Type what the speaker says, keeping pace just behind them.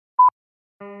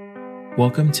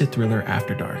Welcome to Thriller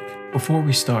After Dark. Before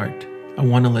we start, I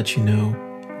want to let you know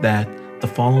that the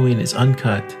following is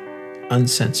uncut,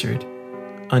 uncensored,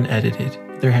 unedited.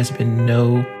 There has been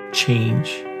no change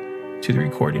to the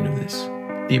recording of this.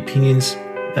 The opinions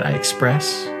that I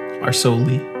express are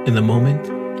solely in the moment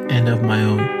and of my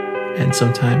own, and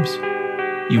sometimes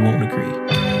you won't agree.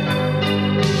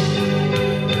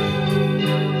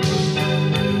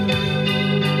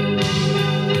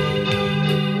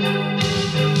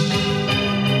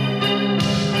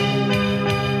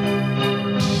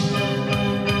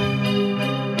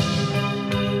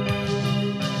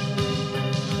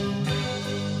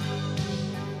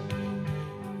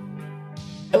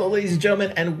 Hello, ladies and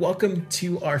gentlemen, and welcome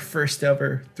to our first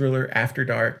ever Thriller After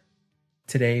Dark.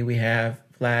 Today we have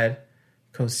Vlad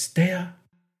Costea.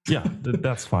 Yeah,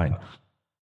 that's fine.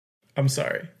 I'm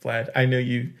sorry, Vlad. I know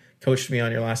you coached me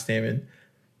on your last name, and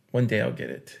one day I'll get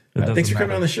it. Thanks for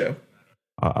coming on the show.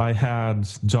 I had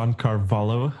John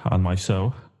Carvalho on my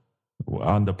show,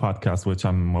 on the podcast, which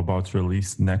I'm about to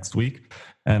release next week.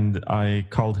 And I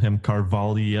called him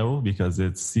Carvalho because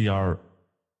it's CRLVHO,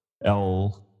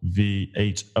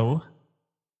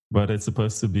 but it's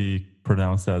supposed to be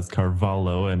pronounced as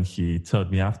Carvalho. And he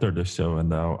told me after the show,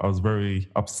 and I was very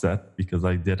upset because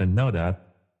I didn't know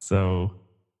that. So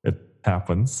it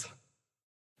happens.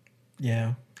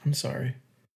 Yeah, I'm sorry.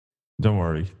 Don't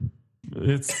worry.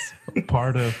 It's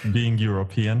part of being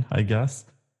European, I guess,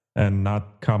 and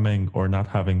not coming or not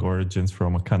having origins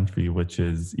from a country which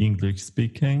is English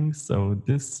speaking. So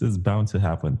this is bound to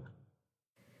happen.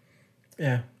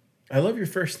 Yeah. I love your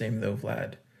first name, though,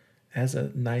 Vlad. It has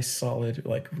a nice, solid,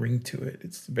 ring to it.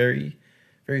 It's very,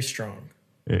 very strong.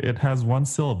 It has one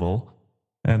syllable,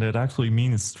 and it actually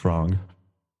means strong.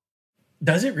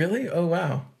 Does it really? Oh,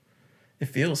 wow. It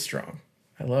feels strong.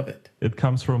 I love it. It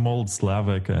comes from Old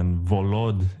Slavic, and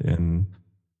Volod in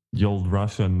the Old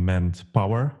Russian meant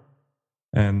power.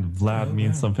 And Vlad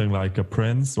means something like a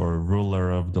prince or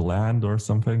ruler of the land or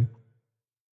something.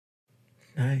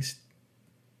 Nice.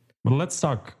 But let's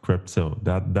talk crypto.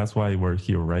 That's why we're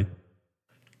here, right?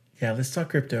 Yeah, let's talk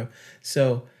crypto.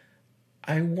 So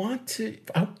I want to,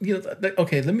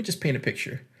 okay, let me just paint a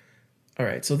picture. All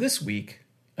right, so this week,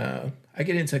 I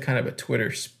get into kind of a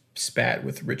Twitter spat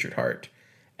with Richard Hart,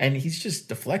 and he's just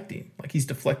deflecting. He's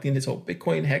deflecting his whole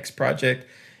BitcoinHEX project.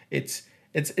 It's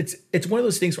one of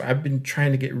those things where I've been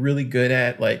trying to get really good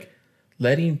at,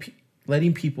 letting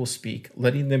people speak,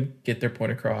 letting them get their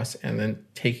point across, and then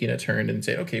taking a turn and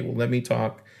say, okay, well, let me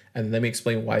talk and let me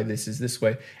explain why this is this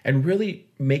way, and really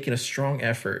making a strong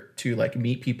effort to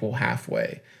meet people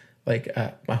halfway.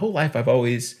 My whole life, I've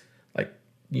always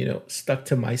stuck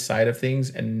to my side of things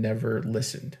and never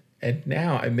listened. And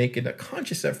now I'm making a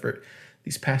conscious effort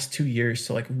these past 2 years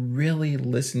to really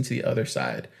listen to the other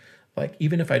side.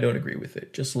 Even if I don't agree with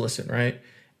it, just listen, right?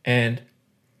 And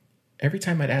every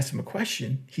time I'd ask him a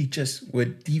question, he just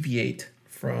would deviate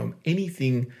from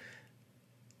anything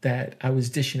that I was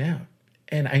dishing out.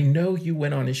 And I know you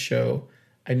went on his show.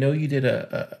 I know you did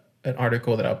an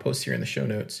article that I'll post here in the show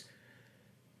notes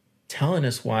telling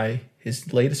us why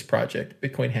his latest project,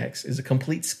 BitcoinHEX, is a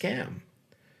complete scam.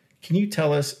 Can you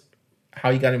tell us how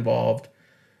you got involved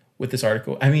with this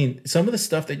article? I mean, some of the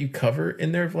stuff that you cover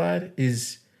in there, Vlad,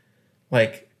 is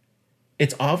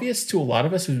it's obvious to a lot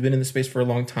of us who've been in the space for a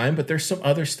long time, but there's some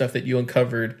other stuff that you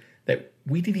uncovered that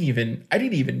I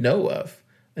didn't even know of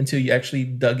until you actually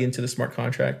dug into the smart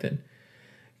contract and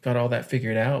got all that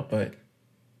figured out. But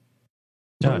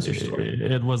yeah,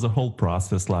 it was a whole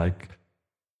process, like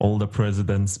all the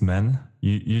president's men.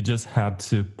 You just had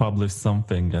to publish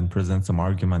something and present some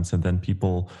arguments, and then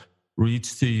people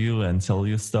reach to you and tell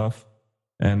you stuff.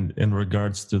 And in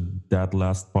regards to that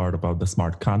last part about the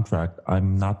smart contract,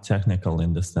 I'm not technical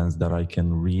in the sense that I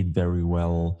can read very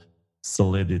well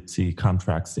Solidity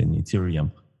contracts in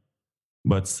Ethereum.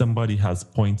 But somebody has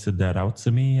pointed that out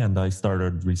to me, and I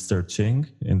started researching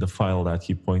in the file that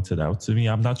he pointed out to me.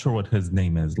 I'm not sure what his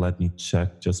name is. Let me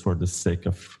check just for the sake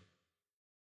of,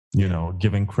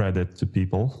 giving credit to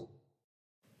people.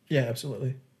 Yeah,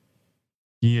 absolutely.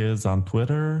 He is on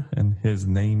Twitter, and his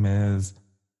name is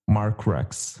Mark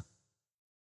Rex.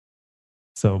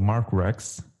 So Mark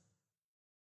Rex,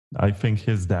 I think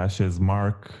his dash is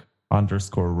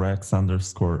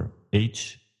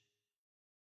Mark_Rex_H.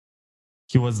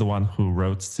 He was the one who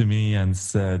wrote to me and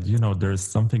said, there's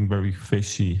something very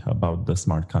fishy about the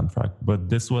smart contract. But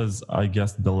this was, I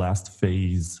guess, the last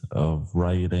phase of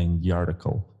writing the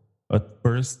article. At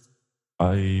first,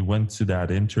 I went to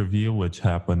that interview, which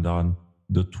happened on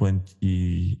the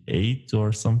 28th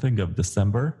or something of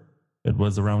December. It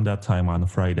was around that time on a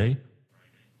Friday.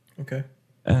 Okay.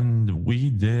 And we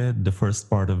did the first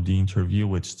part of the interview,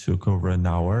 which took over an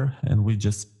hour, and we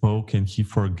just spoke and he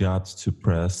forgot to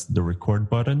press the record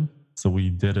button. So we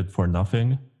did it for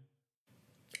nothing.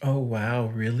 Oh, wow.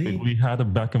 Really? We had a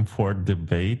back and forth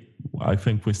debate. I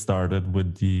think we started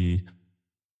with the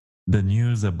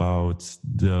news about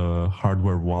the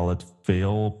hardware wallet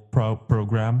fail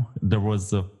program. There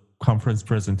was a conference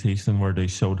presentation where they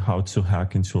showed how to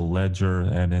hack into a ledger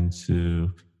and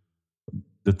into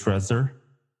the Trezor.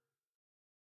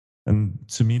 And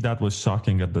to me, that was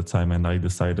shocking at the time. And I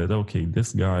decided, okay,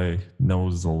 this guy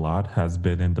knows a lot, has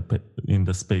been in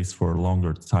the space for a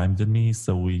longer time than me.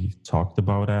 So we talked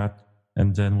about that.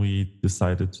 And then we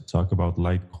decided to talk about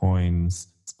Litecoin's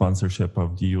sponsorship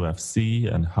of the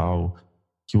UFC and how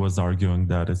he was arguing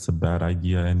that it's a bad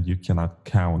idea and you cannot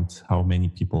count how many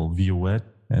people view it.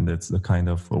 And it's the kind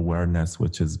of awareness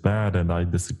which is bad. And I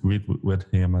disagreed with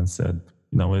him and said,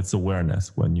 it's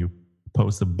awareness. When you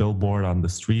post a billboard on the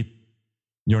street,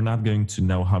 you're not going to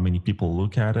know how many people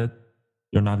look at it.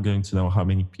 You're not going to know how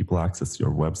many people access your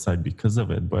website because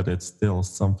of it, but it's still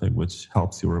something which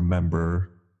helps you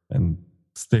remember and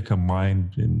stick a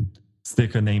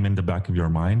name in the back of your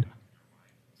mind.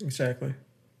 Exactly.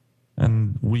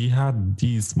 And we had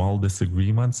these small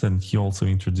disagreements, and he also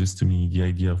introduced to me the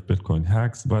idea of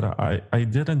BitcoinHEX, but I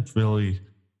didn't really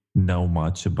know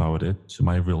much about it, to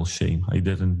my real shame. I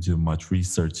didn't do much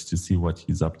research to see what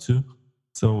he's up to.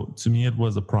 So to me, it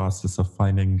was a process of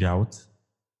finding out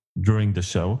during the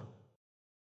show.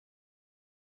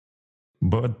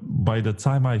 But by the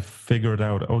time I figured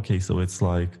out, okay, so it's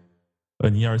like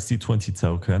an ERC20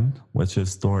 token, which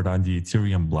is stored on the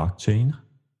Ethereum blockchain.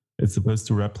 It's supposed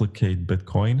to replicate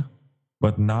Bitcoin,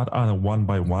 but not on a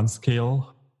 1-by-1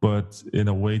 scale, but in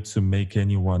a way to make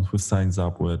anyone who signs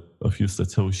up with a few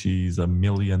Satoshis a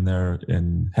millionaire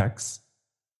in hex.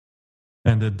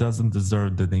 And it doesn't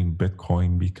deserve the name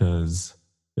Bitcoin because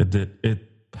it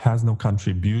has no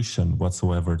contribution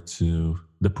whatsoever to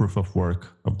the proof of work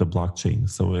of the blockchain.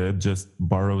 So it just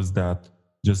borrows that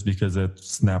just because it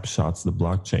snapshots the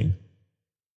blockchain.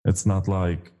 It's not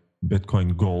like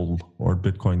Bitcoin Gold or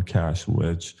Bitcoin Cash,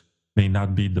 which may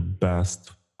not be the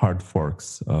best hard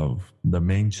forks of the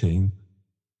main chain,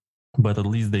 but at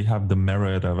least they have the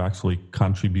merit of actually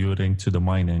contributing to the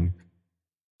mining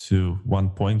to one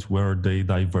point where they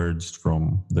diverged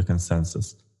from the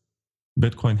consensus.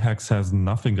 BitcoinHEX has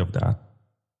nothing of that.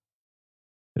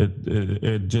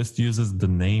 It just uses the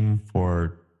name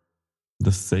for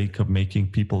the sake of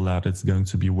making people that it's going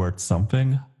to be worth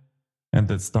something. And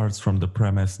it starts from the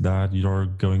premise that you're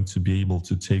going to be able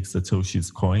to take Satoshi's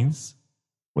coins,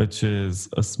 which is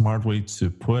a smart way to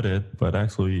put it, but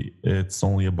actually it's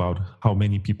only about how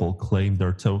many people claim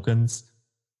their tokens.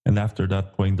 And after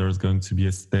that point, there's going to be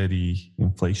a steady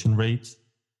inflation rate.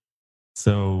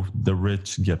 So the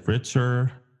rich get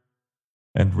richer,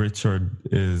 and Richard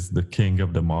is the king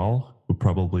of them all, who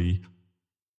probably,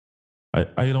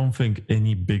 I don't think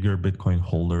any bigger Bitcoin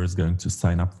holder is going to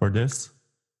sign up for this.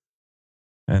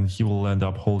 And he will end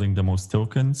up holding the most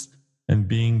tokens. And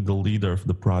being the leader of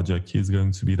the project, he's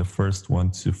going to be the first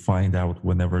one to find out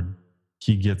whenever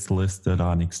he gets listed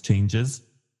on exchanges.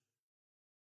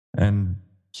 And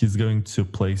he's going to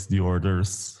place the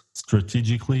orders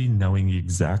strategically, knowing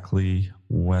exactly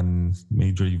when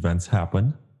major events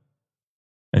happen.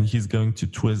 And he's going to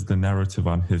twist the narrative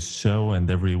on his show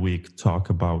and every week talk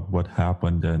about what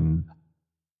happened and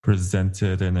present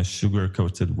it in a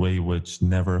sugar-coated way, which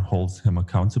never holds him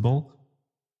accountable.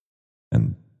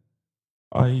 And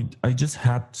I just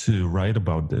had to write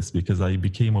about this because I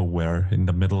became aware in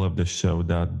the middle of the show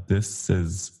that this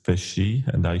is fishy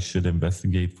and I should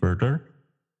investigate further.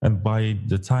 And by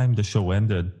the time the show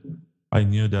ended, I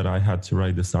knew that I had to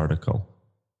write this article.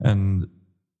 And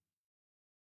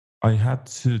I had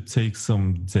to take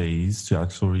some days to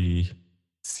actually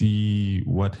see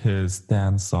what his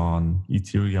stance on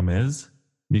Ethereum is,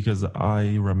 because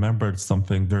I remembered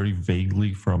something very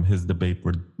vaguely from his debate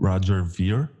with Roger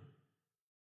Ver,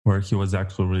 where he was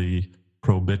actually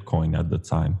pro-Bitcoin at the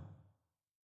time.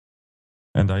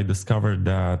 And I discovered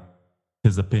that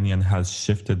his opinion has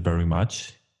shifted very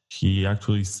much. He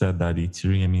actually said that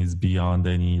Ethereum is beyond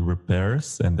any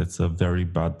repairs and it's a very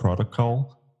bad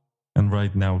protocol. And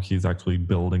right now he's actually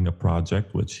building a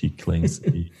project which he claims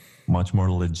to be much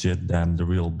more legit than the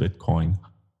real Bitcoin.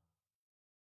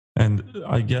 And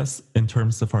I guess in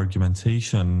terms of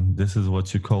argumentation, this is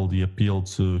what you call the appeal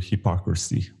to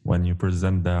hypocrisy. When you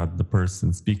present that the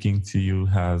person speaking to you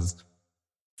has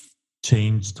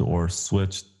changed or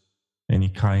switched any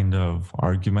kind of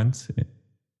argument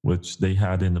which they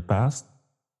had in the past.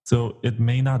 So it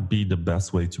may not be the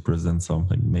best way to present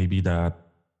something. Maybe that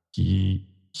he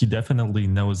definitely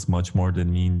knows much more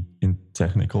than me in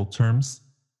technical terms.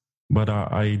 But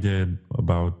I did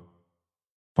about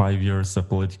 5 years of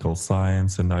political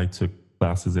science, and I took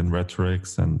classes in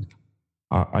rhetorics, and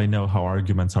I know how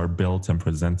arguments are built and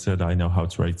presented. I know how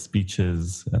to write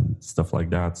speeches and stuff like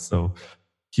that. So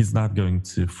he's not going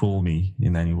to fool me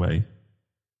in any way.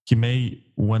 He may,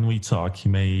 when we talk, he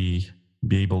may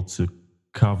be able to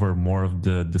cover more of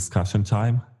the discussion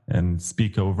time and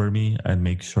speak over me and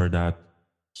make sure that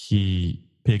he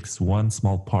picks one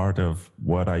small part of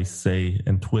what I say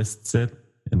and twists it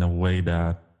in a way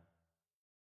that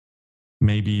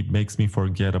maybe makes me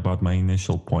forget about my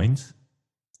initial point,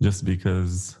 just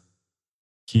because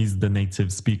he's the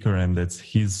native speaker and it's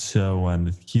his show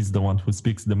and he's the one who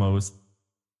speaks the most.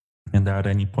 And at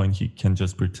any point, he can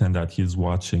just pretend that he's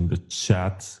watching the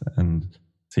chat and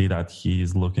say that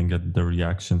he's looking at the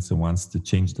reactions and wants to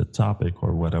change the topic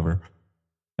or whatever.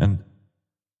 And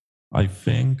I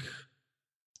think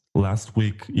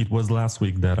it was last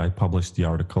week that I published the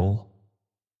article.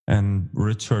 And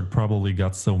Richard probably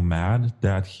got so mad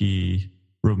that he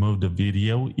removed the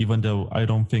video, even though I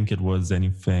don't think it was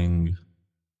anything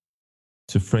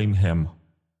to frame him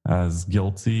as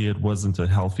guilty. It wasn't a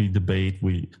healthy debate.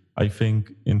 I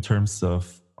think in terms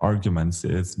of arguments,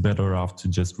 it's better off to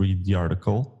just read the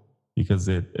article because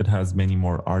it has many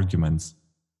more arguments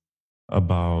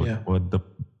about what the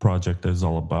project is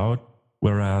all about.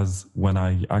 Whereas when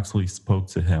I actually spoke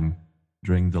to him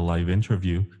during the live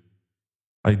interview,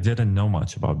 I didn't know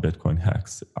much about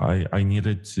BitcoinHEX. I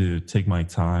needed to take my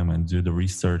time and do the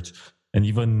research. And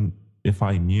even if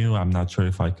I knew, I'm not sure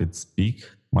if I could speak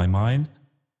my mind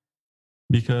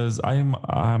because I'm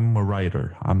a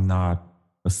writer. I'm not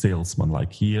a salesman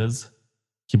like he is.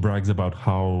 He brags about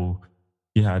how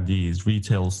he had these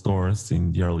retail stores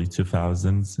in the early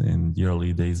 2000s, in the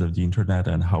early days of the internet,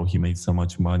 and how he made so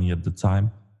much money at the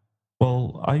time.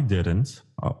 Well, I didn't.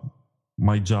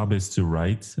 My job is to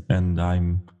write, and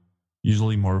I'm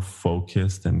usually more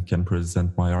focused and can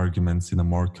present my arguments in a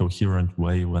more coherent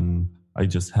way when I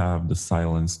just have the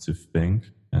silence to think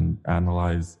and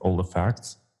analyze all the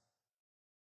facts.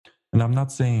 And I'm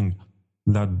not saying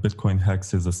that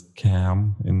BitcoinHEX is a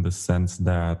scam in the sense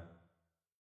that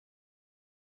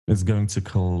it's going to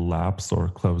collapse or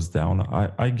close down.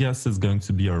 I guess it's going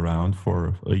to be around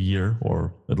for a year,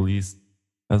 or at least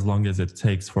as long as it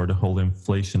takes for the whole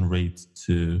inflation rate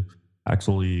to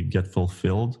actually get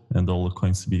fulfilled and all the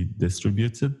coins to be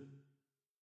distributed.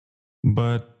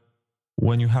 But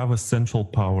when you have a central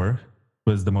power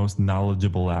who is the most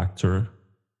knowledgeable actor,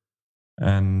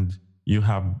 and you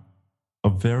have a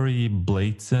very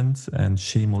blatant and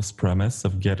shameless premise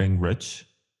of getting rich,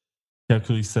 he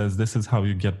actually says, this is how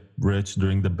you get rich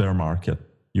during the bear market.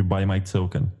 You buy my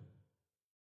token.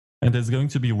 And it's going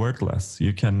to be worthless.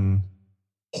 You can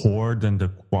hoard and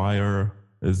acquire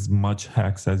as much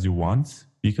hex as you want,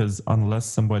 because unless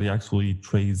somebody actually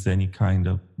trades any kind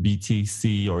of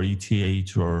BTC or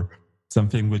ETH or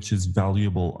something which is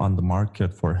valuable on the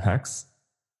market for hex,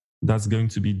 that's going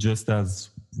to be just as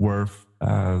worth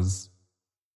as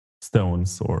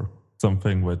stones or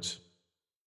something which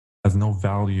has no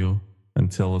value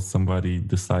until somebody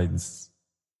decides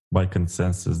by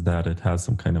consensus that it has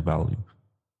some kind of value.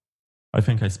 I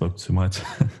think I spoke too much.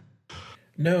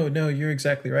 No, you're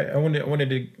exactly right. I wanted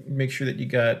to make sure that you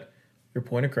got your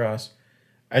point across.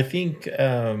 I think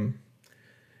I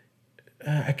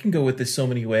can go with this so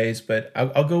many ways, but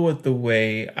I'll go with the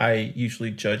way I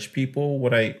usually judge people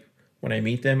when I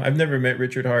meet them. I've never met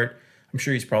Richard Hart. I'm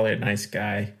sure he's probably a nice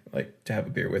guy, like to have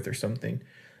a beer with or something.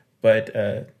 But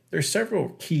there's several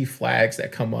key flags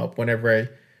that come up whenever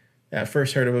I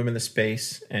first heard of him in the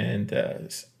space and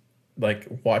like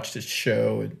watched his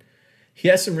show. And he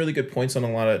has some really good points on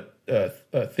a lot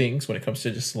of things when it comes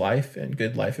to just life and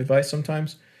good life advice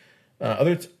sometimes.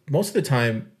 Most of the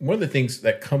time, one of the things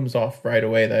that comes off right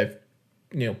away that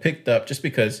I've picked up just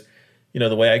because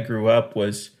the way I grew up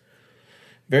was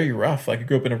very rough. Like I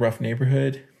grew up in a rough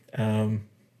neighborhood.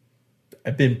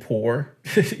 I've been poor,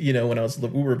 we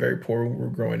were very poor when we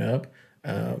were growing up.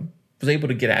 Was able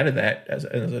to get out of that as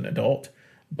an adult,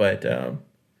 but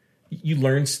you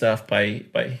learn stuff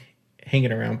by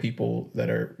hanging around people that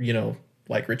are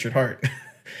like Richard Hart,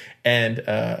 and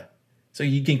so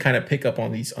you can kind of pick up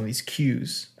on these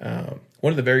cues.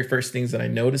 One of the very first things that I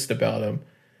noticed about him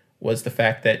was the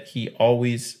fact that he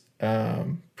always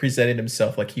presented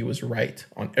himself like he was right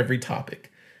on every topic.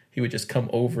 He would just come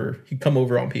over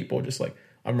on people just like,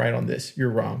 I'm right on this, you're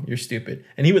wrong, you're stupid.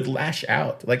 And he would lash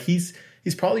out. Like he's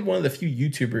probably one of the few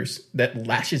YouTubers that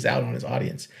lashes out on his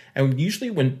audience. And usually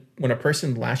when a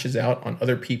person lashes out on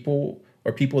other people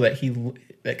or people that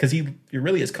because he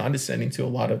really is condescending to a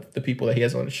lot of the people that he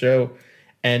has on the show.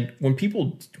 And when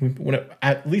people,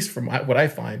 at least from what I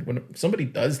find, when somebody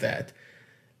does that,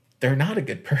 they're not a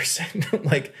good person.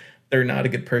 Like, they're not a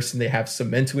good person. They have some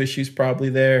mental issues probably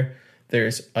there.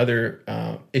 There's other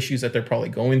issues that they're probably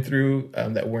going through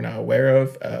that we're not aware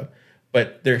of.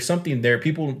 But there's something there.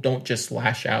 People don't just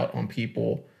lash out on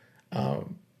people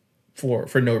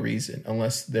for no reason,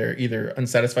 unless they're either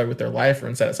unsatisfied with their life or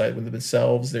unsatisfied with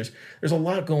themselves. There's a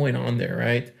lot going on there,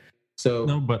 right? So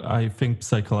no, but I think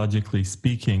psychologically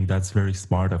speaking, that's very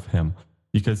smart of him,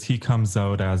 because he comes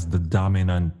out as the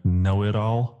dominant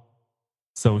know-it-all.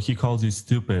 So he calls you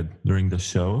stupid during the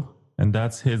show, and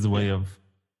that's his way of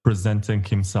presenting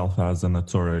himself as an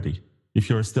authority. If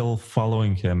you're still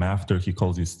following him after he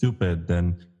calls you stupid,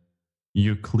 then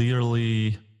you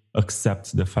clearly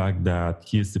accept the fact that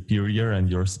he is superior and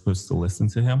you're supposed to listen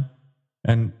to him.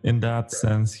 And in that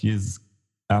sense, he's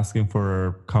asking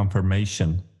for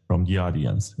confirmation from the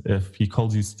audience. If he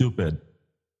calls you stupid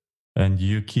and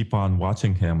you keep on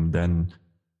watching him, then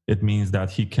it means that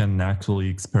he can actually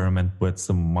experiment with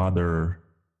some other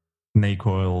snake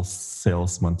oil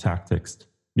salesman tactics.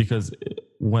 Because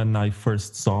when I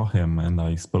first saw him and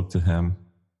I spoke to him,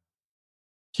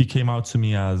 he came out to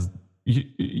me as, you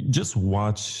just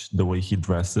watch the way he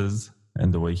dresses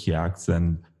and the way he acts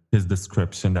and his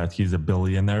description that he's a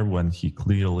billionaire when he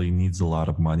clearly needs a lot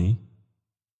of money.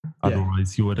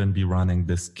 Otherwise, he wouldn't be running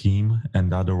this scheme,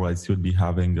 and otherwise he would be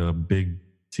having a big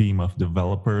team of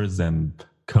developers and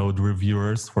code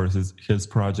reviewers for his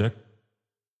project.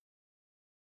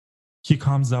 He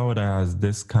comes out as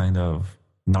this kind of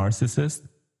narcissist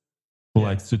who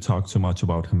likes to talk too much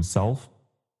about himself,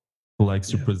 who likes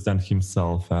to present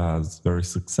himself as very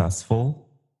successful.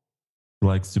 He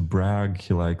likes to brag.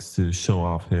 He likes to show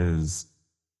off his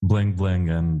bling bling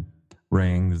and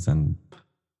rings. And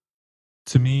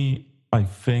to me, I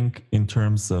think in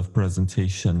terms of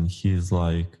presentation, he's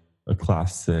like a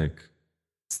classic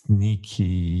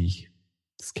sneaky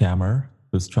scammer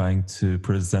who's trying to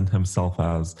present himself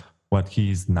as what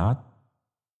he's not.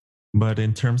 But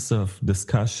in terms of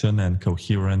discussion and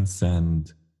coherence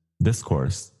and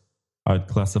discourse, I'd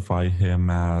classify him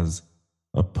as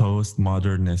a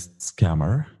postmodernist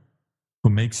scammer who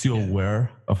makes you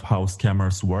aware of how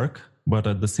scammers work, but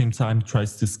at the same time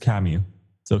tries to scam you.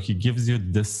 So he gives you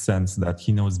this sense that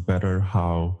he knows better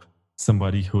how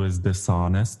somebody who is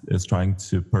dishonest is trying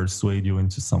to persuade you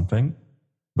into something,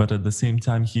 but at the same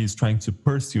time, he's trying to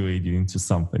persuade you into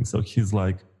something. So he's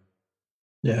like,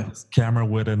 a scammer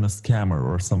within a scammer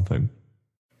or something.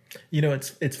 You know,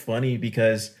 it's funny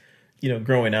because,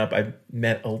 growing up, I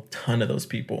met a ton of those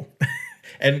people.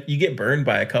 And you get burned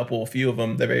by a few of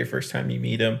them the very first time you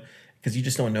meet them because you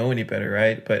just don't know any better,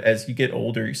 right? But as you get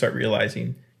older, you start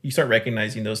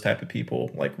recognizing those type of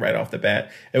people like right off the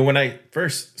bat. And when I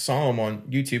first saw him on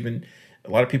YouTube, and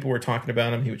a lot of people were talking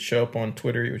about him, he would show up on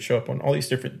Twitter, he would show up on all these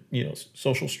different,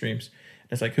 social streams.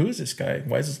 And it's like, who is this guy?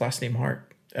 Why is his last name Hart?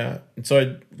 And so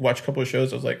I watched a couple of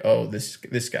shows. I was like, oh, this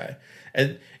guy.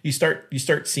 And you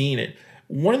start seeing it.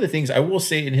 One of the things I will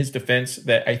say in his defense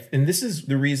and this is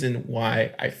the reason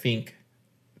why I think,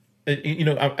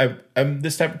 I'm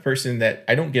this type of person that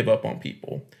I don't give up on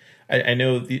people. I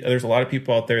know there's a lot of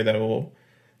people out there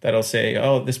that'll say,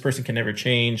 oh, this person can never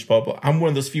change, blah, blah. I'm one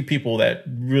of those few people that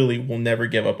really will never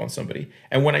give up on somebody.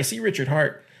 And when I see Richard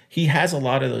Hart, he has a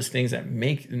lot of those things that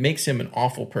makes him an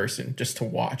awful person just to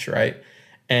watch, right?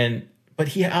 But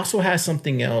he also has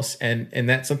something else, and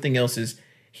that something else is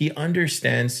he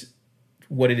understands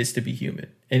what it is to be human.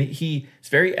 And he's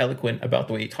very eloquent about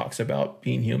the way he talks about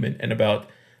being human and about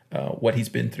what he's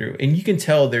been through. And you can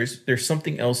tell there's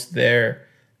something else there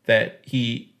that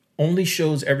he only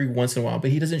shows every once in a while,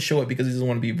 but he doesn't show it because he doesn't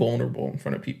want to be vulnerable in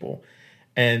front of people.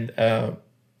 And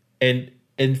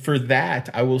for that,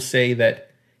 I will say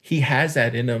that he has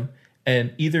that in him,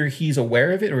 and either he's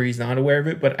aware of it or he's not aware of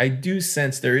it. But I do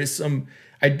sense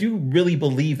I do really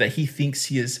believe that he thinks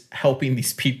he is helping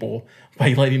these people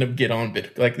by letting them get on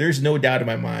Bitcoin. Like, there's no doubt in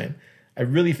my mind. I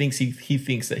really think he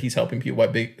thinks that he's helping people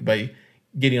by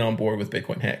getting on board with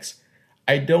BitcoinHEX.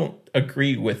 I don't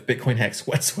agree with BitcoinHEX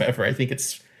whatsoever. I think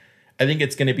it's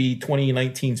going to be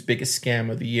 2019's biggest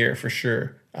scam of the year for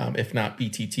sure, if not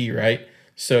BTT, right?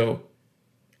 So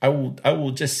I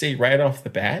will just say right off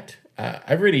the bat,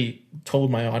 I've already told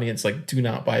my audience, like, do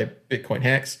not buy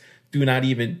BitcoinHEX. Do not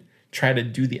even try to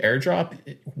do the airdrop.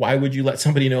 Why would you let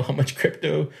somebody know how much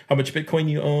Bitcoin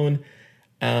you own?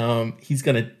 He's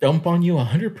going to dump on you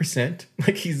 100%.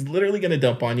 Like, he's literally going to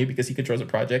dump on you because he controls a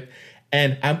project.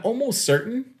 And I'm almost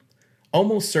certain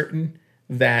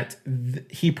that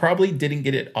he probably didn't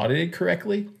get it audited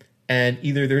correctly, and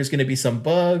either there's going to be some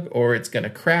bug or it's going to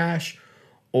crash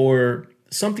or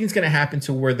something's going to happen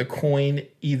to where the coin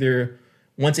either,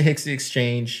 once it hits the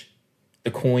exchange,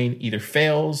 the coin either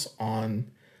fails on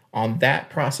that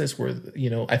process where,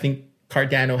 I think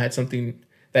Cardano had something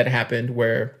that happened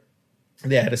where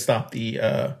they had to stop the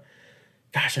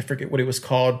I forget what it was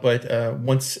called, but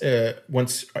once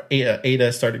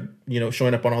ADA started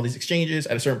showing up on all these exchanges,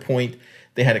 at a certain point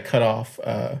they had to cut off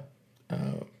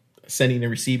sending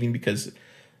and receiving because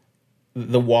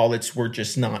the wallets were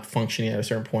just not functioning at a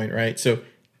certain point, right? So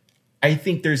I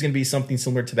think there's going to be something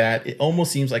similar to that. It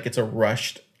almost seems like it's a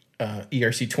rushed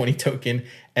ERC20 token,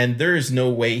 and there is no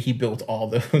way he built all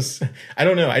those. I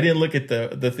don't know. I didn't look at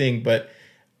the thing, but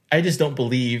I just don't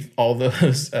believe all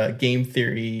those game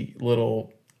theory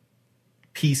little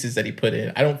pieces that he put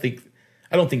in. I don't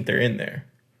think they're in there.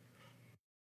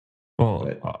 Well,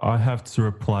 but I have to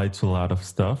reply to a lot of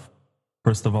stuff.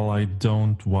 First of all, I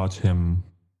don't watch him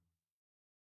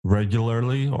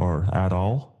regularly or at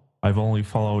all. I've only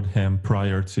followed him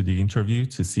prior to the interview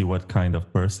to see what kind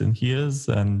of person he is.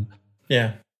 And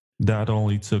that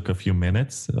only took a few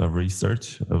minutes of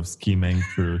research, of scheming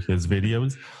through his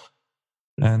videos.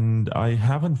 And I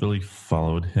haven't really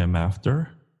followed him after.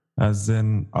 As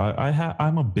in,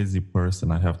 I'm a busy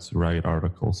person. I have to write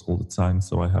articles all the time.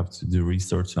 So I have to do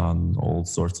research on all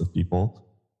sorts of people.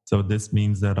 So this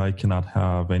means that I cannot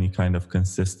have any kind of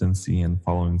consistency in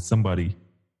following somebody,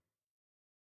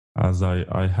 as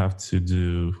I have to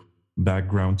do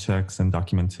background checks and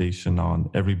documentation on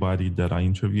everybody that I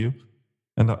interview.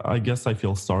 And I guess I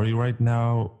feel sorry right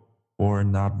now for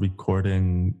not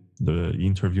recording the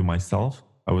interview myself.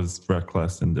 I was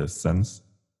reckless in this sense,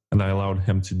 and I allowed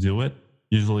him to do it.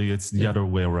 Usually it's the other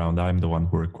way around. I'm the one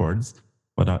who records,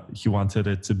 but he wanted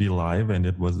it to be live, and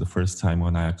it was the first time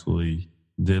when I actually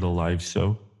did a live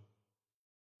show.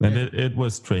 And it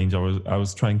was strange. I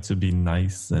was trying to be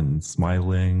nice and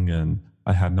smiling, and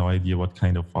I had no idea what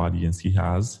kind of audience he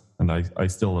has. And I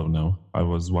still don't know. I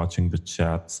was watching the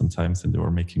chat sometimes, and they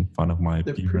were making fun of my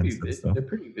appearance and stuff. They're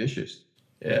pretty vicious.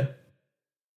 Yeah.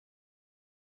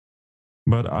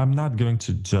 But I'm not going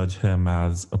to judge him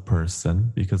as a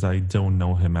person because I don't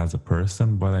know him as a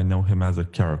person, but I know him as a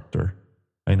character.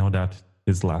 I know that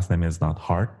his last name is not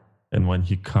Hart. And when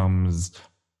he comes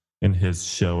in his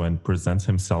show and presents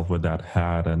himself with that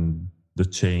hat and the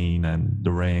chain and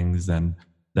the rings and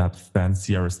that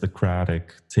fancy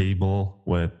aristocratic table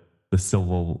with the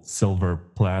silver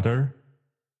platter,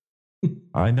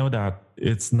 I know that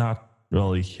it's not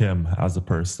really him as a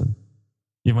person.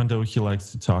 Even though he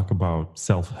likes to talk about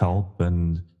self-help,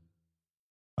 and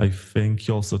I think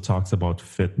he also talks about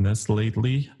fitness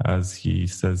lately, as he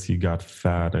says he got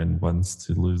fat and wants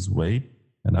to lose weight.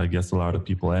 And I guess a lot of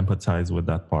people empathize with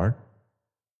that part.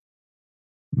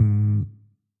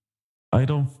 I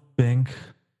don't think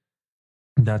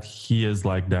that he is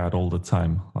like that all the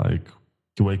time. Like,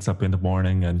 he wakes up in the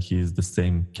morning and he's the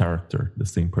same character, the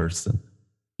same person.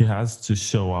 He has to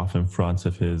show off in front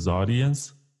of his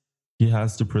audience. He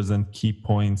has to present key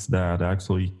points that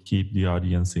actually keep the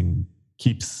audience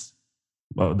keep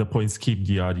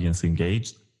the audience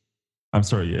engaged. I'm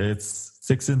sorry, it's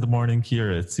 6 a.m.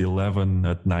 here. It's 11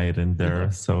 at night in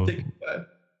there. So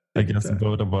I guess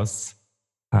both of us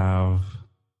have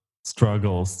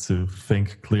struggles to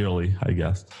think clearly, I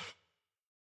guess.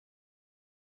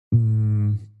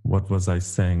 What was I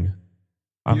saying?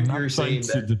 I'm not trying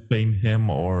to defame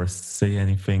him or say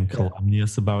anything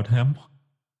calumnious about him.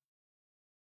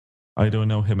 I don't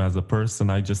know him as a person.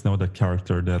 I just know the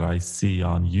character that I see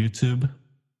on YouTube.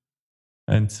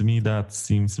 And to me, that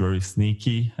seems very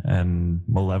sneaky and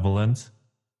malevolent.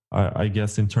 I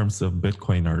guess in terms of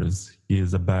Bitcoiners, he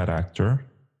is a bad actor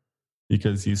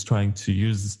because he's trying to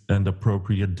use and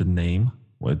appropriate the name,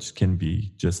 which can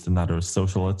be just another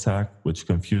social attack, which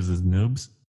confuses noobs.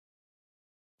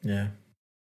 Yeah.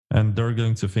 And they're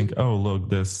going to think, oh, look,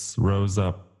 this rose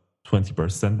up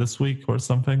 20% this week or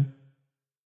something.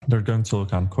 They're going to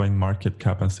look on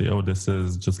CoinMarketCap and say, oh, this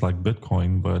is just like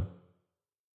Bitcoin, but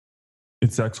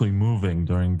it's actually moving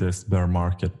during this bear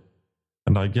market.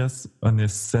 And I guess an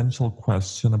essential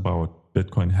question about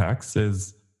BitcoinHEX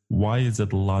is, why is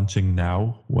it launching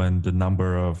now when the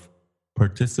number of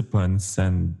participants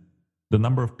and the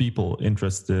number of people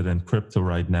interested in crypto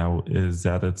right now is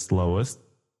at its lowest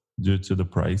due to the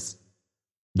price?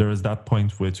 There is that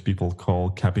point which people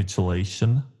call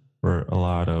capitulation, where a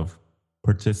lot of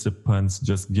participants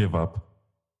just give up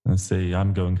and say,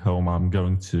 I'm going home, I'm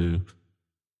going to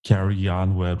carry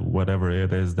on with whatever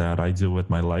it is that I do with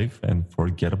my life and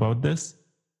forget about this.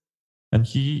 And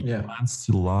he plans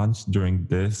to launch during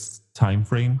this time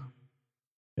frame,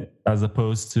 as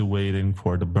opposed to waiting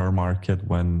for the bear market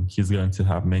when he's going to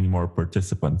have many more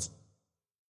participants.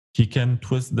 He can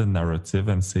twist the narrative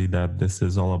and say that this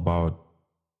is all about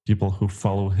people who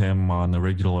follow him on a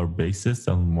regular basis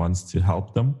and wants to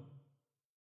help them.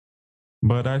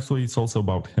 But actually, it's also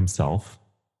about himself,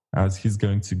 as he's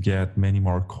going to get many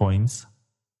more coins,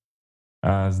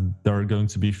 as there are going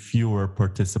to be fewer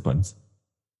participants.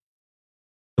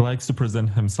 He likes to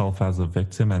present himself as a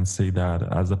victim and say that,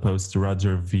 as opposed to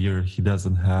Roger Ver, he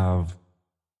doesn't have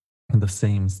the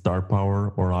same star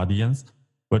power or audience.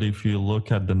 But if you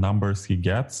look at the numbers he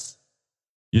gets,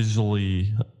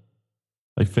 usually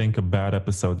I think a bad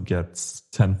episode gets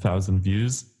 10,000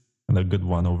 views and a good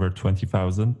one over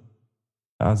 20,000,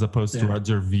 as opposed to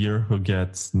Roger Ver, who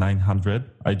gets 900.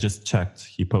 I just checked.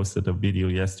 He posted a video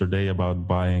yesterday about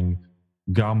buying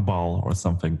Gumball or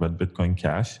something, but Bitcoin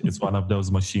Cash. It's one of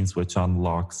those machines which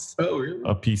unlocks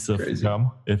a piece of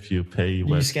gum if you pay.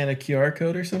 You scan a QR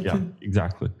code or something? Yeah,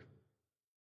 exactly.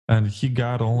 And he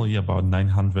got only about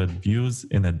 900 views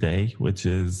in a day, which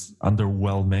is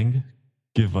underwhelming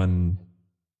given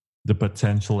the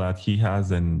potential that he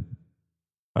has. And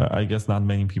I guess not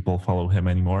many people follow him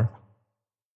anymore,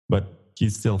 but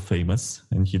he's still famous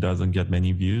and he doesn't get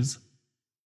many views.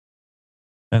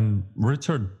 And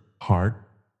Richard Hart,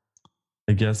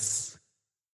 I guess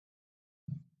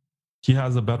he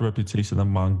has a bad reputation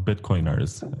among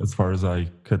Bitcoiners, as far as I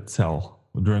could tell.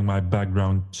 During my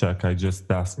background check, I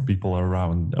just asked people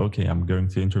around, okay, I'm going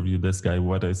to interview this guy.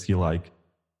 What is he like?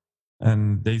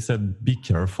 And they said, be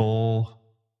careful.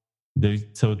 They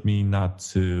told me not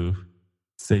to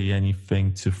say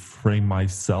anything to frame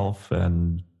myself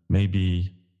and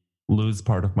maybe lose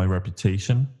part of my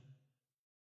reputation.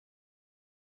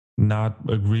 Not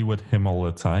agree with him all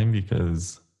the time,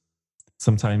 because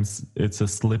sometimes it's a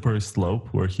slippery slope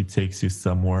where he takes you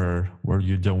somewhere where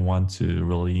you don't want to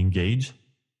really engage.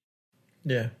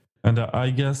 Yeah. And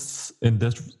I guess in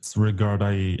this regard,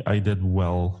 I did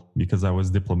well because I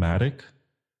was diplomatic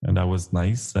and I was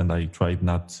nice and I tried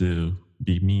not to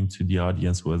be mean to the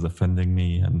audience who was offending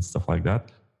me and stuff like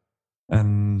that.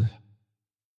 And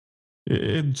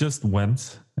it just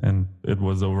went and it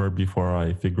was over before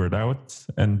I figured out.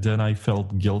 And then I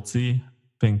felt guilty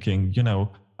thinking,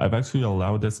 I've actually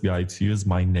allowed this guy to use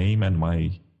my name and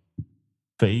my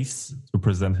face to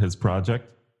present his project.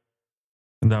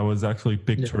 And I was actually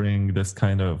picturing this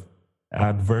kind of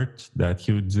advert that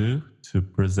he would do to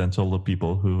present all the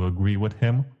people who agree with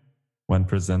him when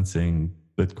presenting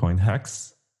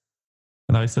BitcoinHEX.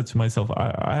 And I said to myself,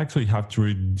 I actually have to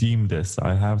redeem this.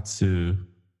 I have to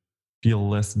feel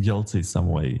less guilty some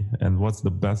way. And what's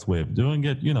the best way of doing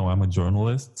it? I'm a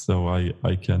journalist, so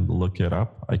I can look it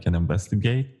up. I can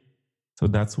investigate. So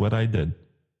that's what I did.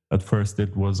 At first,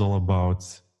 it was all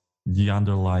about the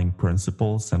underlying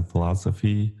principles and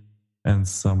philosophy and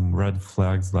some red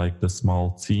flags like the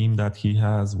small team that he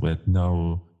has with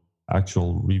no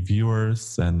actual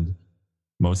reviewers, and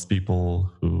most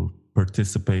people who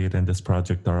participate in this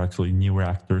project are actually newer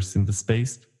actors in the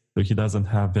space. So he doesn't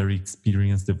have very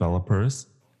experienced developers.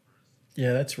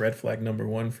 Yeah, that's red flag number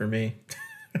one for me.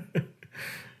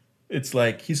 It's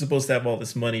like he's supposed to have all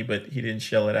this money, but he didn't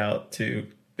shell it out to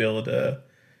build a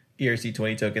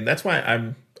ERC20 token. That's why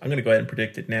I'm going to go ahead and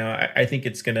predict it now. I think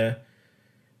it's gonna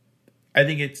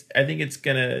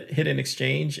hit an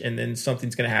exchange, and then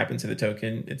something's gonna happen to the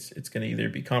token. It's gonna either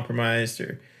be compromised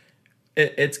or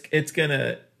it's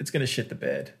gonna shit the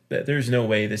bed. There's no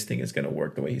way this thing is gonna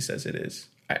work the way he says it is.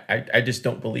 I just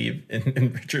don't believe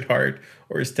in Richard Hart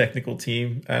or his technical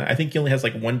team. I think he only has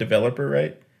like one developer,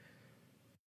 right?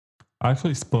 I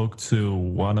actually spoke to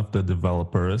one of the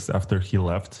developers after he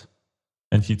left,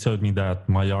 and he told me that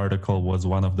my article was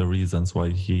one of the reasons why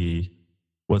he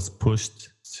was pushed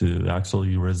to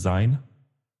actually resign.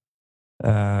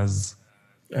 Oh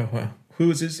wow, who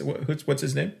is this? What's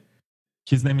his name?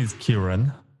 His name is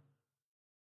Kieran.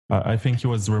 I think he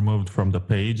was removed from the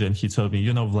page, and he told me,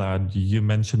 Vlad, you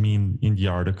mentioned me in the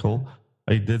article.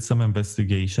 I did some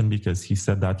investigation because he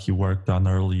said that he worked on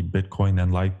early Bitcoin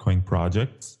and Litecoin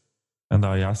projects. And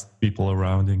I asked people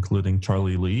around, including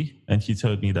Charlie Lee, and he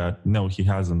told me that no, he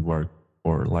hasn't worked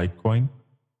for Litecoin.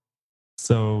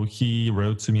 So he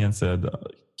wrote to me and said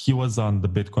he was on the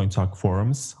Bitcoin Talk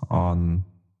forums on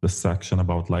the section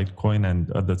about Litecoin,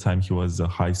 and at the time he was a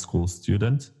high school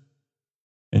student.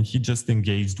 And he just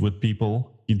engaged with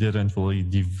people. He didn't really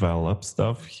develop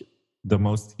stuff. The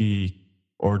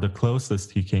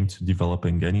closest he came to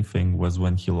developing anything was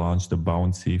when he launched a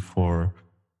bounty for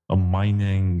a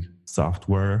mining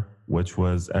software which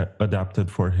was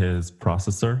adapted for his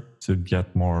processor to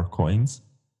get more coins.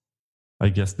 I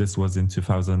guess this was in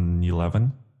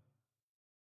 2011.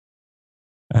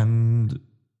 And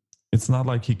it's not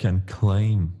like he can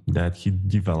claim that he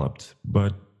developed,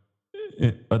 but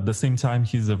at the same time,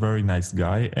 he's a very nice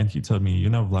guy. And he told me,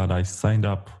 Vlad, I signed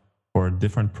up for a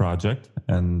different project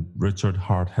and Richard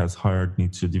Hart has hired me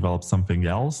to develop something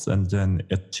else. And then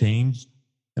it changed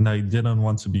and I didn't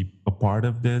want to be a part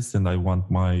of this. And I want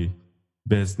my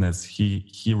business.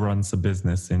 He runs a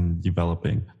business in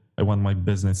developing. I want my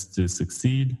business to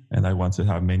succeed and I want to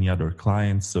have many other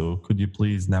clients. So could you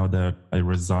please, now that I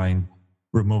resigned,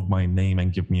 remove my name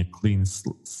and give me a clean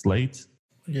slate?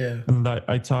 Yeah. And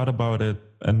I thought about it,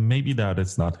 and maybe that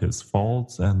is not his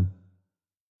fault. And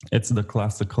it's the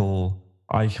classical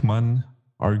Eichmann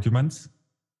argument.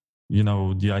 The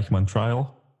Eichmann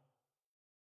trial.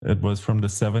 It was from the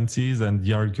 70s, and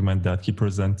the argument that he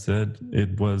presented,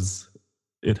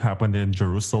 it happened in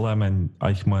Jerusalem, and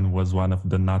Eichmann was one of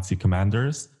the Nazi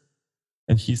commanders.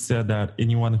 And he said that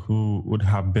anyone who would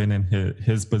have been in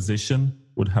his position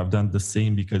would have done the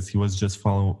same because he was just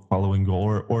following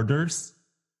orders.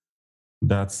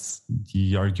 That's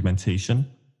the argumentation.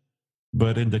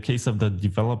 But in the case of the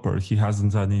developer, he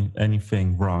hasn't done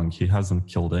anything wrong. He hasn't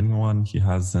killed anyone. He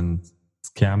hasn't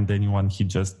scammed anyone. He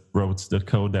just wrote the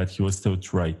code that he was told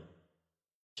to write.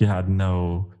 He had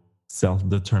no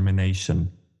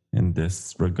self-determination in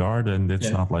this regard, and it's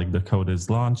not like the code is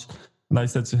launched. And I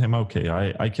said to him, okay,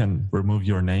 I can remove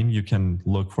your name. You can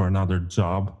look for another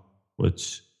job,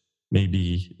 which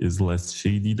maybe is less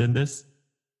shady than this.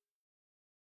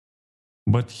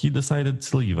 But he decided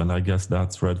to leave, and I guess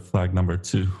that's red flag number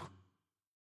 2.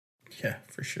 Yeah,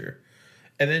 for sure.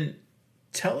 And then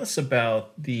tell us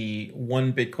about the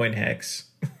one BitcoinHEX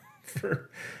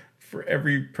for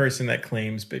every person that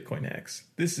claims BitcoinHEX.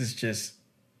 This is just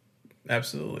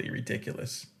absolutely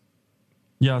ridiculous.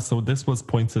 Yeah, so this was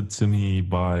pointed to me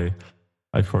by,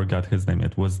 I forgot his name.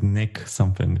 It was Nick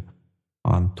something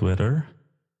on Twitter.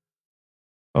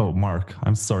 Oh, Mark.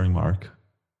 I'm sorry, Mark.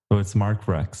 So it's Mark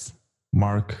Rex.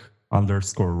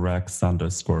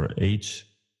 Mark_Rex_H.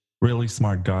 Really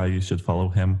smart guy. You should follow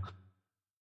him.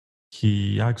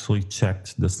 He actually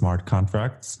checked the smart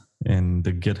contracts in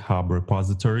the GitHub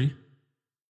repository.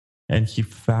 And he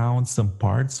found some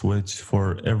parts which,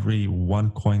 for every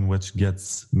one coin which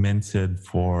gets minted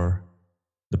for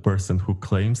the person who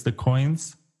claims the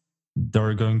coins, there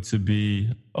are going to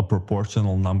be a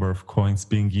proportional number of coins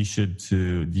being issued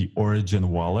to the Origin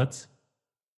wallet.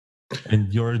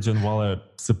 And the Origin wallet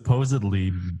supposedly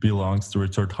belongs to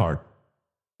Richard Hart.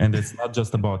 And it's not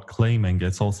just about claiming,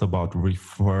 it's also about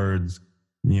referred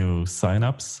new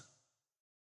signups.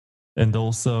 And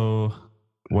also,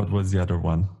 what was the other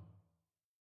one?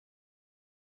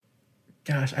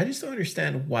 Gosh, I just don't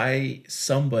understand why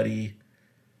somebody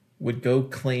would go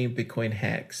claim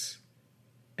BitcoinHEX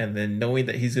and then knowing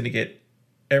that he's going to get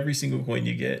every single coin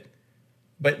you get.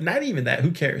 But not even that,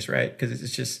 who cares, right? Because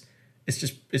it's just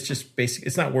basic.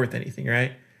 It's not worth anything,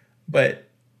 right? But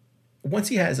once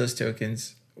he has those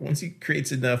tokens, once he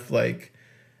creates enough virality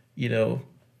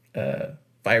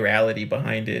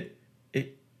behind it,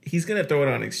 he's going to throw it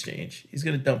on exchange. He's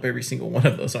going to dump every single one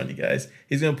of those on you guys.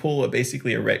 He's going to pull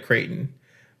basically a Rhett Creighton,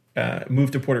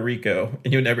 move to Puerto Rico,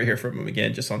 and you'll never hear from him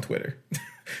again, just on Twitter.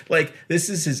 Like, this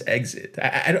is his exit.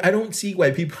 I don't see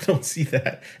why people don't see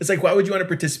that. It's like, why would you want to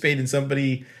participate in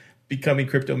somebody becoming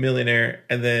crypto millionaire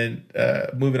and then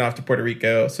moving off to Puerto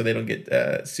Rico so they don't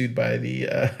get sued by the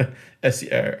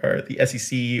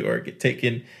SEC or get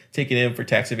taken in for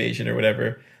tax evasion or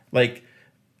whatever? Like,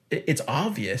 it's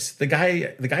obvious. The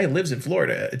guy lives in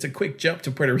Florida. It's a quick jump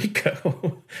to Puerto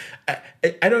Rico.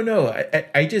 I don't know.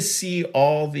 I just see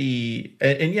all the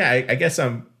and yeah. I guess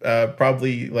I'm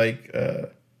probably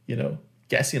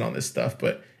guessing on this stuff,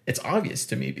 but it's obvious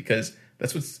to me because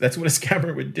that's what a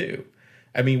scammer would do.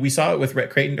 I mean, we saw it with Rhett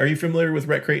Creighton. Are you familiar with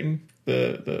Rhett Creighton,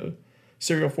 the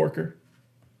serial forker?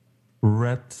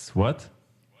 Rhett what?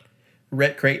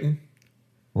 Rhett Creighton.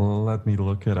 Well, let me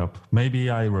look it up. Maybe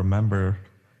I remember.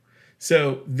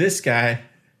 So this guy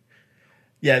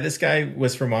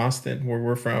was from Austin, where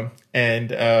we're from.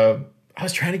 And I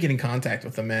was trying to get in contact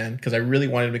with the man because I really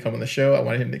wanted him to come on the show. I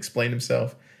wanted him to explain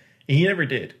himself. And he never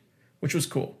did, which was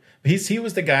cool. But he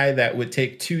was the guy that would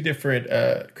take two different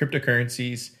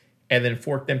cryptocurrencies and then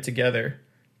fork them together.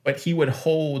 But he would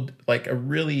hold like a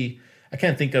really, I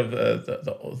can't think of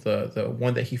the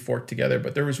one that he forked together,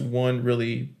 but there was one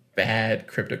really bad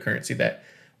cryptocurrency that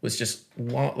was just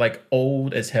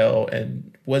old as hell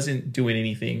and wasn't doing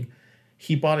anything.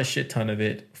 he bought a shit ton of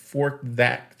it, forked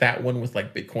that one with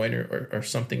like Bitcoin or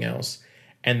something else,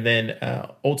 and then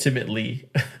ultimately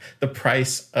the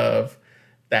price of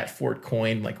that forked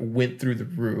coin like went through the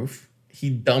roof. He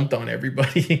dumped on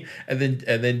everybody, and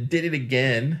then did it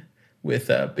again with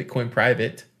Bitcoin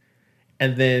Private,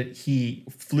 and then he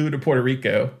flew to Puerto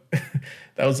Rico.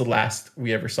 That was the last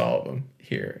we ever saw of him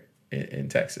here in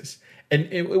Texas, and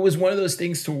it was one of those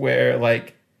things to where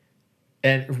like.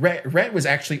 And Rhett was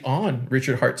actually on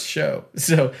Richard Hart's show,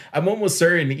 so I'm almost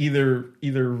certain either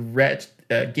Rhett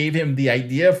gave him the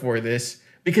idea for this,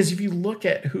 because if you look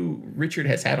at who Richard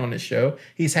has had on his show,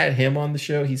 he's had him on the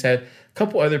show. He's had a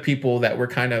couple other people that were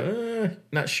kind of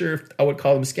not sure if I would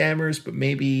call them scammers, but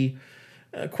maybe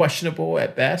questionable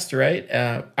at best, right?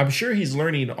 I'm sure he's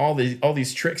learning all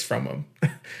these tricks from them.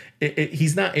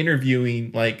 He's not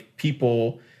interviewing like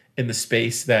people in the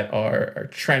space that are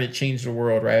trying to change the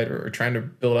world, right? Or trying to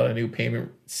build out a new payment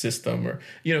system, or,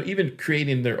 you know, even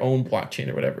creating their own blockchain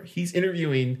or whatever. He's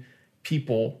interviewing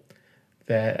people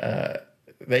that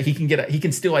he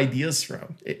can steal ideas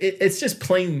from. It's just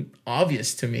plain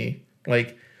obvious to me.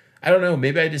 Like, I don't know,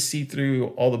 maybe I just see through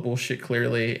all the bullshit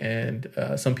clearly, and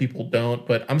some people don't.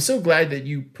 But I'm so glad that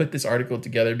you put this article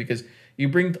together, because you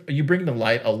bring to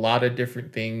light a lot of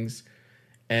different things.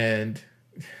 And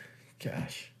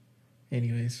gosh.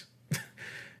 Anyways.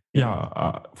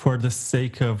 Yeah, for the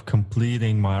sake of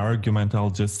completing my argument, I'll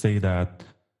just say that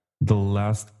the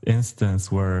last instance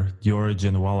where the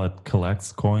Origin wallet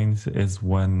collects coins is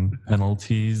when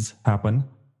penalties happen.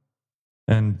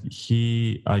 And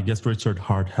I guess Richard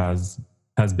Hart has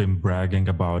been bragging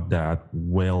about that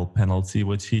whale penalty,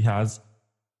 which he has,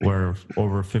 where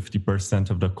over 50%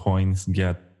 of the coins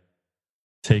get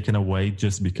taken away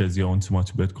just because you own too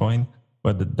much Bitcoin.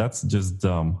 But that's just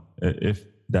dumb. If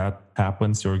that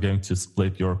happens, you're going to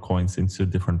split your coins into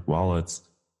different wallets.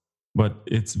 But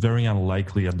it's very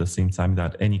unlikely at the same time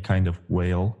that any kind of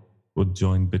whale would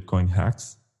join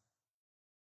BitcoinHEX.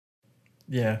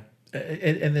 Yeah.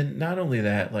 And then not only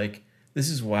that, like, this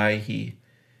is why he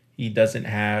doesn't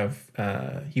have,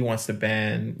 he wants to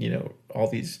ban, you know, all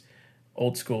these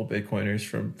old school Bitcoiners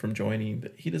from joining.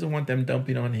 He doesn't want them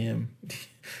dumping on him.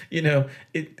 You know,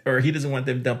 or he doesn't want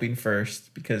them dumping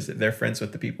first, because they're friends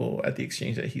with the people at the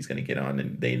exchange that he's going to get on,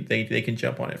 and they can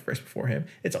jump on it first before him.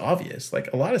 It's obvious.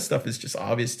 Like, a lot of stuff is just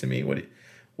obvious to me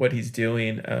what he's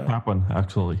doing. Happen,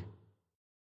 actually.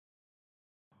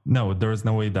 No, there is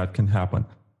no way that can happen.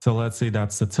 So let's say that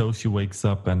Satoshi wakes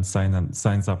up and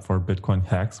signs up for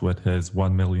BitcoinHEX with his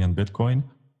 1 million Bitcoin.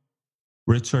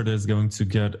 Richard is going to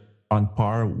get on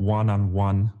par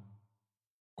 1-on-1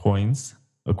 coins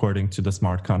according to the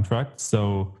smart contract.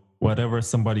 So whatever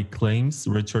somebody claims,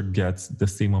 Richard gets the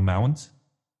same amount.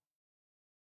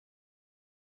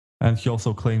 And he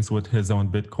also claims with his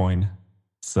own Bitcoin.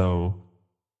 So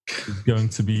he's going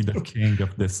to be the king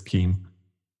of this scheme.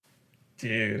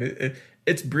 Dude,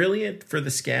 it's brilliant for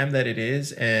the scam that it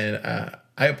is. And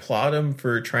I applaud him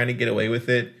for trying to get away with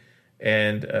it.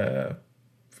 And,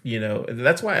 you know,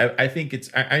 that's why I think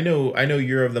I know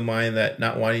you're of the mind that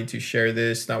not wanting to share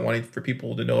this, not wanting for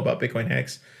people to know about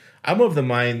BitcoinHEX. I'm of the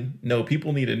mind, no,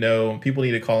 people need to know. People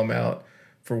need to call them out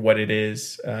for what it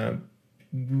is.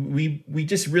 We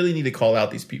just really need to call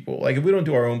out these people. Like, if we don't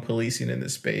do our own policing in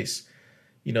this space,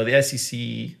 you know, the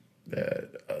SEC,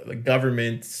 the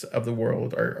governments of the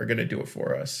world are going to do it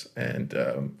for us. And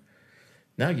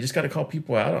now you just got to call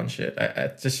people out on shit.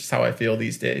 That's just how I feel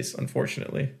these days,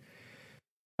 unfortunately.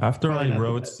 After I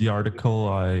wrote the article,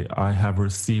 I have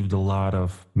received a lot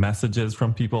of messages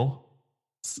from people.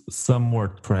 Some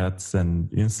were threats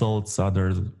and insults.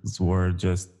 Others were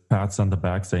just pats on the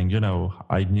back saying, you know,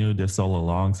 I knew this all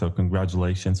along, so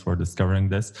congratulations for discovering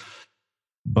this.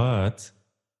 But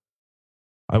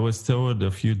I was told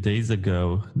a few days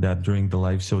ago that during the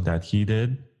live show that he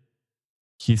did,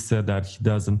 he said that he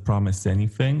doesn't promise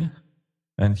anything,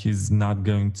 and he's not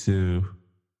going to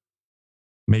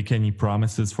make any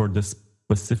promises for the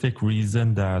specific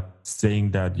reason that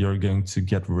saying that you're going to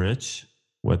get rich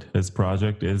with his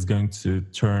project is going to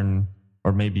turn,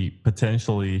 or maybe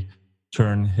potentially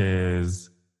turn,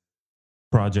 his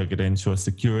project into a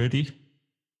security.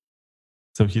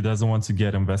 So he doesn't want to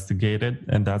get investigated,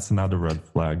 and that's another red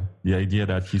flag. The idea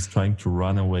that he's trying to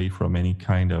run away from any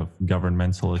kind of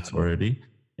governmental authority,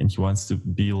 and he wants to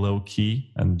be low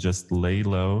key and just lay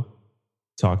low,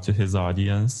 talk to his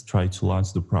audience, try to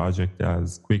launch the project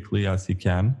as quickly as he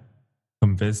can,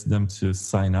 convince them to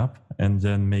sign up, and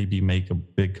then maybe make a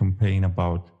big campaign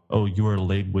about, oh, you are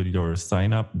late with your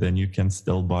sign up, then you can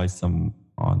still buy some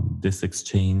on this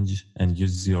exchange and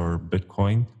use your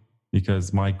Bitcoin,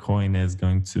 because my coin is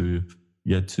going to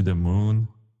get to the moon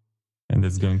and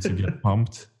it's going to get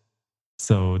pumped.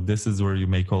 So this is where you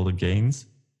make all the gains.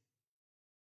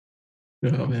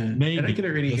 Oh man, Maybe, and I can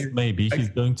already hear. Maybe he's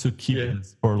going to keep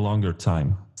this for a longer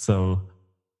time. So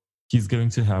he's going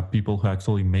to have people who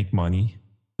actually make money,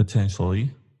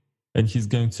 potentially, and he's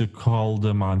going to call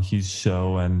them on his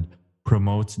show and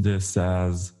promote this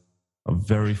as a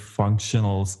very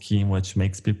functional scheme which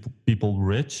makes people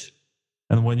rich.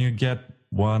 And when you get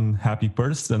one happy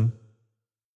person,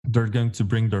 they're going to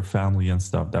bring their family and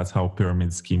stuff. That's how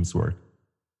pyramid schemes work.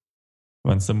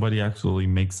 When somebody actually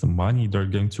makes some money, they're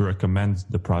going to recommend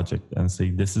the project and say,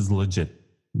 this is legit.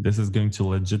 This is going to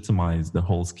legitimize the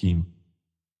whole scheme.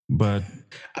 But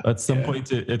at some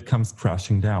point, it comes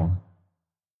crashing down.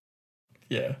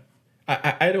 Yeah.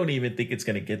 I don't even think it's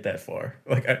going to get that far.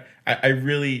 Like, I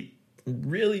really,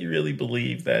 really, really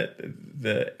believe that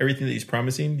everything that he's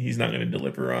promising, he's not going to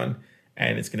deliver on.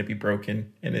 And it's going to be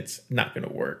broken and it's not going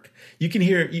to work. You can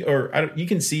hear, you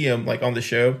can see him like on the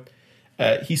show.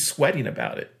 He's sweating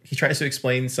about it. He tries to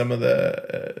explain some of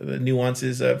the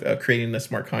nuances of creating a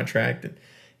smart contract. And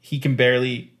he can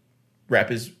barely wrap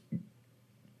his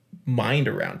mind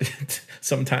around it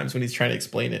sometimes when he's trying to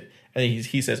explain it. And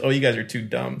he says, "Oh, you guys are too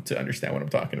dumb to understand what I'm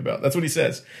talking about." That's what he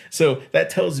says. So that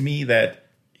tells me that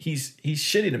he's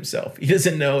shitting himself. He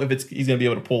doesn't know if he's going to be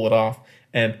able to pull it off.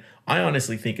 And I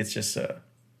honestly think it's just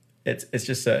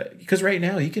because right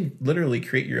now you can literally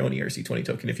create your own ERC20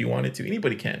 token if you wanted to.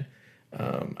 Anybody can.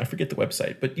 I forget the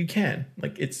website, but you can.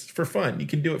 Like, it's for fun. You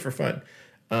can do it for fun.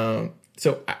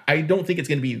 So I don't think it's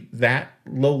going to be that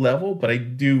low level, but I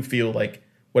do feel like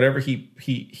whatever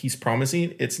he's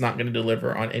promising, it's not going to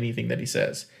deliver on anything that he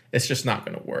says. It's just not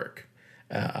going to work.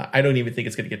 I don't even think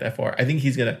it's going to get that far. I think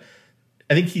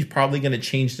he's probably going to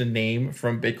change the name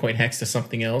from BitcoinHEX to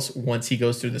something else once he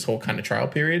goes through this whole kind of trial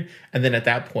period. And then at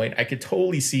that point, I could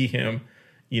totally see him,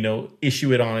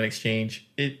 issue it on an exchange.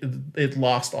 It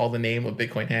lost all the name of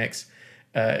BitcoinHEX.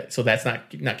 So that's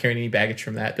not carrying any baggage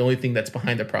from that. The only thing that's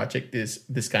behind the project is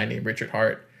this guy named Richard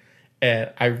Hart.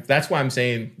 And that's why I'm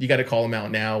saying you got to call him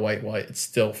out now while it's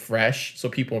still fresh, so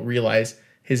people realize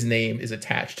his name is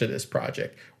attached to this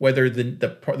project. Whether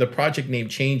the project name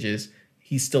changes,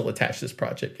 he's still attached to this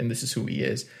project, and this is who he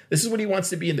is. This is what he wants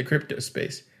to be in the crypto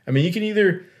space. I mean,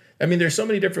 there's so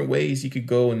many different ways you could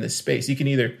go in this space. You can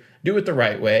either do it the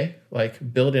right way,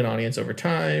 like build an audience over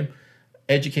time,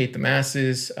 educate the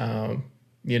masses,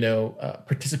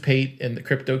 participate in the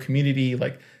crypto community,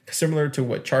 like similar to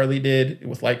what Charlie did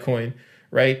with Litecoin,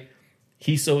 right?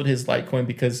 He sold his Litecoin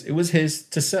because it was his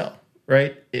to sell,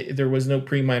 right? There was no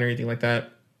pre-mine or anything like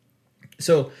that.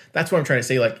 So that's what I'm trying to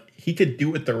say. Like, he could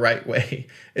do it the right way.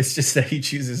 It's just that he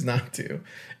chooses not to,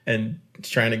 and he's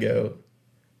trying to go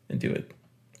and do it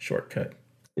shortcut.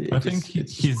 I think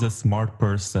he's a smart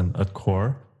person at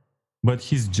core, but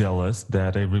he's jealous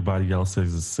that everybody else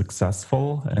is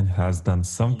successful and has done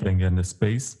something in the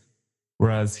space.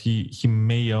 Whereas he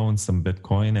may own some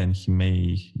Bitcoin and he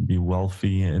may be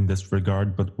wealthy in this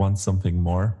regard, but wants something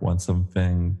more,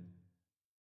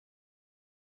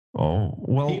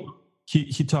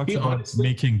 He talks about honestly,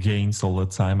 making gains all the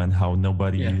time and how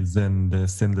nobody is in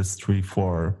this industry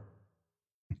for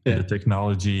the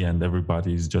technology and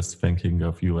everybody's just thinking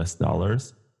of US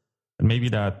dollars. And maybe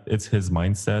that it's his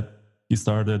mindset. He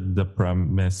started the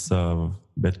premise of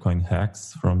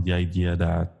BitcoinHEX from the idea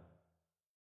that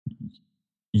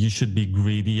you should be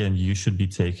greedy and you should be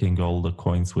taking all the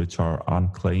coins which are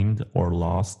unclaimed or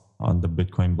lost on the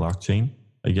Bitcoin blockchain.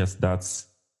 I guess that's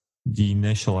the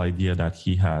initial idea that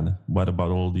he had. What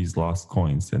about all these lost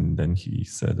coins? And then he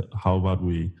said, how about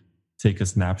we take a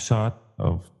snapshot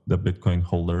of the Bitcoin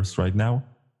holders right now?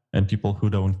 And people who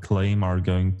don't claim are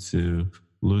going to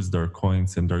lose their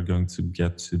coins and they're going to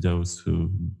get to those who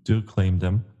do claim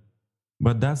them.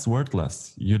 But that's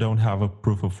worthless. You don't have a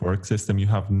proof of work system. You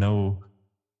have no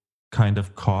kind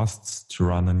of costs to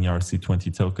run an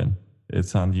ERC20 token.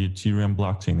 It's on the Ethereum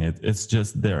blockchain. It's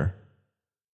just there.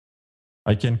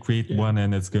 I can create one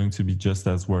and it's going to be just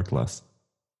as worthless.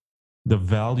 The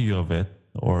value of it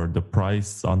or the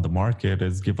price on the market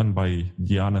is given by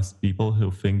the honest people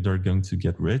who think they're going to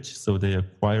get rich. So they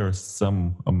acquire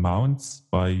some amounts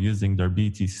by using their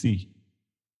BTC.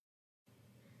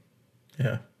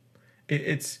 Yeah.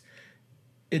 It's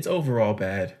overall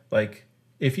bad.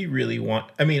 If you really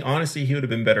honestly, he would have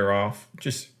been better off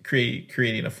just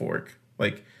creating a fork.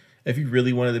 Like, if you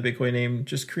really wanted the Bitcoin name,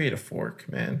 just create a fork,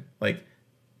 man. Like,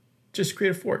 just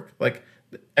create a fork. Like,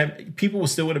 and people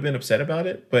still would have been upset about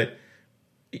it, but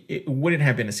it wouldn't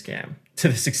have been a scam to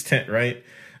this extent, right?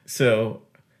 So,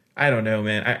 I don't know,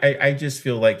 man. I just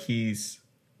feel like he's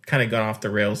kind of gone off the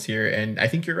rails here, and I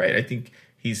think you're right. I think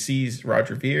he sees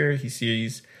Roger Ver, he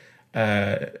sees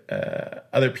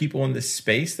other people in this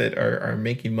space that are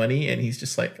making money, and he's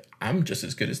just like, I'm just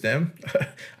as good as them.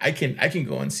 I can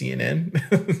go on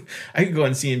CNN. I can go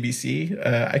on CNBC.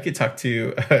 I could talk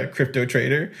to a crypto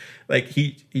trader. Like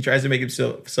he tries to make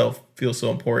himself feel so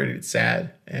important. It's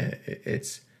sad. And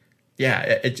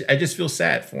I just feel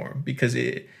sad for him because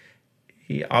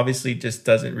he obviously just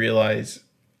doesn't realize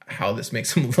how this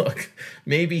makes him look.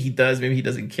 Maybe he does. Maybe he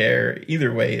doesn't care.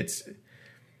 Either way,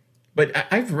 But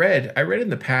I read in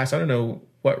the past, I don't know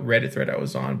what Reddit thread I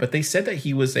was on, but they said that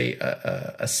he was a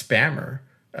spammer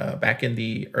back in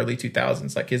the early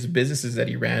 2000s. Like his businesses that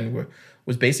he ran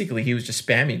was basically he was just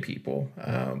spamming people.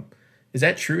 Is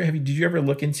that true? Did you ever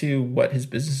look into what his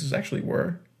businesses actually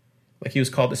were? Like he was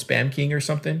called the Spam King or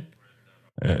something?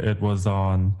 It was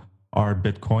on our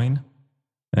Bitcoin.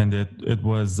 And it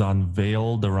was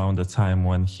unveiled around the time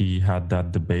when he had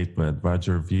that debate with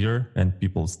Roger Ver, and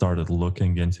people started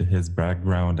looking into his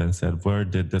background and said, where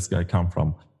did this guy come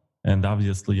from? And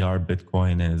obviously our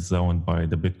Bitcoin is owned by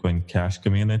the Bitcoin Cash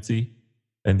community,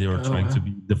 and they were trying to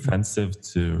be defensive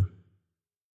to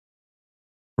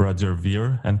Roger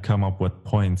Ver and come up with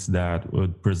points that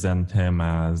would present him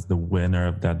as the winner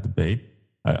of that debate.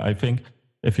 I think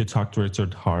if you talk to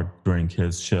Richard Hart during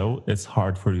his show, it's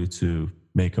hard for you to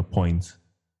make a point.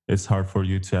 It's hard for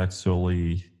you to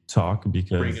actually talk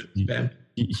because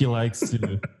he likes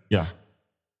to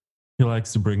he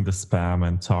likes to bring the spam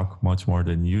and talk much more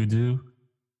than you do.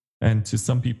 And to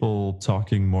some people,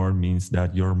 talking more means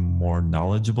that you're more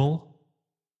knowledgeable,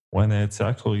 when it's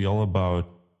actually all about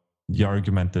the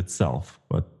argument itself.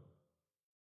 But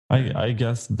I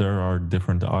guess there are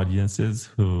different audiences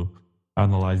who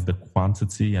analyze the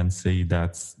quantity and say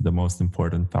that's the most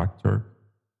important factor,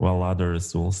 while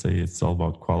others will say it's all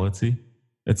about quality.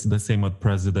 It's the same with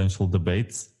presidential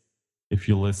debates. If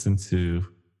you listen to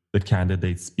the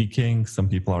candidate speaking, some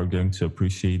people are going to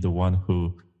appreciate the one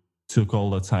who took all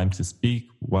the time to speak,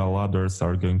 while others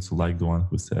are going to like the one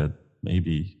who said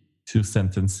maybe 2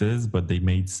 sentences, but they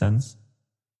made sense.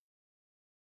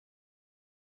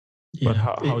 Yeah, but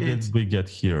how did we get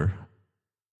here?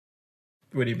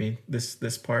 What do you mean?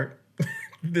 This part?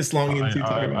 This long into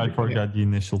talking about I forgot the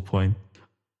initial point.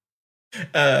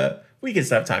 We can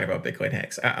stop talking about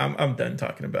BitcoinHEX. I'm done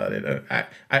talking about it.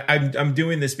 I'm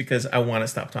doing this because I want to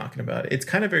stop talking about it. It's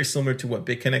kind of very similar to what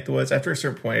BitConnect was. After a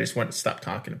certain point, I just wanted to stop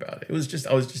talking about it. I was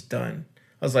just done.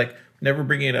 I was like, never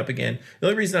bringing it up again. The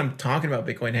only reason I'm talking about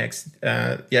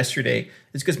BitcoinHEX yesterday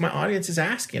is because my audience is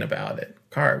asking about it.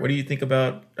 Car, what do you think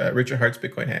about Richard Hart's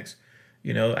BitcoinHEX?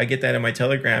 You know, I get that in my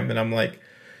Telegram, and I'm like,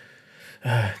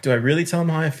 do I really tell him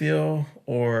how I feel,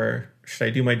 or should I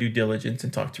do my due diligence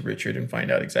and talk to Richard and find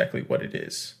out exactly what it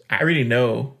is? I already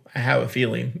know. I have a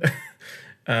feeling.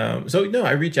 So no,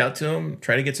 I reach out to him,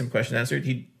 try to get some questions answered.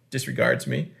 He disregards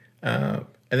me. And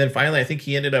then finally, I think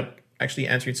he ended up actually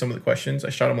answering some of the questions. I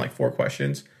shot him like 4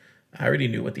 questions. I already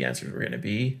knew what the answers were going to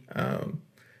be.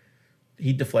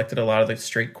 He deflected a lot of the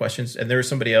straight questions. And there was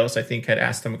somebody else, I think, had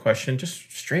asked him a question,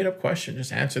 just straight up question,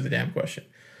 just answer the damn question.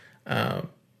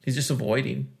 He's just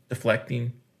avoiding,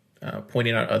 deflecting,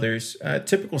 pointing out others.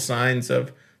 Typical signs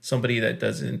of somebody that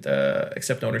doesn't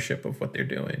accept ownership of what they're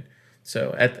doing.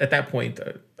 So at that point,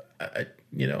 I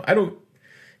don't,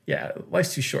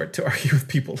 life's too short to argue with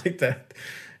people like that.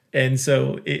 And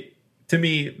so to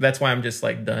me, that's why I'm just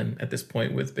like done at this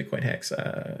point with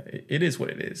BitcoinHEX. It is what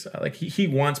it is. Like he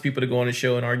wants people to go on his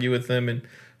show and argue with him, and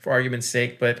for argument's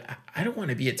sake, but I don't want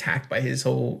to be attacked by his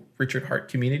whole Richard Hart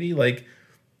community. Like,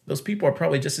 those people are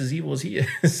probably just as evil as he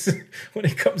is when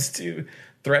it comes to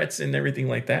threats and everything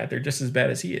like that. They're just as bad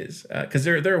as he is because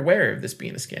they're aware of this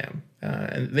being a scam,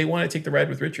 and they want to take the ride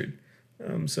with Richard.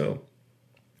 So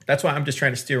that's why I'm just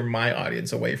trying to steer my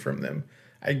audience away from them.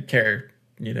 I care,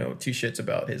 2 shits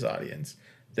about his audience.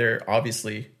 They're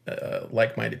obviously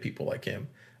like-minded people like him.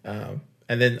 And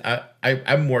then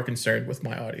I'm more concerned with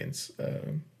my audience.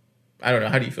 I don't know.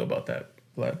 How do you feel about that,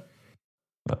 Vlad?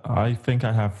 I think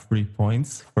I have 3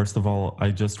 points. First of all, I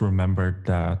just remembered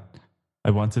that I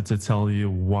wanted to tell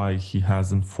you why he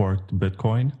hasn't forked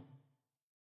Bitcoin,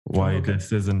 why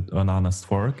this isn't an honest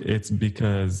fork. It's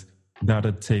because that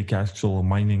would take actual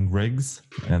mining rigs,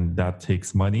 and that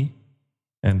takes money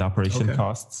and operation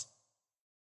costs.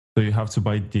 So you have to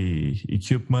buy the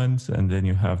equipment, and then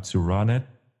you have to run it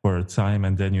for a time,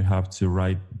 and then you have to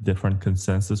write different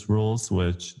consensus rules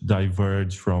which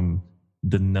diverge from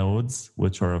the nodes,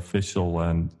 which are official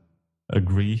and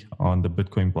agree on the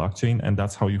Bitcoin blockchain. And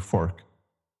that's how you fork.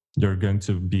 You're going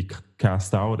to be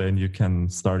cast out, and you can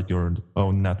start your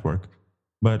own network.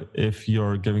 But if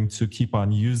you're going to keep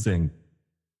on using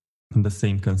the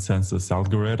same consensus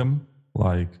algorithm,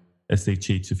 like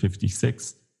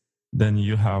SHA-256, then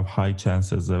you have high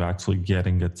chances of actually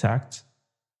getting attacked.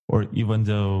 Or even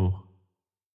though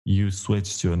you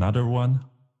switch to another one,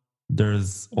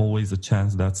 there's always a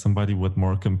chance that somebody with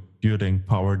more computing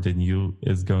power than you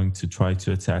is going to try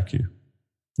to attack you.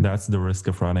 That's the risk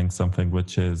of running something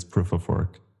which is proof of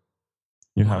work.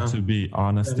 You have to be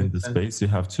honest in the space. You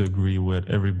have to agree with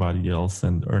everybody else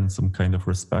and earn some kind of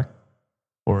respect,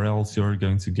 or else you're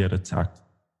going to get attacked.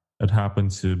 It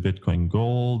happened to Bitcoin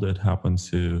Gold. It happened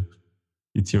to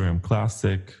Ethereum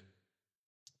Classic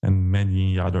and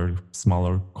many other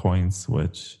smaller coins,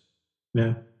 which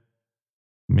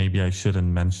maybe I shouldn't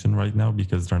mention right now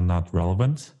because they're not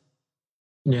relevant.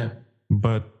 Yeah.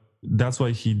 But that's why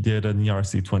he did an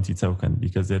ERC20 token,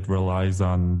 because it relies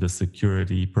on the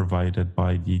security provided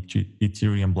by the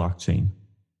Ethereum blockchain.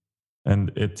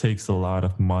 And it takes a lot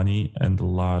of money and a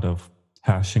lot of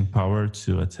hashing power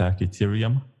to attack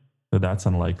Ethereum. So that's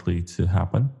unlikely to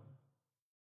happen.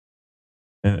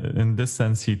 In this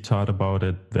sense, he thought about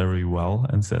it very well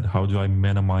and said, how do I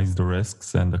minimize the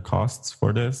risks and the costs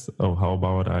for this? Oh, how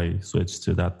about I switch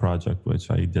to that project, which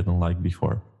I didn't like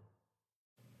before?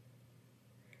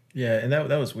 Yeah, and that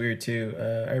was weird too.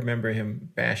 I remember him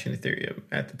bashing Ethereum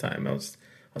at the time. I was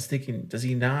thinking, does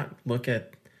he not look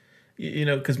at,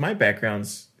 because my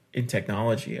background's in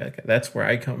technology. That's where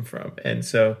I come from, and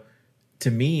so to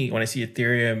me, when I see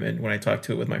Ethereum and when I talk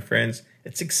to it with my friends,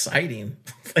 it's exciting.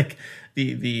 Like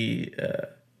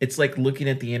it's like looking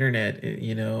at the internet,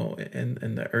 in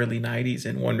the early '90s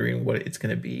and wondering what it's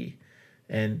going to be,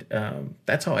 and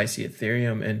that's how I see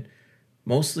Ethereum. And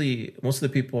most of the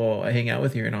people I hang out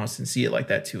with here in Austin see it like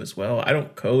that too as well. I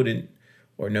don't code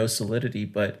or know Solidity,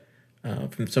 but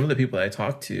from some of the people that I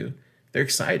talk to, they're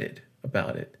excited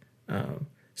about it.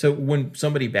 So when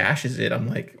somebody bashes it, I'm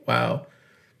like, wow.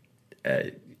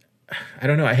 I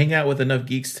don't know. I hang out with enough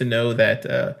geeks to know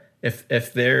that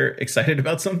if they're excited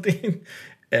about something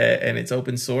and it's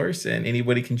open source and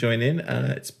anybody can join in,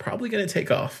 it's probably going to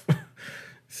take off.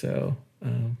 So,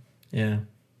 yeah.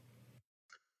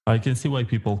 I can see why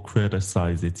people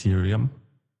criticize Ethereum.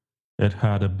 It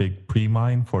had a big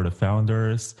pre-mine for the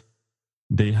founders.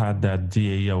 They had that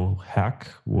DAO hack,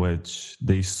 which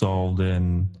they solved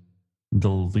in the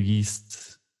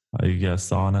least, I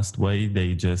guess, honest way.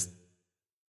 They just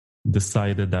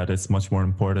decided that it's much more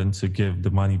important to give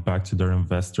the money back to their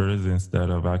investors instead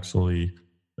of actually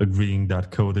agreeing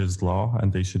that code is law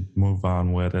and they should move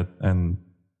on with it and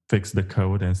fix the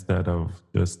code instead of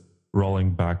just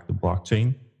rolling back the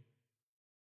blockchain.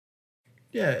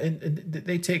 Yeah, and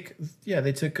they took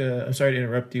I'm sorry to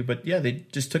interrupt you, but yeah, they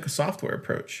just took a software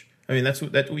approach. I mean, that's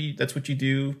what you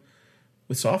do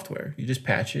with software. You just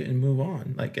patch it and move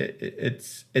on. Like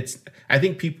it's I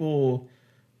think people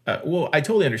I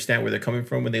totally understand where they're coming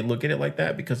from when they look at it like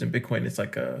that, because in Bitcoin it's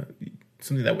like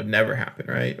something that would never happen,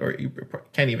 right? Or you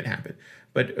can't even happen.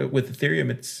 But with Ethereum,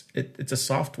 it's a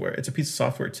software. It's a piece of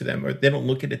software to them, or they don't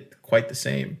look at it quite the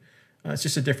same. It's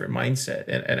just a different mindset,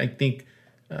 and I think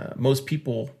most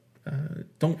people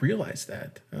don't realize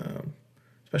that,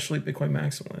 especially Bitcoin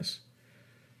maximalists.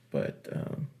 But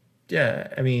yeah,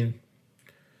 I mean,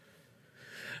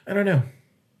 I don't know.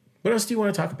 What else do you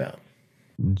want to talk about?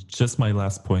 Just my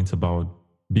last point about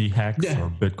BHEX or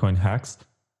BitcoinHEX.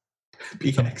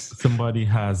 BHEX. Somebody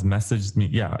has messaged me.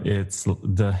 Yeah, it's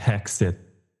the Hexit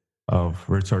of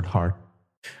Richard Hart.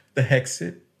 The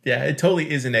Hexit? Yeah, it totally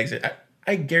is an exit.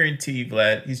 I guarantee you,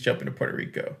 Vlad, he's jumping to Puerto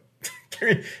Rico.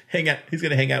 Hang out. He's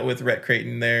going to hang out with Rhett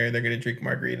Creighton there. They're going to drink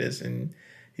margaritas, and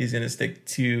he's going to stick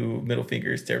 2 middle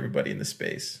fingers to everybody in the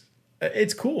space.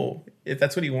 It's cool. If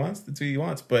that's what he wants, that's what he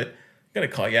wants. But I'm going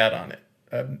to call you out on it.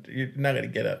 You're not going to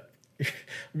get up.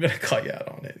 I'm going to call you out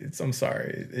on it. I'm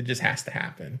sorry. It just has to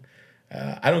happen.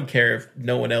 I don't care if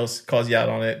no one else calls you out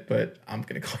on it, but I'm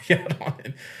going to call you out on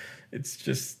it. It's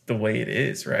just the way it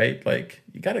is, right? Like,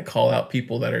 you got to call out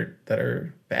people that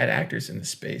are bad actors in the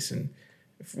space. And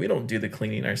if we don't do the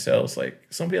cleaning ourselves, like,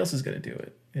 somebody else is going to do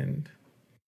it. And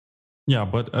yeah,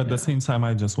 but at the same time,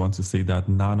 I just want to say that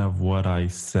none of what I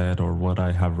said or what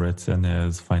I have written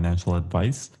is financial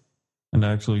advice. And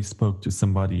I actually spoke to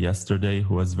somebody yesterday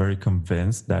who was very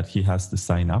convinced that he has to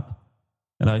sign up.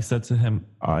 And I said to him,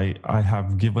 I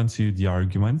have given to you the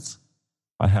arguments.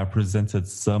 I have presented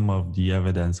some of the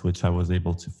evidence which I was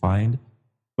able to find.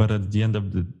 But at the end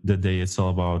of the day, it's all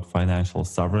about financial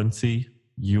sovereignty.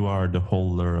 You are the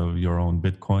holder of your own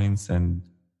Bitcoins and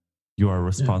you are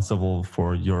responsible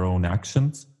for your own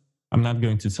actions. I'm not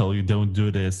going to tell you don't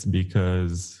do this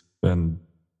because then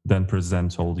then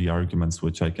present all the arguments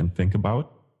which I can think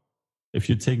about. If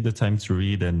you take the time to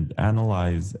read and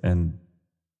analyze and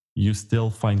you still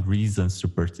find reasons to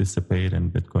participate in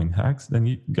BitcoinHEX, then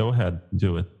you go ahead,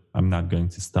 do it. I'm not going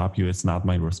to stop you. It's not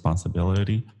my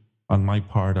responsibility. On my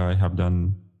part, I have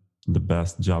done the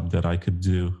best job that I could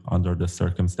do under the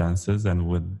circumstances and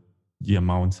with the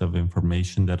amount of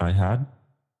information that I had.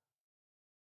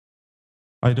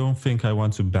 I don't think I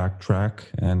want to backtrack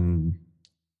and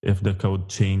if the code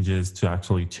changes to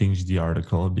actually change the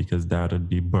article, because that would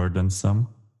be burdensome.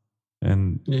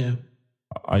 And yeah,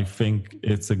 I think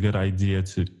it's a good idea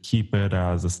to keep it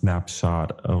as a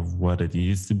snapshot of what it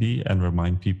used to be and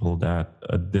remind people that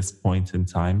at this point in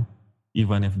time,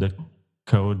 even if the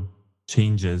code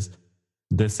changes,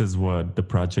 this is what the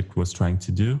project was trying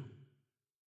to do.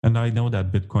 And I know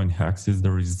that BitcoinHEX is the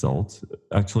result,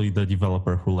 actually the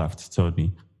developer who left told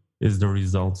me, is the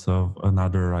result of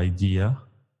another idea,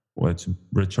 which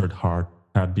Richard Hart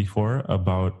had before,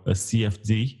 about a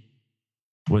CFD,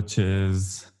 which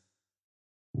is,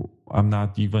 I'm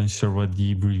not even sure what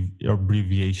the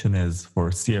abbreviation is for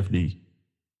CFD.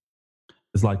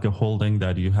 It's like a holding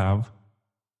that you have,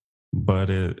 but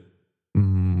it,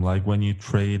 like when you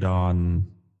trade on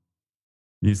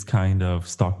these kind of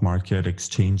stock market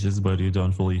exchanges, but you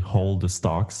don't really hold the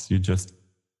stocks, you just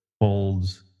hold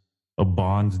a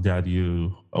bond that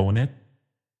you own it.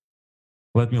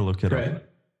 Let me look it up.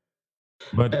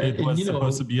 But it was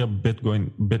supposed to be a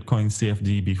Bitcoin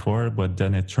CFD before, but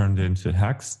then it turned into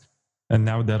Hex. And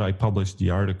now that I published the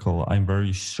article, I'm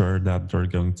very sure that they're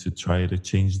going to try to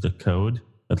change the code,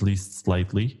 at least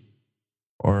slightly,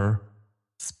 or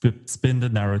spin the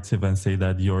narrative and say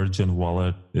that the Origin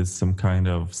wallet is some kind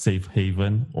of safe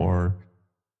haven or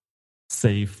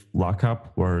safe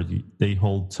lockup where they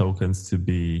hold tokens to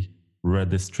be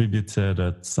redistributed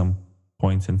at some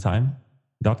point in time.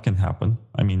 That can happen.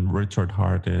 I mean, Richard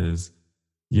Hart is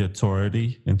the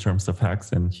authority in terms of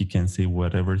hacks, and he can say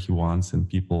whatever he wants, and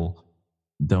people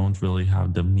don't really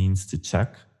have the means to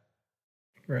check.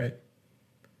 Right.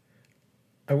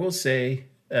 I will say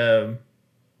for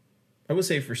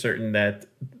certain that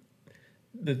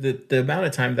the amount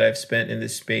of time that I've spent in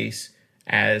this space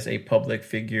as a public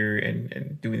figure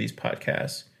and doing these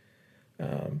podcasts,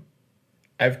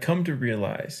 I've come to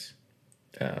realize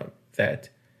that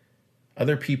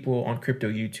other people on crypto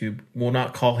YouTube will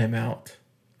not call him out.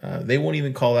 They won't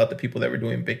even call out the people that were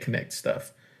doing BitConnect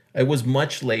stuff. It was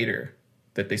much later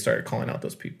that they started calling out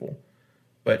those people.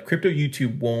 But crypto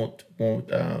YouTube won't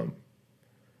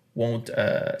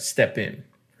step in,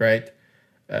 right?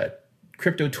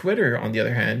 Crypto Twitter, on the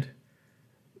other hand,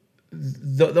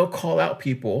 they'll call out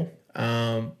people,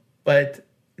 but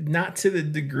not to the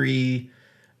degree.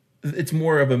 It's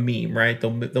more of a meme, right?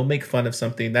 They'll make fun of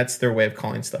something. That's their way of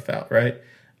calling stuff out, right?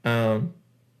 When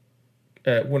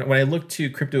I look to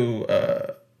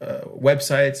crypto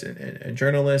websites and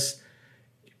journalists,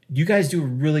 you guys do a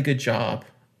really good job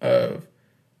of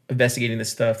investigating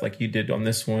this stuff, like you did on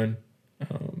this one.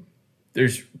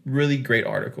 There's really great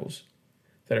articles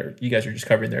that you guys are just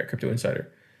covering there at Crypto Insider,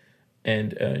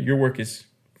 and your work is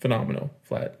phenomenal,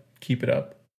 Vlad. Keep it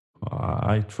up.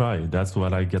 I try. That's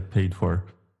what I get paid for.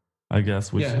 I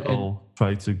guess we should all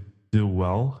try to do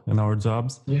well in our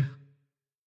jobs. Yeah.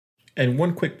 And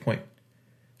one quick point.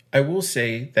 I will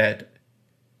say that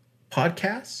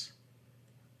podcasts,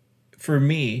 for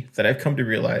me, that I've come to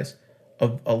realize,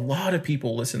 a lot of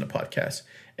people listen to podcasts.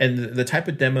 And the type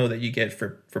of demo that you get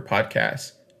for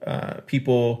podcasts,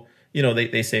 people,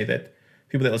 they say that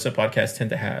people that listen to podcasts tend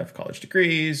to have college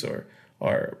degrees or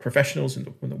are professionals in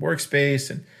the workspace,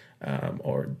 and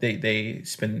or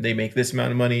they make this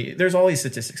amount of money. There's all these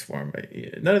statistics for them.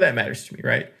 None of that matters to me,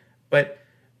 right? But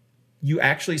you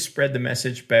actually spread the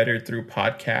message better through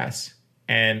podcasts.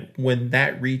 And when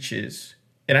that reaches,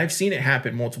 and I've seen it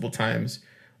happen multiple times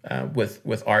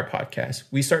with our podcast,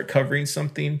 we start covering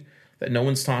something that no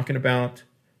one's talking about.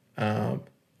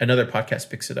 Another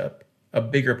podcast picks it up. A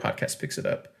bigger podcast picks it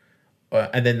up.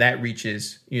 And then that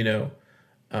reaches,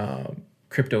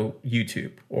 crypto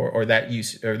YouTube or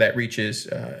that reaches,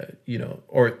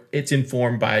 or it's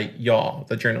informed by y'all,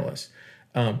 the journalists,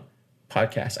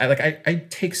 podcast. I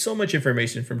take so much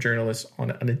information from journalists on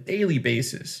a daily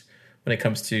basis when it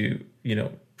comes to,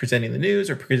 presenting the news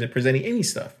or presenting any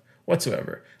stuff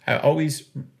whatsoever. I always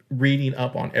reading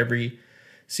up on every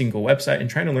single website and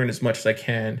trying to learn as much as I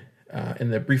can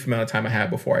in the brief amount of time I have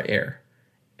before I air.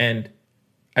 And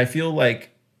I feel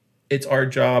like it's our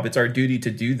job, it's our duty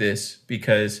to do this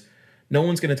because no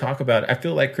one's going to talk about it. I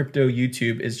feel like crypto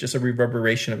YouTube is just a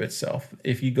reverberation of itself.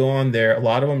 If you go on there, a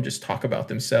lot of them just talk about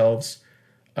themselves.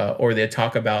 or they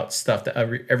talk about stuff that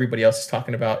everybody else is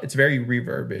talking about. It's very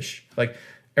reverbish. Like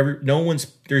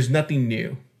there's nothing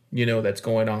new, that's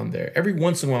going on there. Every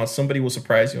once in a while, somebody will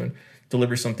surprise you and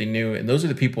deliver something new. And those are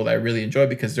the people that I really enjoy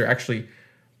because they're actually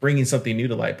bringing something new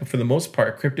to light. But for the most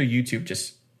part, crypto YouTube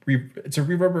it's a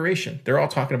reverberation. They're all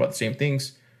talking about the same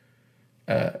things.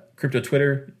 Crypto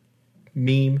Twitter,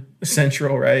 meme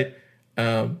central, right?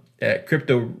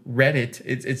 Crypto Reddit.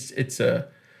 It's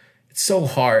so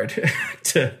hard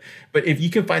but if you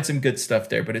can find some good stuff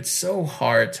there, but it's so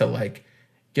hard to like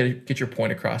get your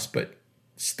point across. But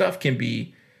stuff can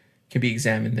be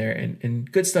examined there,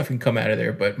 and good stuff can come out of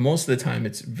there. But most of the time,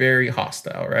 it's very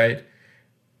hostile, right?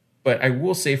 But I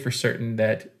will say for certain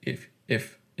that if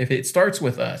it starts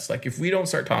with us, like if we don't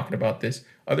start talking about this,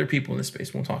 other people in the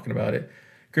space won't talking about it.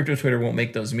 Crypto Twitter won't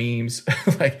make those memes.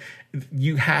 Like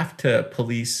you have to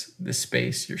police the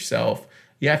space yourself.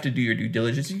 You have to do your due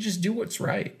diligence and just do what's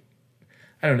right.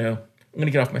 I don't know. I'm going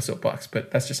to get off my soapbox,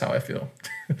 but that's just how I feel.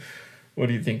 What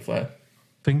do you think, Vlad?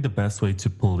 I think the best way to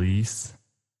police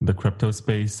the crypto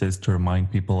space is to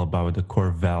remind people about the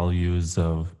core values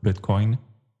of Bitcoin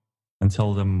and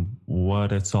tell them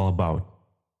what it's all about.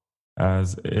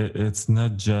 As it's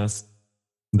not just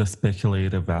the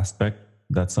speculative aspect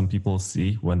that some people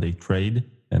see when they trade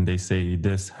and they say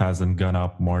this hasn't gone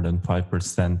up more than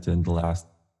 5% in the last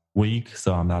week,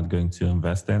 so I'm not going to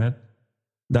invest in it.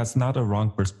 That's not a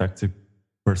wrong perspective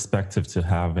to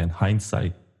have in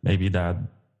hindsight. Maybe that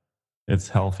it's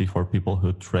healthy for people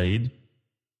who trade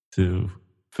to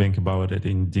think about it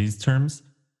in these terms.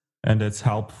 And it's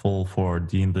helpful for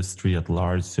the industry at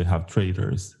large to have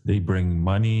traders. They bring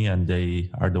money and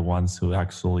they are the ones who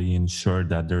actually ensure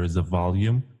that there is a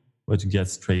volume which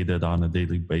gets traded on a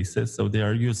daily basis. So they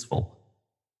are useful.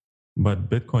 But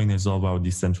Bitcoin is all about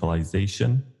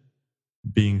decentralization,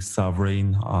 being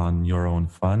sovereign on your own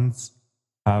funds,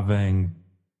 having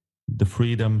the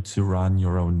freedom to run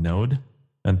your own node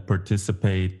and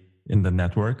participate in the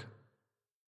network.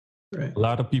 Right. A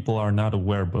lot of people are not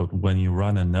aware, but when you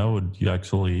run a node, you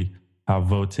actually have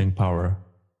voting power.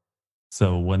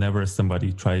 So whenever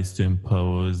somebody tries to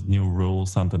impose new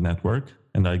rules on the network,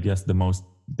 and I guess the most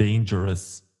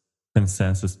dangerous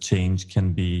consensus change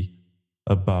can be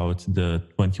about the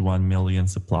 21 million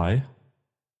supply.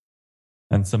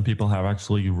 And some people have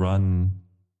actually run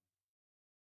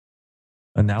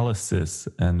analysis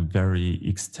and very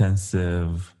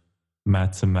extensive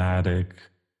mathematic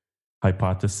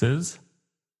hypothesis.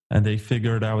 And they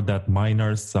figured out that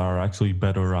miners are actually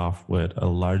better off with a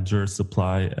larger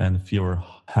supply and fewer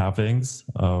halvings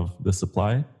of the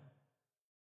supply.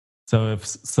 So if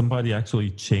somebody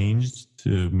actually changed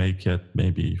to make it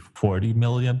maybe 40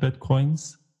 million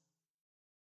Bitcoins,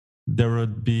 there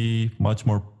would be much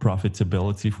more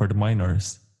profitability for the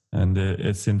miners. And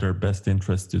it's in their best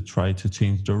interest to try to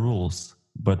change the rules.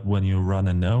 But when you run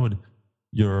a node,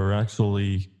 you're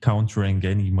actually countering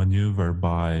any maneuver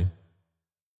by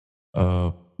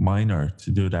a miner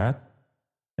to do that.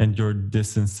 And you're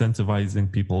disincentivizing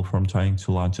people from trying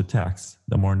to launch attacks.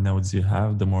 The more nodes you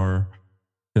have, the more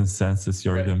consensus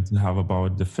you're going to have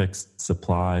about the fixed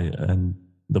supply and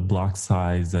the block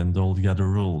size and all the other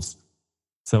rules.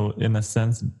 So in a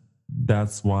sense,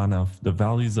 that's one of the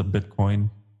values of Bitcoin.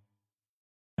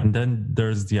 And then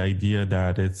there's the idea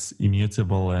that it's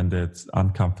immutable and it's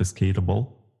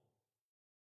unconfiscatable.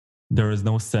 There is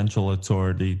no central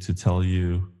authority to tell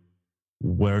you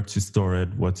where to store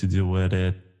it, what to do with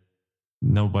it.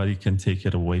 Nobody can take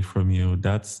it away from you.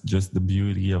 That's just the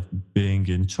beauty of being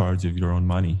in charge of your own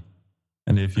money.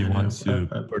 And if you want to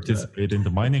participate in the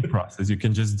mining process, you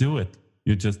can just do it.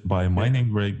 You just buy a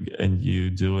mining rig and you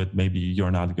do it. Maybe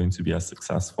you're not going to be as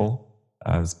successful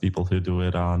as people who do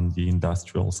it on the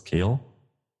industrial scale,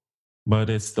 but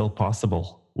it's still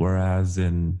possible. Whereas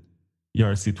in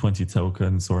ERC20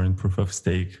 tokens or in proof of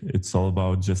stake, it's all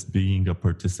about just being a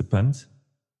participant.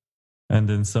 And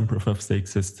in some proof of stake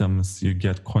systems, you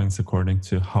get coins according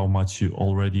to how much you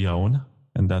already own.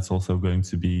 And that's also going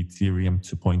to be Ethereum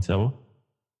 2.0.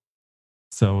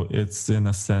 So it's in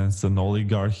a sense an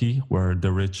oligarchy where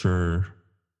the richer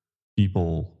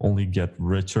people only get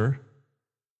richer.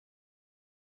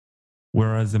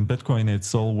 Whereas in Bitcoin,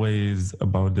 it's always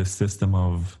about the system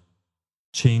of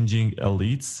changing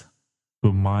elites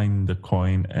who mine the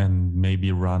coin and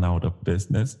maybe run out of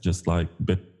business, just like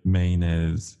Bitmain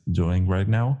is doing right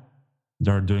now.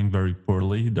 They're doing very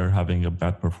poorly. They're having a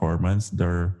bad performance.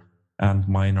 And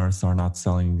miners are not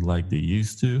selling like they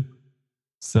used to.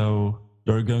 So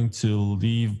they're going to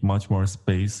leave much more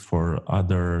space for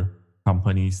other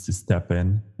companies to step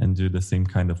in and do the same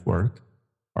kind of work.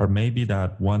 Or maybe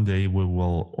that one day we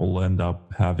will all end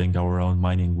up having our own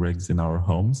mining rigs in our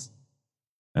homes.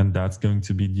 And that's going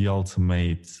to be the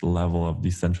ultimate level of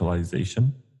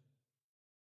decentralization.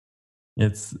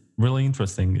 It's really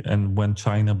interesting. And when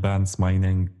China bans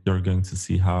mining, you're going to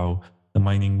see how the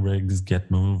mining rigs get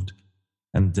moved.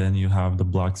 And then you have the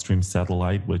Blockstream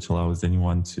satellite, which allows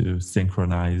anyone to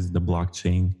synchronize the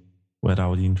blockchain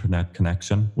without internet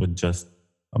connection with just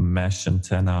a mesh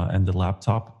antenna and the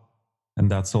laptop. And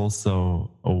that's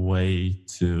also a way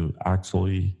to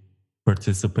actually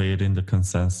participate in the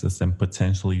consensus and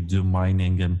potentially do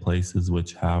mining in places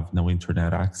which have no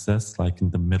internet access, like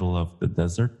in the middle of the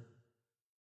desert.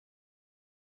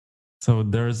 So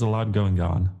there's a lot going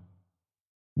on.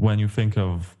 When you think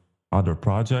of other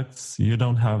projects, you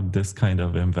don't have this kind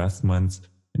of investments,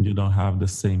 and you don't have the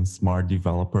same smart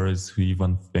developers who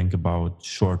even think about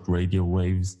short radio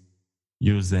waves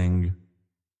using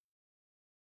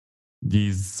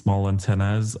these small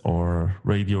antennas or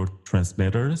radio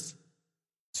transmitters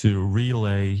to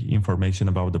relay information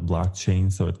about the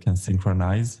blockchain so it can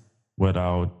synchronize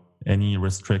without any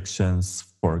restrictions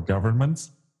for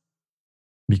governments.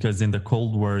 Because in the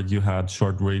Cold War, you had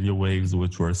short radio waves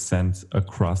which were sent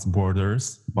across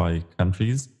borders by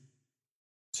countries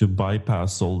to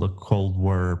bypass all the Cold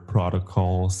War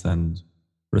protocols and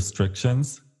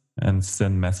restrictions and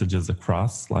send messages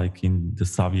across, like in the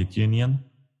Soviet Union.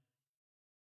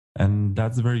 And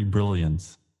that's very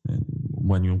brilliant. And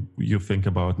when you think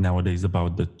about nowadays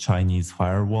about the Chinese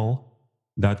firewall,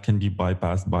 that can be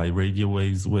bypassed by radio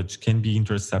waves, which can be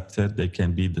intercepted, they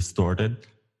can be distorted,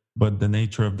 but the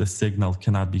nature of the signal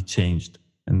cannot be changed,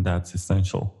 and that's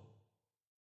essential.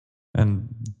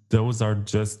 And those are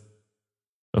just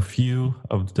a few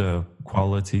of the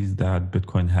qualities that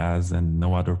Bitcoin has and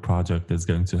no other project is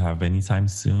going to have anytime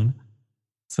soon.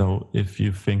 So if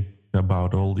you think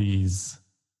about all these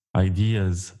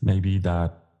ideas, maybe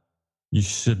that you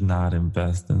should not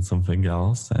invest in something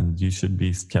else, and you should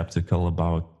be skeptical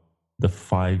about the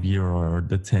 5-year or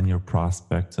the 10-year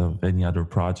prospect of any other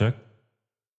project.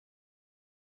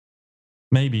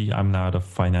 Maybe I'm not a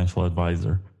financial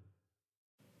advisor.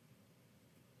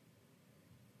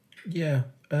 Yeah,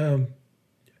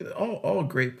 all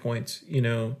great points. You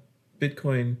know,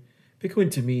 Bitcoin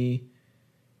to me,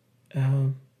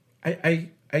 I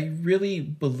really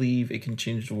believe it can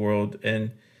change the world,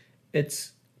 and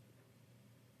it's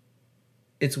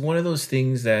one of those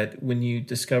things that when you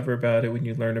discover about it, when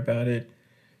you learn about it,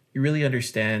 you really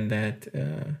understand that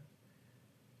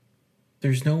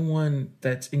there's no one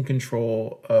that's in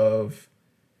control of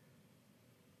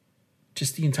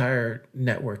just the entire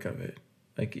network of it.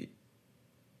 Like,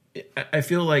 I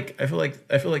feel like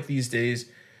these days,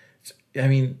 I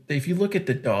mean, if you look at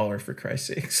the dollar, for Christ's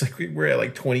sakes, like we're at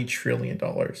like $20 trillion.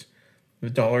 The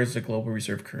dollar is the global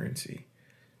reserve currency.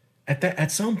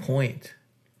 At some point,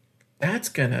 that's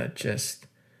gonna just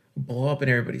blow up in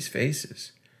everybody's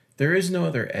faces. There is no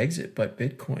other exit but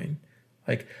Bitcoin.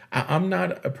 Like, I'm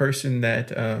not a person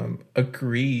that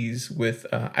agrees with.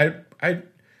 I'm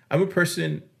a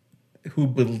person who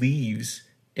believes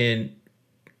in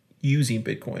using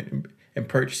Bitcoin and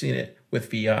purchasing it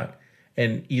with fiat,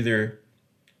 and either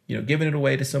giving it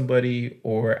away to somebody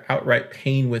or outright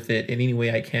paying with it in any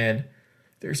way I can.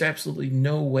 There's absolutely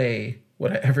no way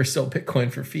would I ever sell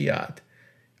Bitcoin for fiat.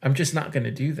 I'm just not going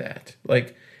to do that.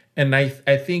 Like, and I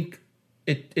think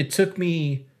it took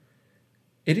me.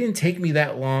 It didn't take me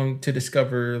that long to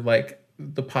discover like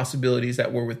the possibilities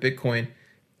that were with Bitcoin,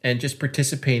 and just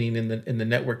participating in the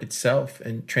network itself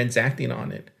and transacting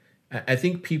on it. I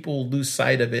think people lose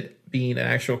sight of it being an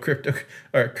actual crypto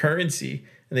or currency,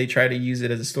 and they try to use it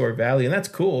as a store of value, and that's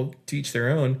cool. To each their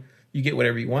own. You get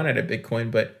whatever you want out of Bitcoin,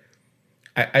 but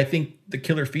I think the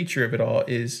killer feature of it all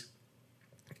is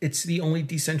it's the only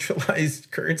decentralized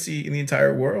currency in the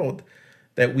entire world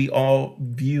that we all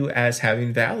view as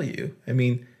having value. I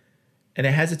mean, and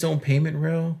it has its own payment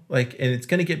rail, like, and it's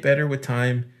going to get better with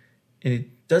time. And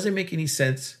it doesn't make any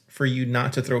sense for you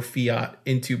not to throw fiat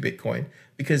into Bitcoin,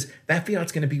 because that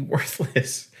fiat's going to be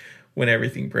worthless when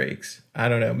everything breaks. I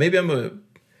don't know. Maybe I'm a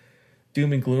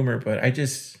doom and gloomer, but I'm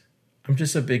just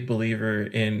a big believer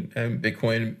in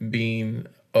Bitcoin being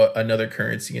another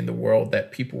currency in the world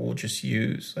that people will just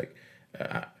use. Like,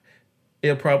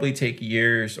 it'll probably take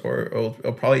years, or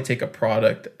it'll probably take a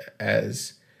product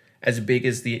as big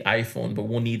as the iPhone, but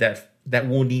we'll need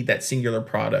that singular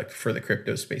product for the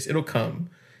crypto space. It'll come.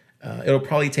 It'll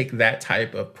probably take that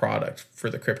type of product for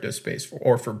the crypto space,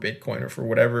 or for Bitcoin, or for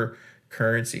whatever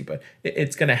currency. But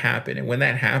it's going to happen, and when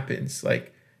that happens,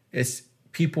 like,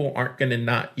 people aren't going to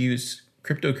not use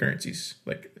cryptocurrencies.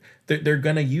 Like, they're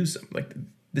going to use them. Like,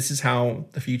 this is how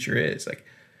the future is. Like,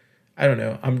 I don't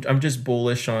know. I'm just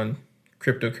bullish on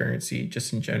cryptocurrency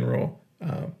just in general.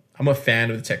 I'm a fan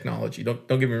of the technology. Don't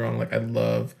get me wrong. Like, I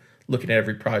love looking at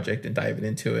every project and diving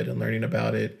into it and learning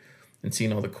about it and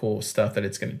seeing all the cool stuff that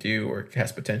it's going to do or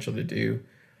has potential to do.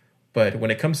 But when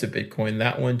it comes to Bitcoin,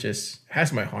 that one just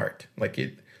has my heart. Like,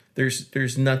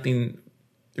 there's nothing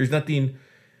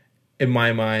in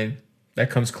my mind that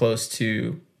comes close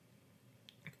to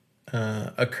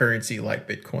a currency like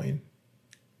Bitcoin,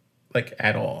 like,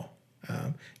 at all.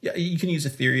 Yeah, you can use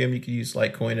Ethereum, you can use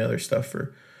Litecoin and other stuff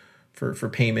for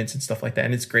payments and stuff like that,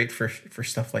 and it's great for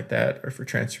stuff like that, or for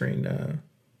transferring.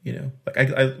 Like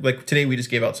I like today we just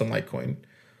gave out some Litecoin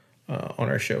on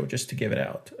our show just to give it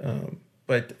out.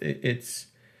 But it's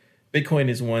Bitcoin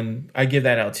is one I give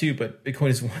that out too, but Bitcoin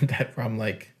is one that I'm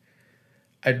like,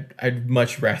 I'd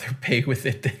much rather pay with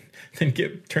it than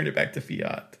turn it back to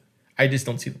fiat. I just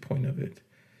don't see the point of it.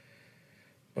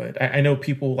 But I know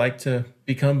people like to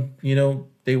become,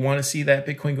 they want to see that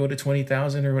Bitcoin go to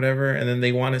 20,000 or whatever, and then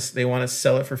they want to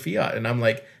sell it for fiat, and I'm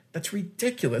like, that's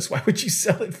ridiculous. Why would you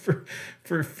sell it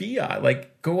for fiat?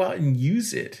 Like, go out and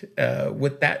use it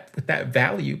with that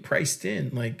value priced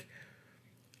in. Like,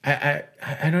 I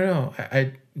don't know.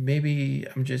 Maybe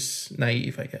I'm just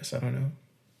naive, I guess. I don't know.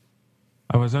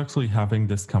 I was actually having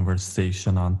this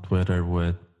conversation on Twitter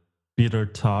with Peter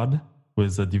Todd, who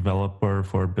is a developer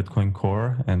for Bitcoin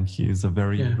Core, and he's a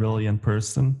very brilliant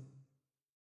person.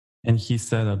 And he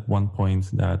said at one point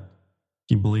that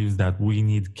he believes that we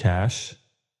need cash.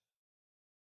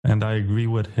 And I agree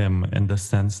with him in the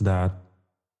sense that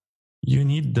you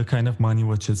need the kind of money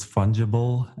which is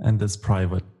fungible and is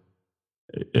private.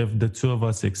 If the two of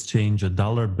us exchange a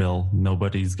dollar bill,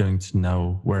 nobody's going to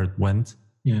know where it went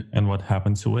and what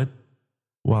happened to it.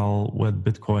 While with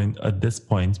Bitcoin, at this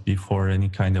point, before any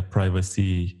kind of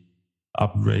privacy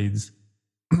upgrades,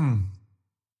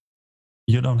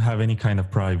 you don't have any kind of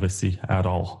privacy at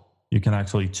all. You can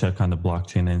actually check on the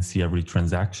blockchain and see every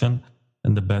transaction.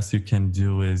 And the best you can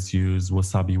do is use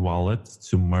Wasabi Wallet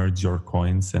to merge your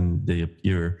coins, and they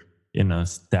appear in a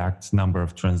stacked number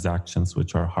of transactions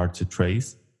which are hard to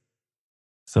trace.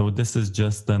 So this is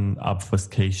just an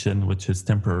obfuscation which is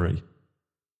temporary.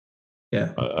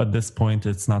 Yeah. At this point,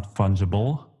 it's not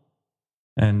fungible.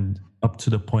 And up to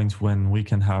the point when we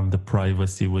can have the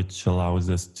privacy which allows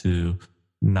us to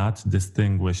not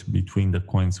distinguish between the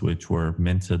coins which were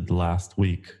minted last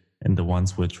week and the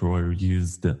ones which were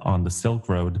used on the Silk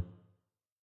Road,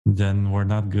 then we're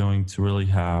not going to really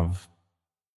have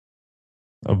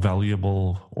a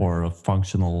valuable or a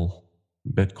functional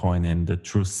Bitcoin in the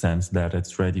true sense that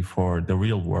it's ready for the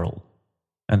real world.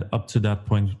 And up to that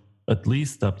point, at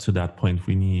least up to that point,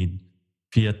 we need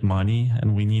fiat money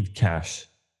and we need cash.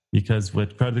 Because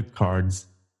with credit cards,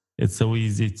 it's so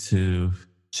easy to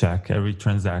check every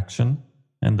transaction,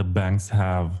 and the banks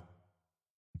have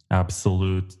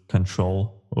absolute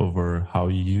control over how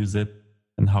you use it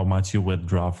and how much you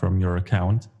withdraw from your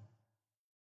account.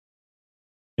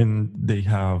 And they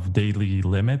have daily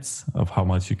limits of how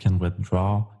much you can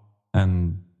withdraw.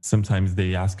 And sometimes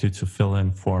they ask you to fill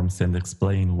in forms and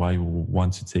explain why you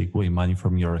want to take away money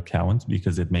from your account,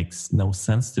 because it makes no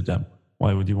sense to them.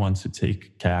 Why would you want to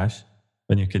take cash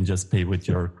when you can just pay with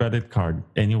your credit card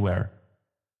anywhere?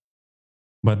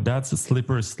 But that's a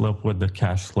slippery slope with the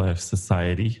cashless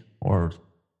society, or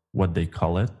what they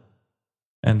call it.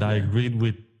 And I agreed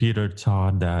with Peter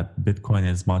Todd that Bitcoin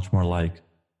is much more like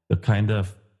the kind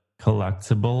of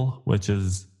collectible which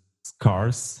is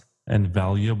scarce and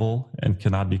valuable and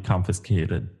cannot be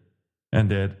confiscated.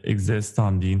 And it exists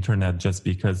on the internet just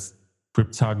because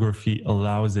cryptography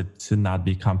allows it to not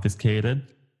be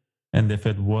confiscated. And if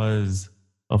it was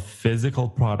a physical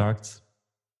product,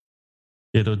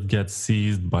 it would get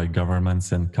seized by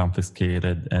governments and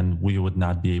confiscated, and we would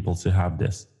not be able to have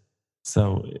this.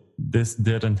 So this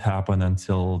didn't happen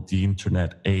until the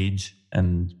internet age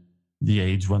and the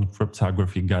age when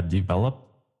cryptography got developed,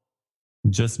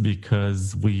 just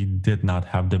because we did not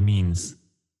have the means.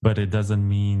 But it doesn't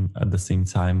mean at the same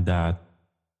time that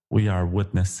we are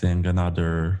witnessing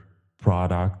another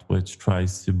product which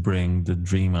tries to bring the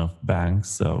dream of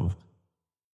banks of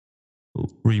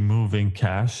removing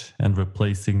cash and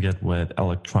replacing it with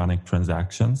electronic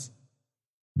transactions.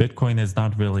 Bitcoin is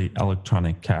not really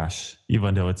electronic cash,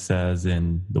 even though it says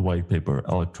in the white paper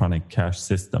electronic cash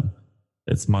system.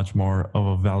 It's much more of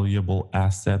a valuable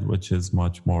asset, which is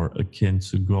much more akin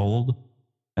to gold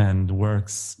and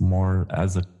works more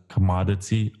as a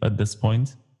commodity at this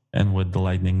point. And with the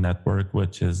Lightning Network,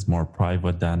 which is more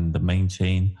private than the main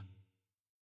chain,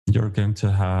 you're going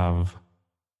to have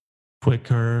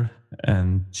quicker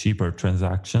and cheaper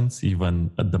transactions,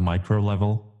 even at the micro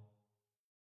level.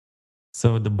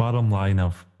 So the bottom line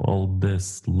of all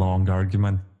this long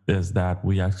argument is that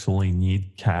we actually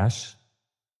need cash,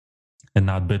 and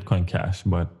not Bitcoin Cash,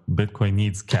 but Bitcoin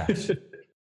needs cash.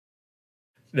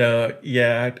 No,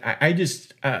 yeah, I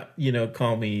just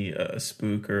call me a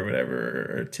spook or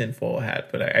whatever, or tinfoil hat,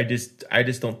 but I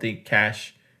just don't think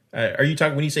cash. Are you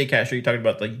talking when you say cash? Are you talking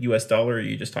about like U.S. dollar, or are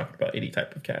you just talking about any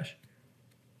type of cash?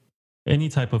 Any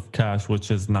type of cash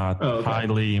which is not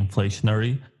highly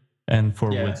inflationary, and for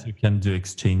which you can do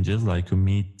exchanges, like you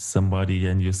meet somebody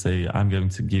and you say, I'm going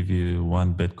to give you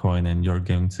one Bitcoin and you're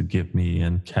going to give me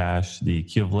in cash the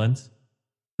equivalent,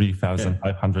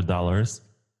 $3,500.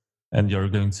 And you're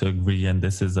going to agree, and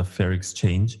this is a fair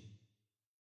exchange.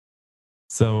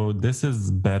 So this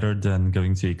is better than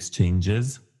going to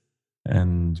exchanges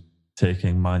and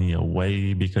taking money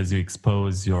away because you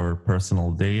expose your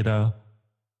personal data.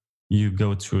 You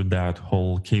go through that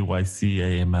whole KYC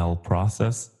AML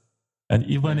process. And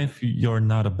even if you're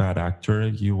not a bad actor,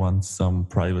 you want some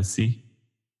privacy.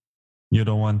 You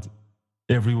don't want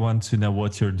everyone to know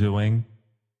what you're doing.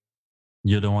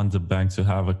 You don't want the bank to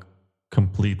have a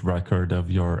complete record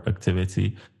of your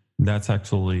activity. That's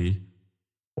actually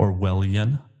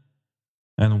Orwellian.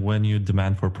 And when you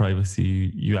demand for privacy,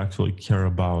 you actually care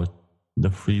about the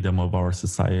freedom of our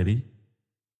society.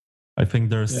 I think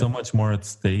there's so much more at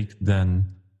stake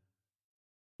than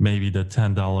maybe the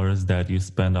 $10 that you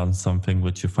spend on something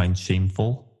which you find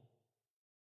shameful,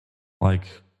 like,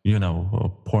 a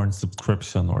porn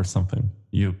subscription or something.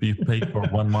 You pay for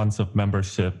 1 month of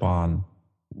membership on,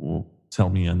 tell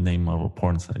me a name of a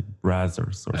porn site,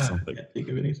 Brazzers or something. I can't think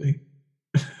of anything.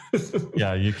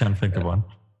 Yeah, you can think of one.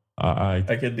 I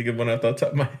can't think of one off the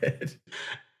top of my head.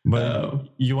 But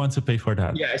you want to pay for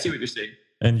that. Yeah, I see what you're saying.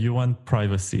 And you want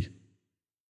privacy.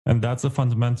 And that's a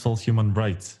fundamental human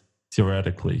right,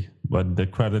 theoretically. But the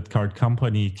credit card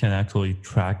company can actually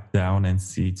track down and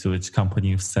see to which company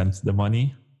you sent the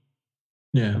money.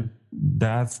 Yeah.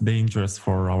 That's dangerous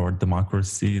for our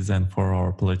democracies and for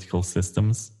our political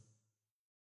systems.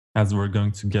 As we're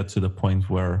going to get to the point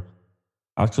where,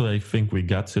 actually, I think we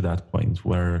got to that point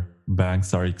where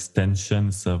banks are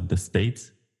extensions of the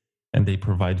state and they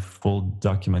provide full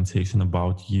documentation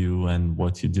about you and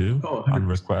what you do on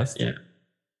request. Yeah.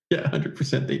 Yeah,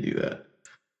 100% they do that.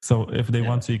 So if they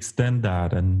want to extend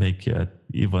that and make it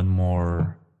even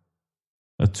more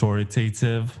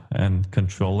authoritative and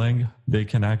controlling, they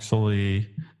can actually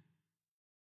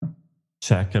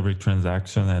check every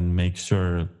transaction and make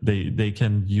sure they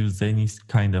can use any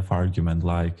kind of argument,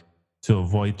 like to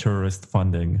avoid terrorist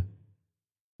funding.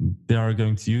 They are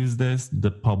going to use this.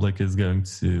 The public is going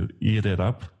to eat it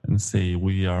up and say,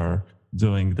 we are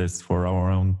doing this for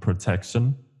our own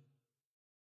protection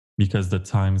because the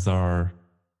times are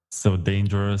so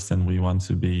dangerous and we want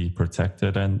to be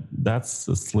protected. And that's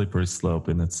a slippery slope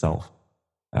in itself.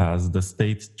 As the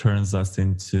state turns us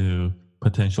into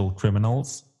potential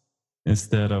criminals,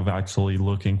 instead of actually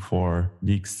looking for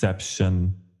the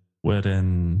exception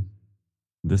within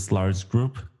this large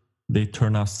group, they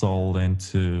turn us all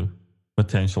into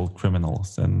potential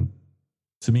criminals. And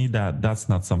to me, that's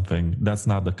not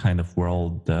the kind of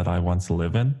world that I want to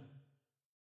live in.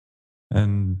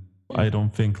 And I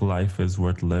don't think life is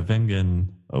worth living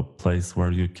in a place where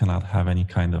you cannot have any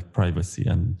kind of privacy.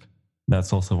 And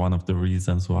that's also one of the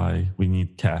reasons why we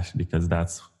need cash, because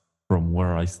that's from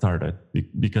where I started.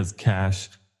 Because cash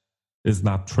is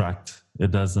not tracked.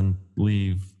 It doesn't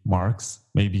leave marks.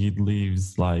 Maybe it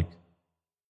leaves like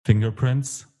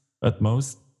fingerprints at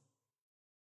most.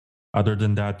 Other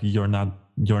than that, you're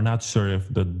not sure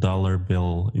if the dollar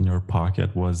bill in your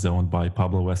pocket was owned by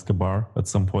Pablo Escobar at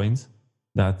some point.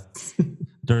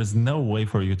 There's no way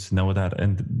for you to know that,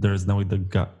 and there's no way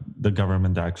the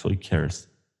government actually cares.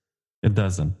 It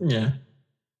doesn't. Yeah.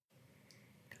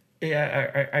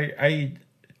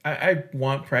 I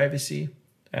want privacy.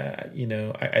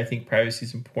 I think privacy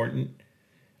is important.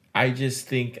 I just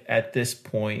think at this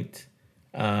point,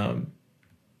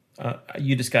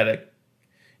 you just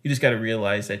gotta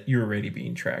realize that you're already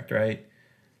being tracked, right?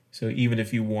 So even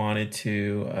if you wanted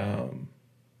to,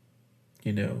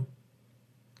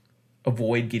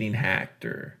 avoid getting hacked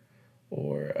or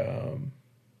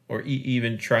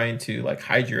even trying to like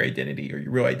hide your identity or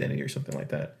your real identity or something like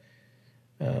that.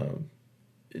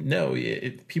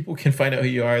 People can find out who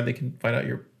you are. They can find out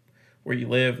where you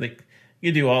live. You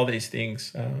can do all these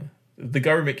things. The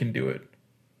government can do it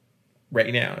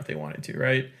right now if they wanted to,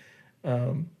 right?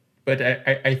 But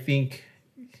I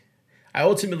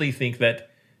ultimately think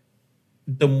that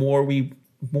the more we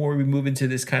move into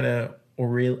this kind of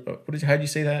how do you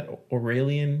say that?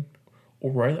 Aurelian,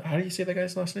 how do you say that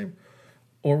guy's last name?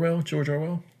 George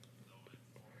Orwell.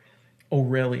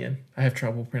 Aurelian. I have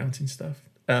trouble pronouncing stuff.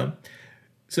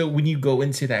 So when you go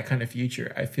into that kind of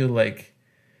future, I feel like,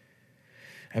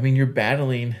 I mean, you're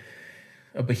battling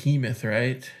a behemoth,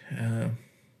 right?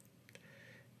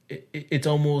 It's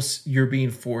almost you're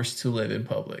being forced to live in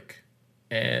public,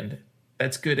 and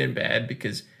that's good and bad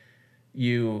because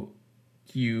you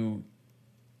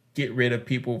get rid of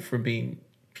people from being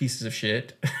pieces of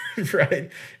shit, right?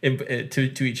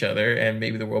 To each other, and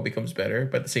maybe the world becomes better.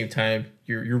 But at the same time,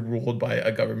 you're ruled by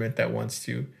a government that wants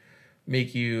to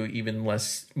make you even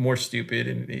more stupid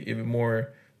and even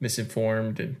more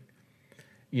misinformed, and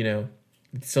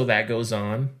so that goes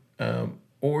on.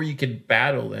 Or you could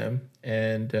battle them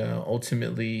and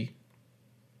ultimately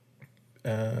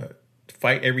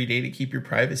fight every day to keep your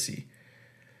privacy.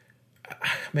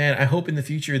 Man, I hope in the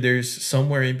future there's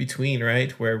somewhere in between,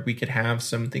 right, where we could have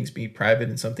some things be private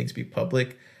and some things be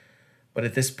public. But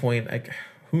at this point,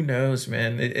 who knows,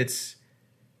 man? It's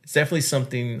definitely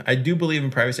something. I do believe in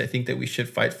privacy. I think that we should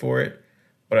fight for it,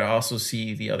 but I also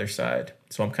see the other side,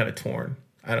 so I'm kind of torn.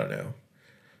 I don't know.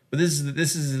 But this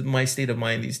is my state of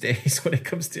mind these days when it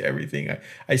comes to everything.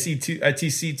 I see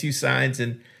two sides,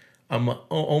 and I'm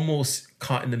almost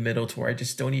caught in the middle to where I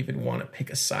just don't even want to pick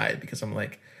a side because I'm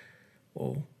like,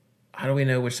 well, how do we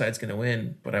know which side's going to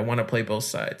win? But I want to play both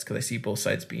sides because I see both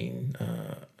sides being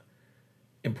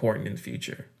important in the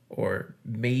future. Or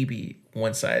maybe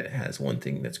one side has one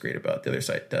thing that's great about it, the other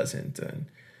side doesn't. And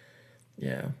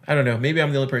yeah, I don't know. Maybe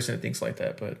I'm the only person that thinks like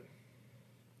that, but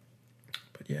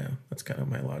yeah, that's kind of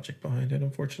my logic behind it,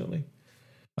 unfortunately.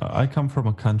 I come from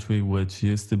a country which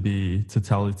used to be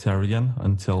totalitarian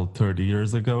until 30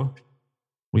 years ago.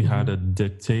 We had a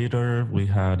dictator. We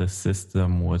had a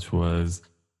system which was,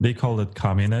 they called it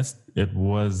communist. It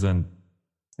wasn't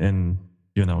in,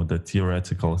 the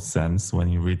theoretical sense. When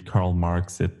you read Karl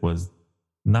Marx, it was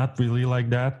not really like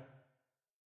that.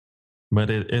 But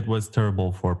it was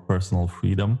terrible for personal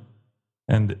freedom.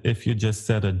 And if you just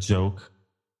said a joke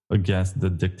against the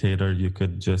dictator, you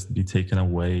could just be taken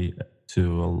away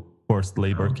to a forced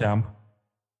labor camp.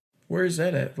 Where is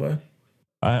that at, Vlad?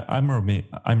 I'm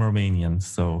Romanian,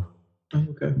 so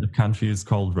okay. The country is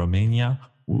called Romania.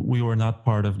 We were not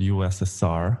part of the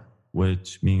USSR,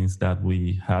 which means that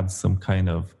we had some kind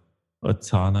of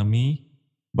autonomy.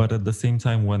 But at the same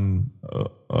time, when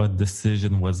a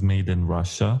decision was made in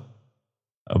Russia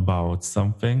about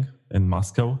something, in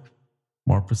Moscow,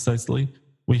 more precisely,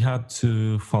 we had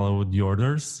to follow the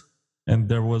orders. And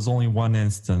there was only one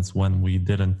instance when we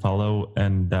didn't follow,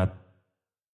 and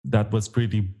that was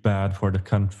pretty bad for the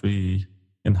country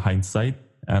in hindsight.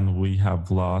 And we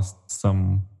have lost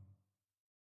some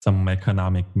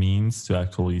economic means to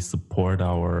actually support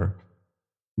our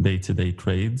day-to-day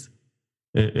trades.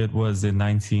 It was in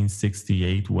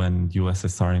 1968 when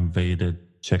USSR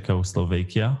invaded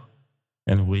Czechoslovakia,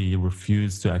 and we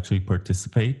refused to actually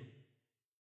participate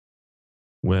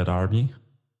with army.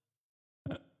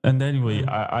 And anyway,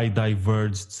 I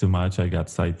diverged too much. I got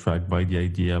sidetracked by the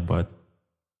idea, but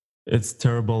it's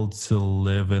terrible to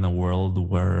live in a world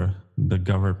where the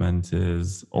government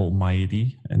is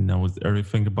almighty and knows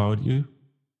everything about you.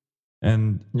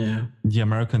 And the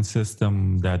American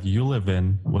system that you live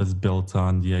in was built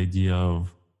on the idea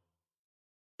of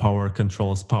power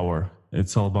controls power.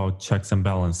 It's all about checks and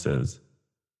balances.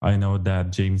 I know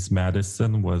that James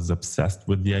Madison was obsessed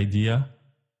with the idea,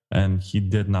 and he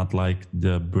did not like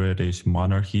the British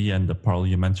monarchy and the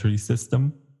parliamentary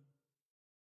system.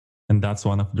 And that's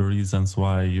one of the reasons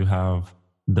why you have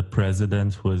the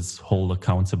president who is held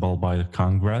accountable by the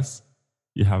Congress.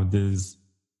 You have these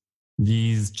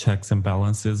checks and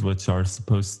balances which are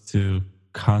supposed to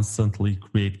constantly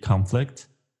create conflict.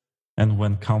 And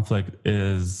when conflict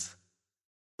is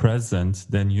present,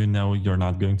 then you're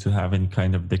not going to have any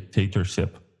kind of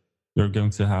dictatorship. You're going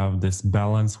to have this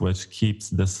balance which keeps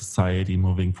the society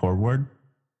moving forward.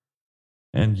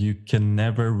 And you can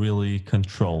never really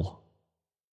control.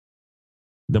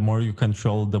 The more you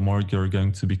control, the more you're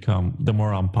going to become, the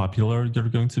more unpopular you're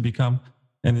going to become.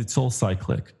 And it's all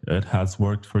cyclic. It has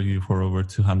worked for you for over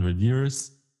 200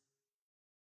 years.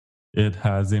 It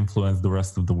has influenced the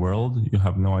rest of the world. You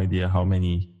have no idea how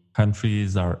many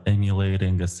countries are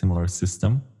emulating a similar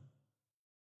system.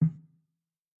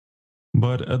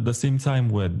 But at the same time,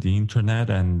 with the internet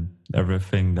and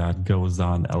everything that goes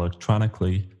on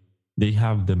electronically, they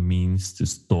have the means to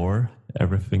store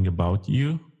everything about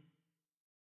you.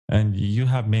 And you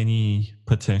have many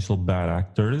potential bad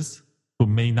actors who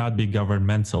may not be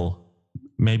governmental.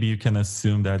 Maybe you can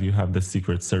assume that you have the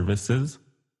secret services.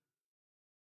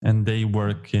 and they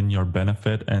work in your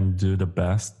benefit and do the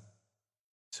best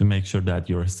to make sure that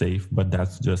you're safe. But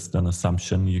that's just an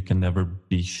assumption. You can never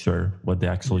be sure what they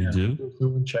actually do. No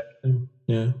one check them.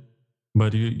 Yeah.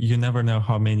 But you never know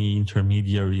how many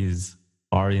intermediaries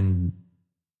are in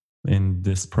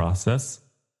this process.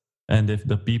 And if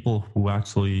the people who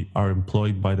actually are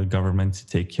employed by the government to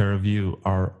take care of you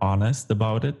are honest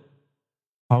about it,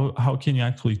 how can you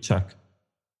actually check?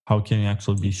 How can you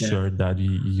actually be sure that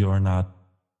you're not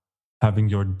having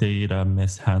your data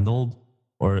mishandled?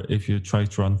 Or if you try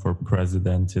to run for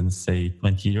president in, say,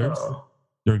 20 years,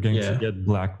 you're going to get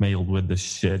blackmailed with the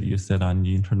shit you said on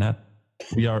the internet.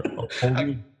 We are a whole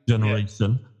new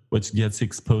generation which gets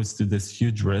exposed to this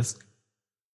huge risk.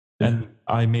 And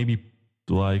I may be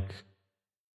like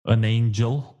an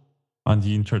angel on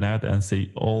the internet and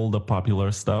say all the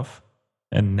popular stuff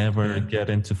and never get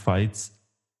into fights,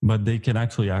 but they can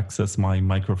actually access my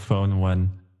microphone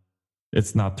when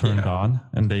it's not turned on,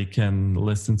 and they can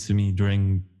listen to me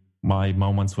during my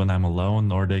moments when I'm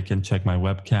alone, or they can check my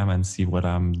webcam and see what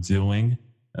I'm doing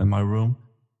in my room.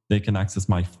 They can access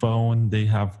my phone. They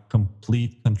have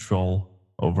complete control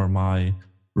over my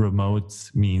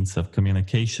remote means of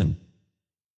communication.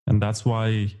 And that's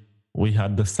why we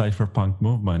had the cypherpunk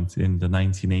movement in the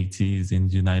 1980s in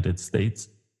the United States,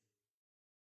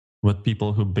 with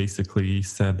people who basically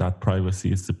said that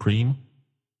privacy is supreme,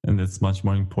 and it's much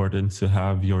more important to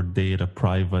have your data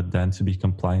private than to be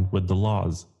compliant with the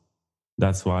laws.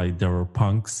 That's why there were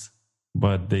punks,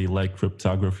 but they like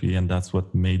cryptography, and that's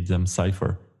what made them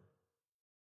cipher.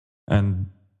 And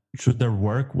through their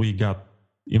work, we got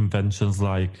inventions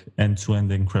like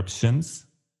end-to-end encryptions.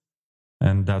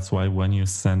 And that's why when you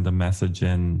send a message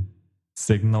in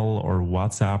Signal or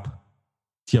WhatsApp,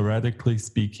 theoretically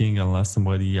speaking, unless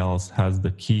somebody else has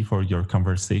the key for your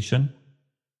conversation,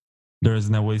 there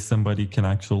is no way somebody can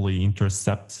actually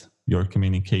intercept your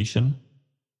communication.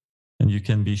 And you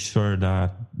can be sure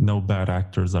that no bad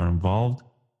actors are involved.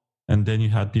 And then you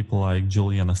had people like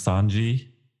Julian Assange,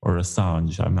 or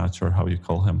Assange, I'm not sure how you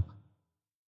call him,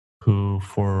 who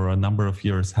for a number of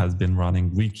years has been running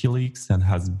WikiLeaks and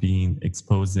has been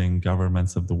exposing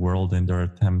governments of the world in their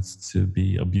attempts to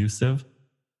be abusive.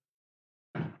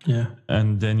 Yeah.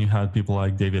 And then you had people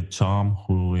like David Chaum,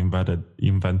 who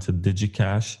invented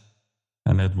DigiCash.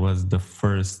 And it was the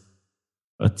first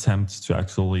attempt to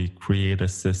actually create a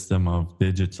system of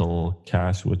digital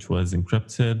cash, which was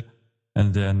encrypted.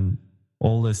 And then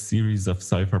all a series of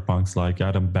cypherpunks like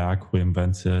Adam Back, who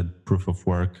invented proof of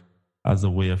work as a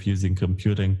way of using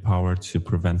computing power to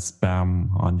prevent spam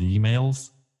on the emails.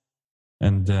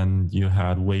 And then you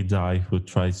had Wei Dai, who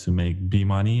tried to make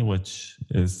B-money, which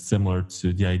is similar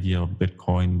to the idea of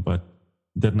Bitcoin, but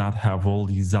did not have all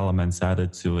these elements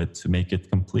added to it to make it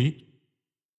complete.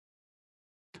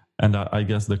 And I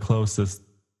guess the closest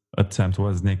attempt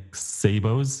was Nick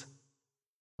Szabo's,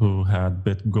 who had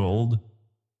BitGold.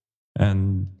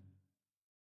 And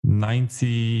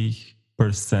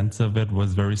 90% of it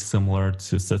was very similar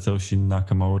to Satoshi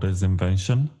Nakamoto's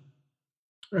invention.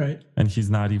 Right. And he's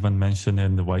not even mentioned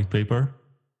in the white paper.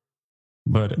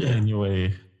 But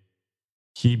anyway,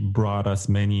 he brought us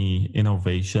many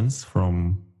innovations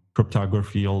from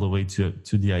cryptography all the way to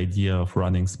the idea of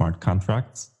running smart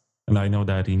contracts. And I know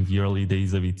that in the early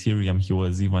days of Ethereum, he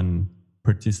was even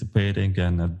participating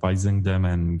and advising them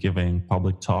and giving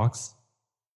public talks.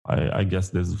 I guess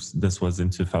this was in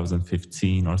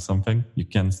 2015 or something. You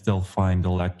can still find the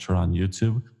lecture on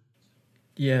YouTube.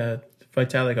 Yeah,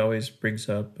 Vitalik always brings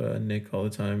up Nick all the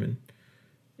time, and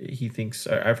he thinks,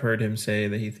 I've heard him say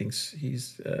that he thinks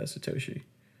he's Satoshi,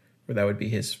 or that would be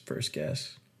his first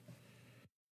guess.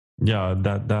 Yeah,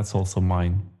 that's also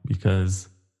mine, because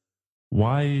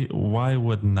why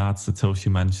would not Satoshi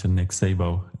mention Nick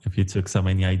Szabo if he took so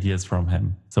many ideas from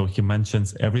him? So he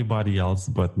mentions everybody else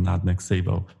but not Nick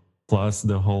Szabo, plus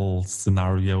the whole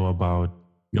scenario about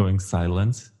going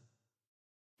silent.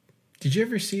 Did you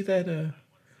ever see that?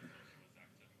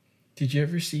 Did you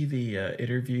ever see the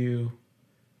interview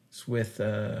with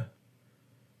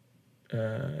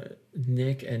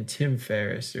Nick and Tim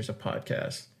Ferriss? There's a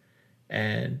podcast,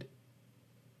 and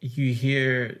you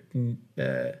hear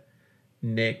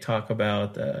Nick talk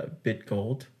about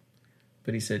BitGold,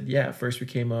 but he said, "Yeah, first we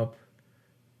came up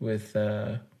with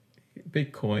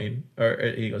Bitcoin,"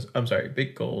 or he goes, "I'm sorry,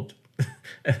 BitGold."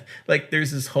 Like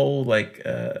there's this whole like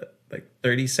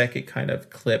 30-second kind of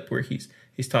clip where he's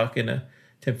talking to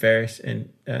Tim Ferriss,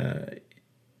 and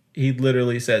he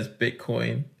literally says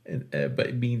Bitcoin, but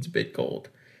it means BitGold,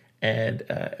 and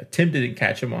Tim didn't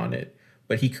catch him on it,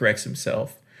 but he corrects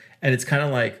himself, and it's kind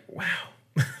of like, wow.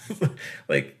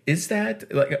 Like, is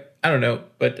that like, I don't know,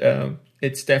 but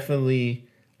it's definitely.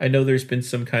 I know there's been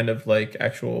some kind of like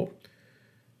actual.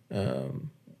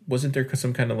 Wasn't there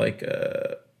some kind of like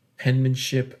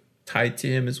penmanship tied to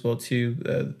him as well too?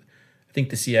 I think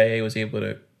the CIA was able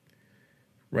to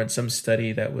run some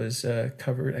study that was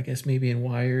covered, I guess maybe in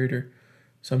Wired or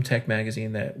some tech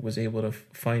magazine, that was able to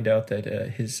find out that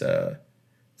his the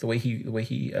way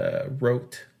he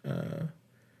wrote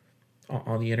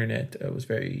on the internet was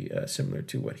very similar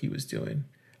to what he was doing.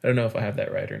 I don't know if I have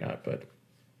that right or not, but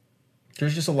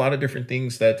there's just a lot of different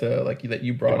things that like that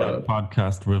you brought up.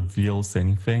 Podcast reveals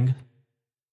anything.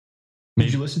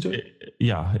 Did you listen to it?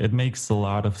 Yeah, it makes a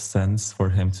lot of sense for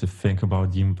him to think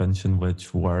about the invention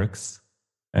which works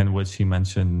and which he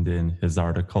mentioned in his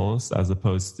articles, as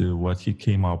opposed to what he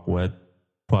came up with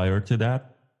prior to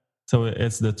that. So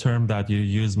it's the term that you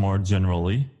use more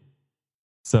generally.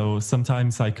 So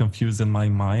sometimes I confuse in my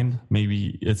mind,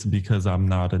 maybe it's because I'm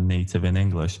not a native in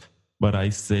English, but I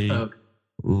say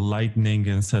Lightning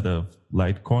instead of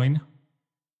Litecoin.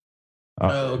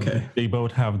 Okay. They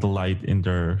both have the light in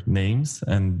their names,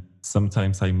 and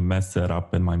sometimes I mess it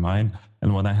up in my mind.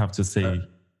 And when I have to say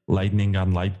Lightning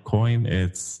on Litecoin,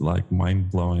 it's like mind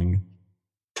blowing.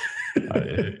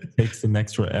 It takes an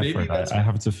extra effort. I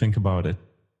have to think about it.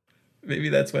 Maybe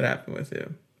that's what happened with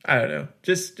him. I don't know.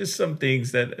 Just some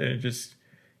things that are just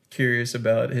curious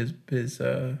about his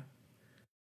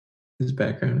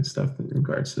background and stuff in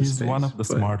regards to He's space, one of the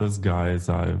smartest guys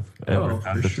I've ever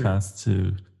had the chance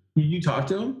to. You talk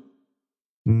to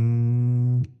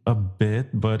him? A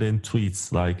bit, but in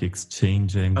tweets, like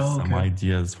exchanging some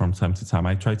ideas from time to time.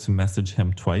 I tried to message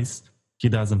him twice. He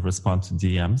doesn't respond to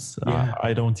DMs.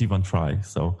 I don't even try.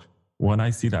 So when I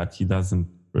see that he doesn't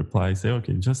reply, I say,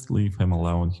 okay, just leave him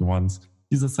alone.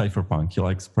 He's a cypherpunk. He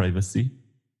likes privacy.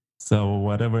 So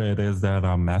whatever it is that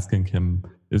I'm asking him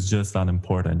is just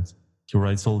unimportant. He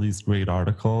writes all these great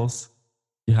articles.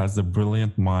 He has a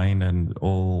brilliant mind and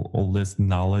all this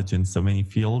knowledge in so many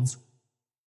fields.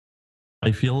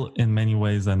 I feel in many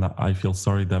ways, and I feel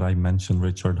sorry that I mentioned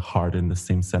Richard Hart in the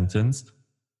same sentence,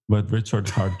 but Richard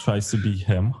Hart tries to be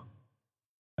him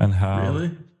and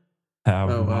have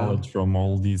knowledge from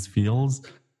all these fields.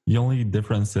 The only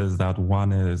difference is that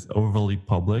one is overly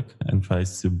public and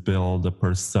tries to build a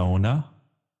persona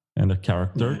and a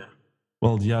character. Yeah.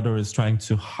 Well, the other is trying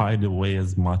to hide away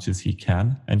as much as he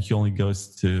can. And he only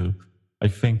goes to, I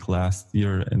think last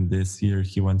year and this year,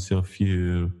 he went to a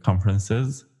few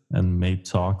conferences and made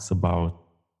talks about,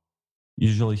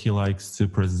 usually he likes to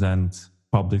present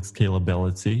public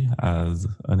scalability as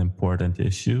an important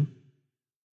issue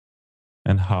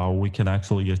and how we can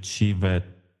actually achieve it.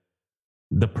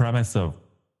 The premise of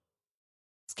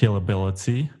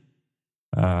scalability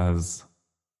as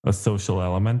a social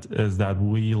element is that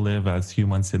we live as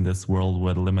humans in this world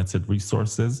with limited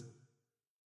resources,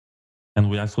 and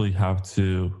we actually have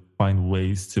to find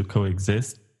ways to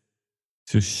coexist,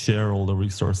 to share all the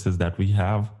resources that we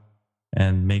have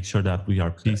and make sure that we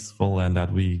are peaceful and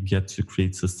that we get to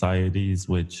create societies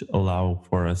which allow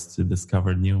for us to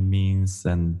discover new means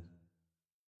and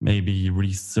maybe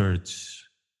research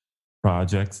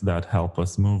projects that help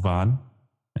us move on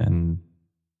and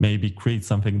maybe create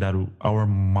something that our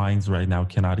minds right now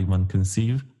cannot even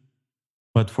conceive.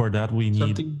 But for that, we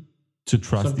need to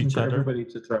trust each other. Everybody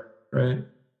to thrive, right?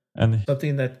 And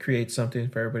something that creates something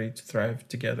for everybody to thrive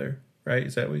together, right?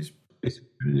 Is that what he's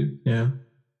basically? Yeah.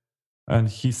 And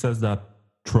he says that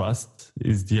trust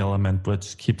is the element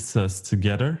which keeps us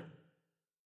together,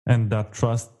 and that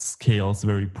trust scales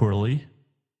very poorly.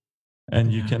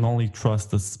 And you can only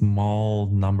trust a small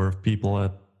number of people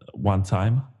at one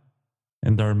time.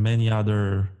 And there are many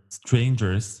other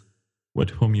strangers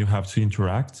with whom you have to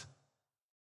interact.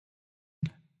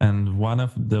 And one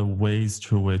of the ways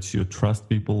through which you trust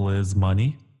people is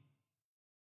money,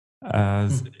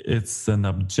 as it's an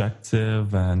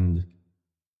objective and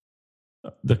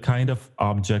the kind of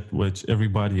object which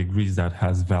everybody agrees that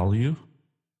has value,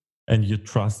 and you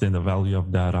trust in the value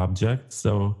of that object.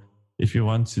 So if you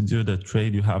want to do the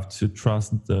trade, you have to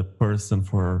trust the person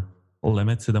for a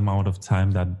limited amount of time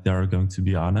that they are going to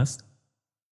be honest.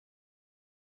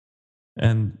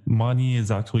 And money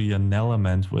is actually an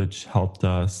element which helped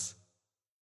us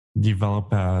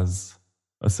develop as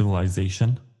a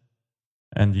civilization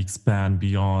and expand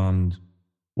beyond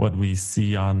what we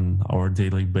see on our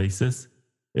daily basis.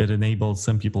 It enabled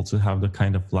some people to have the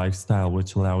kind of lifestyle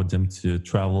which allowed them to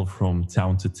travel from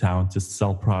town to town to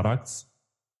sell products.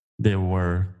 They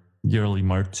were yearly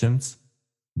merchants,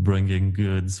 bringing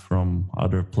goods from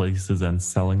other places and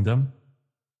selling them.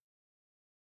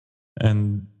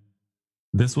 And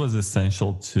this was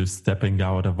essential to stepping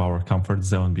out of our comfort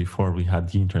zone before we had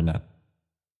the internet.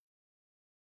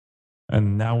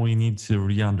 And now we need to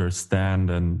re-understand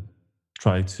and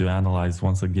try to analyze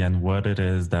once again what it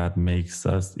is that makes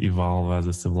us evolve as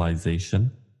a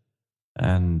civilization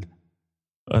and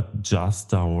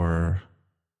adjust our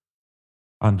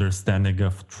understanding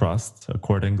of trust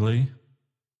accordingly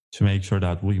to make sure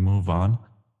that we move on.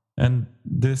 And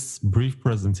this brief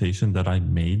presentation that I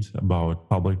made about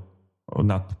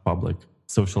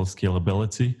social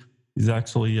scalability is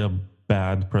actually a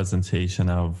bad presentation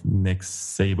of Nick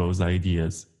Szabo's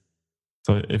ideas.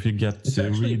 So if you get to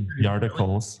read the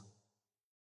articles,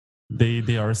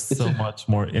 they are so much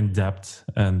more in depth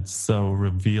and so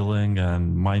revealing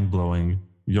and mind blowing.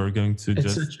 You're going to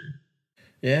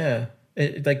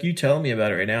like you telling me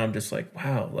about it right now, I'm just like,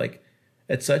 wow, like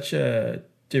it's such a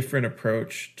different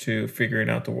approach to figuring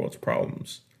out the world's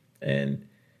problems, and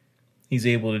he's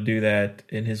able to do that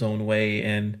in his own way.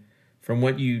 And from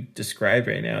what you described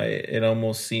right now, it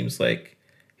almost seems like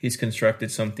he's constructed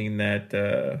something that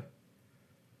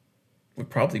would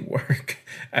probably work.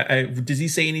 Does he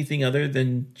say anything other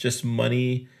than just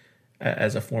money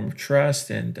as a form of trust?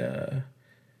 He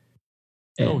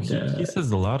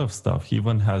says a lot of stuff. He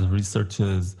even has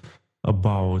researches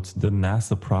about the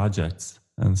NASA projects.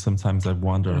 And sometimes I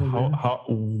wonder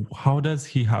how does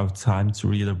he have time to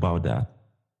read about that?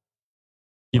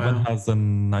 Even has a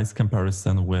nice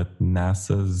comparison with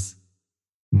NASA's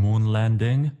moon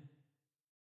landing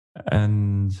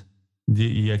and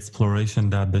the exploration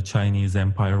that the Chinese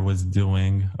Empire was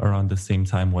doing around the same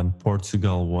time when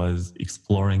Portugal was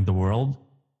exploring the world.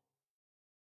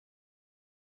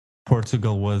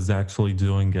 Portugal was actually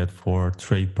doing it for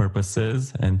trade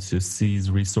purposes and to seize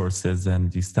resources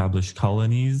and establish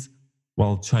colonies,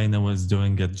 while China was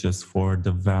doing it just for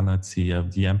the vanity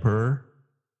of the emperor.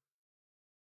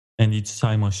 And each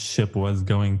time a ship was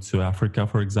going to Africa,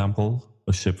 for example,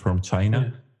 a ship from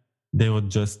China, they would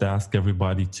just ask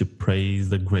everybody to praise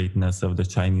the greatness of the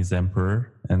Chinese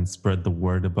emperor and spread the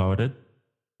word about it.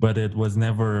 But it was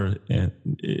never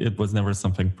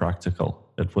something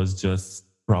practical. It was just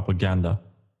propaganda,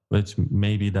 which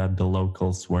maybe that the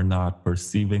locals were not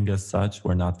perceiving as such,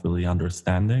 were not really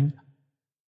understanding.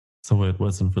 So it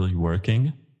wasn't really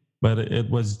working. But it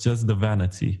was just the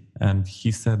vanity. And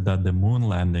he said that the moon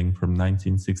landing from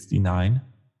 1969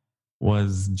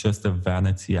 was just a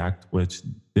vanity act, which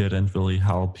didn't really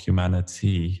help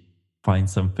humanity find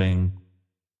something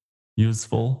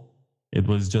useful. It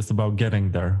was just about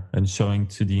getting there and showing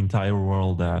to the entire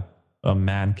world that a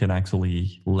man can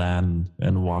actually land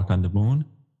and walk on the moon.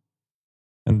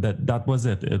 And that was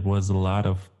it. It was a lot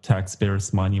of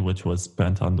taxpayers' money which was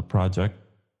spent on the project,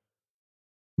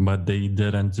 but they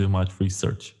didn't do much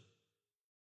research.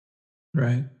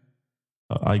 Right.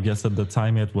 I guess at the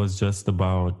time it was just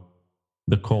about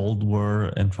the Cold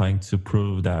War and trying to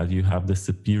prove that you have the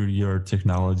superior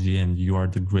technology and you are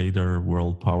the greater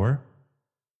world power.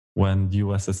 When the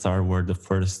USSR were the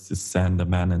first to send a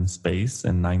man in space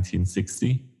in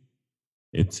 1960,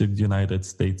 it took the United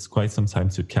States quite some time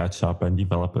to catch up and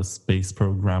develop a space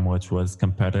program which was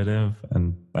competitive,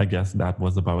 and I guess that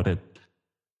was about it.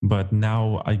 But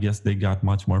now I guess they got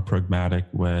much more pragmatic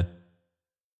with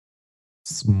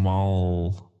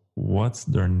small, what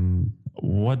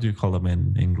do you call them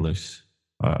in English?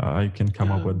 I can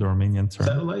come up with the Romanian term.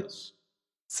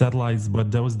 Satellites,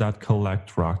 but those that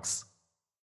collect rocks.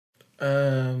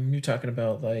 You're talking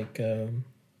about like the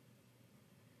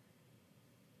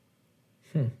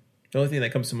only thing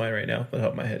that comes to mind right now, off the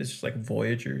top of my head, is just like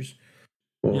Voyagers.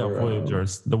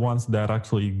 Voyagers, the ones that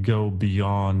actually go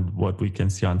beyond what we can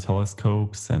see on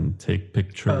telescopes and take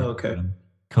pictures and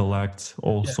collect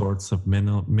all sorts of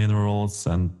minerals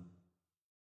and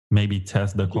maybe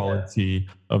test the quality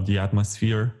of the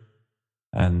atmosphere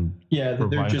and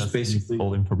they're just basically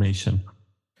useful information.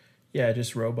 Yeah,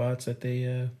 just robots that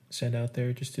they send out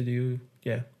there just to do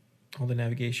all the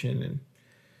navigation and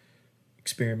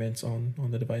experiments on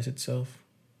the device itself.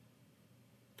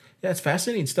 Yeah, it's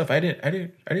fascinating stuff. I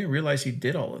didn't realize he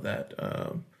did all of that.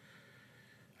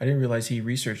 I didn't realize he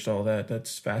researched all that.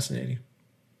 That's fascinating.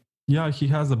 Yeah, he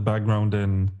has a background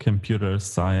in computer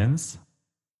science,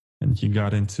 and he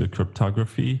got into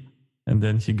cryptography, and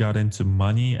then he got into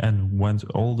money and went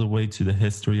all the way to the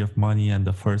history of money and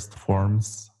the first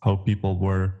forms, how people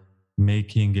were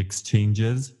making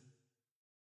exchanges,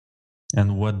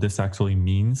 and what this actually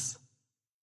means.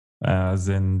 As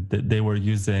in, they were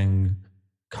using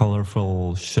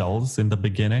colorful shells in the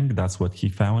beginning. That's what he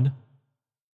found.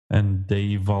 And they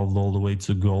evolved all the way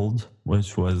to gold,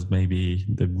 which was maybe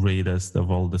the greatest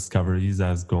of all discoveries,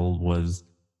 as gold was,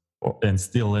 and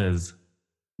still is,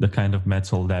 the kind of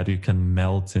metal that you can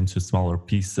melt into smaller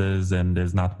pieces and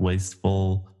is not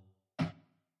wasteful.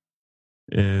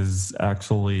 is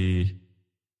actually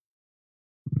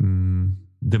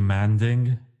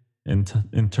demanding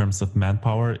in terms of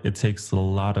manpower. It takes a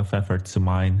lot of effort to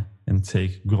mine and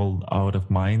take gold out of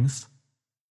mines.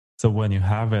 So when you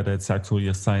have it, it's actually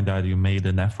a sign that you made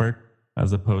an effort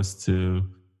as opposed to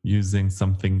using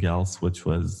something else which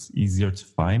was easier to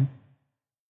find.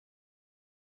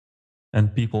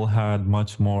 And people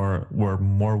were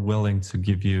more willing to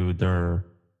give you their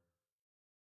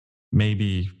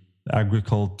maybe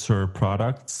agriculture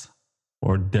products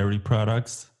or dairy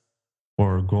products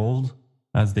or gold,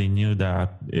 as they knew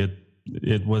that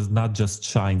it was not just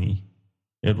shiny.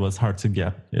 It was hard to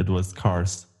get. It was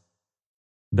scarce.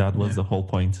 That was the whole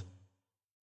point.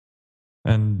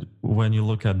 And when you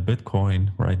look at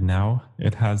Bitcoin right now,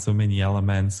 it has so many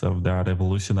elements of that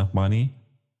evolution of money,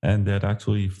 and it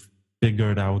actually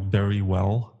figured out very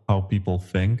well how people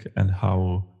think and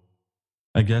how,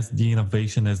 I guess, the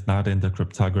innovation is not in the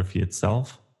cryptography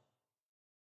itself,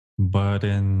 but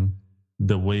in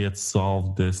the way it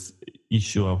solved this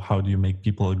issue of how do you make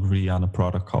people agree on a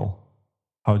protocol?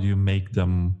 How do you make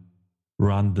them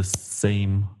run the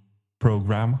same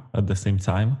program at the same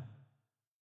time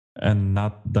and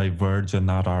not diverge and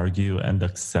not argue and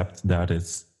accept that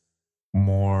it's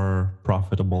more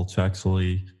profitable to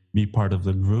actually be part of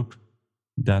the group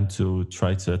than to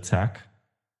try to attack?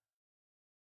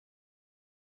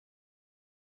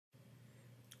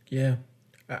 Yeah,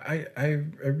 I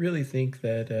really think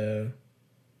that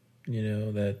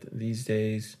that these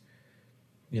days,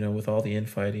 with all the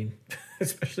infighting,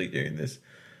 especially during this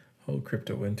whole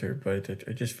crypto winter, but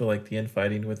I just feel like the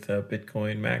infighting with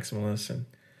Bitcoin maximalists and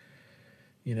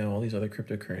all these other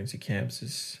cryptocurrency camps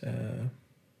is I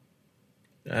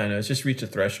don't know, it's just reached a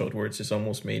threshold where it's just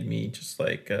almost made me just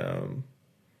like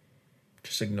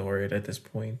just ignore it at this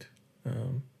point.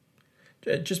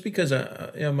 Just because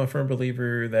I'm a firm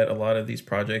believer that a lot of these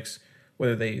projects,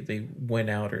 whether they win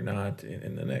out or not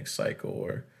in the next cycle,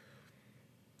 or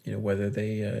whether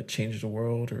they change the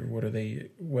world, or whether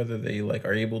they like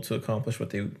are able to accomplish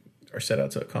what they are set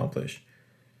out to accomplish,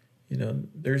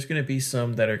 there's going to be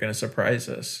some that are going to surprise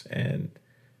us, and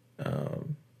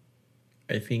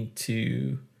I think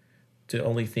to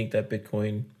only think that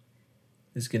Bitcoin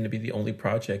is going to be the only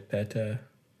project that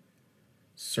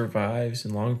survives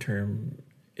in long term,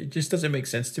 it just doesn't make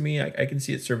sense to me. I can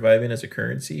see it surviving as a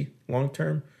currency long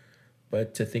term,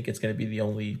 but to think it's going to be the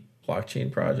only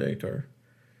blockchain project, or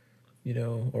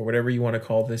or whatever you want to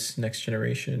call this next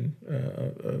generation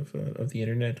of the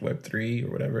internet, Web3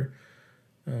 or whatever,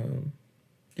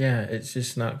 it's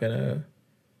just not gonna.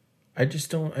 I just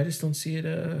don't see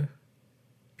it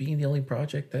being the only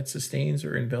project that sustains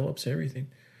or envelops everything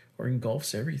or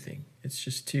engulfs everything. It's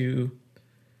just too.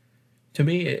 To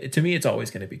me, it's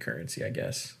always going to be currency, I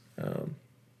guess.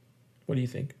 What do you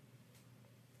think?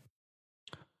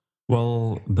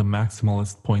 Well, the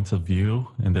maximalist point of view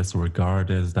in this regard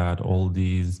is that all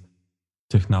these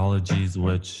technologies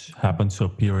which happen to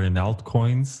appear in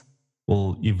altcoins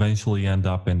will eventually end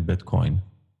up in Bitcoin.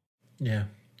 Yeah,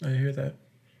 I hear that.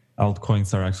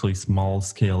 Altcoins are actually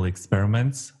small-scale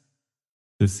experiments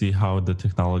to see how the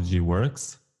technology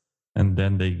works, and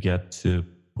then they get to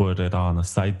put it on a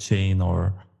side chain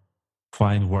or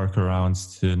find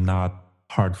workarounds to not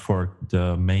hard fork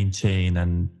the main chain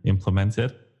and implement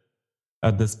it.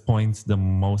 At this point, the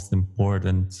most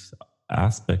important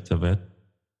aspect of it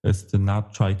is to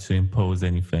not try to impose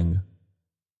anything.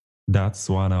 That's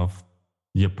one of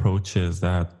the approaches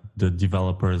that the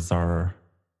developers are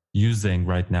using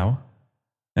right now.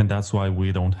 And that's why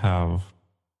we don't have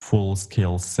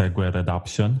full-scale SegWit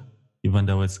adoption, even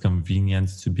though it's convenient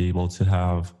to be able to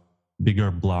have bigger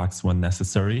blocks when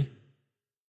necessary.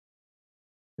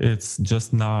 It's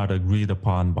just not agreed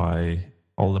upon by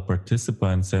all the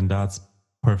participants, and that's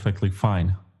perfectly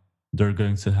fine. They're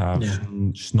going to have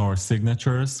Schnorr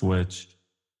signatures, which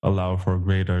allow for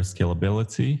greater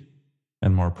scalability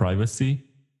and more privacy.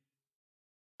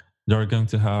 They're going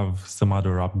to have some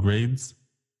other upgrades,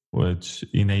 which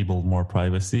enable more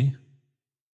privacy.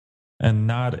 And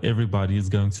not everybody is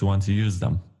going to want to use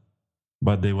them,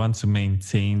 but they want to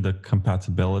maintain the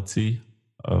compatibility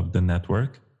of the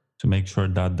network to make sure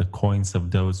that the coins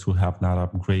of those who have not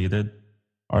upgraded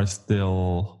are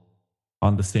still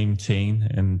on the same chain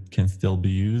and can still be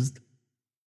used.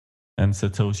 And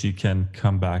Satoshi can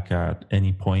come back at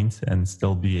any point and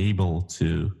still be able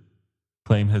to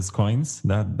claim his coins.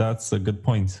 That's a good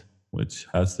point, which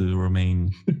has to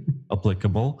remain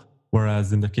applicable.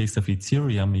 Whereas in the case of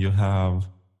Ethereum, you have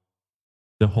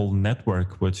the whole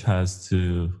network which has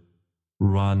to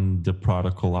run the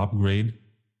protocol upgrade,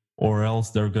 or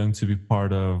else they're going to be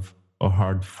part of a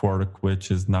hard fork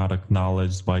which is not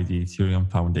acknowledged by the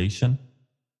Ethereum Foundation.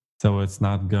 So it's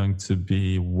not going to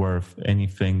be worth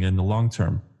anything in the long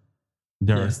term.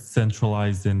 They're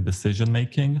centralized in decision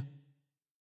making.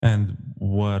 And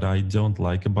what I don't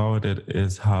like about it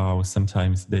is how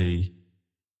sometimes they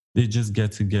just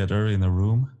get together in a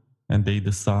room and they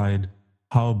decide,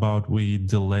 how about we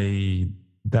delay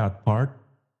that part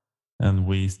and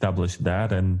we establish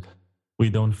that, and we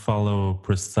don't follow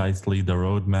precisely the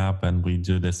roadmap, and we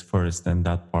do this first and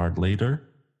that part later.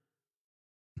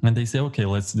 And they say, okay,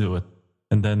 let's do it.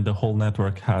 And then the whole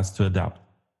network has to adapt.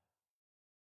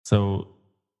 So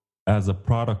as a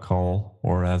protocol,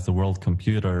 or as a world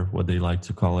computer, what they like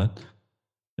to call it,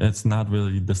 it's not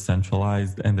really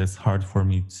decentralized, and it's hard for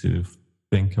me to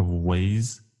think of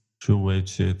ways through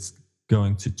which it's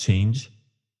going to change.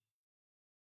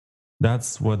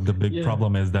 That's what the big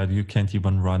problem is, that you can't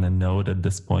even run a node at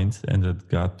this point, and it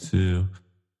got to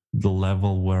the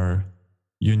level where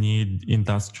you need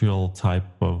industrial type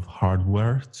of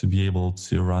hardware to be able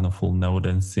to run a full node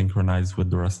and synchronize with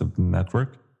the rest of the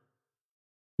network.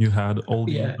 You had all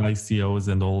the ICOs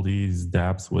and all these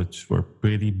dApps, which were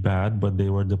pretty bad, but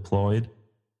they were deployed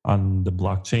on the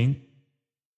blockchain.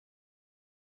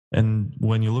 And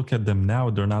when you look at them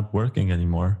now, they're not working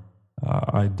anymore.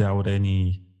 I doubt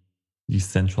any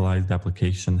decentralized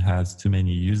application has too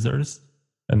many users.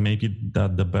 And maybe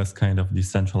that the best kind of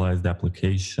decentralized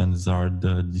applications are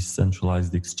the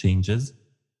decentralized exchanges,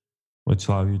 which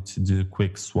allow you to do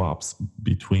quick swaps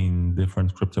between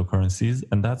different cryptocurrencies.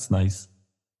 And that's nice.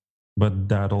 But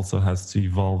that also has to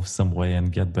evolve some way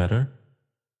and get better.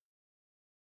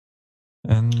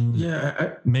 And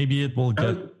maybe it will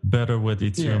get better with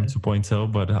Ethereum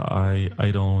 2.0, but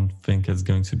I don't think it's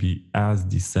going to be as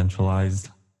decentralized.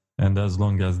 And as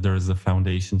long as there is a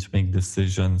foundation to make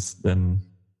decisions, then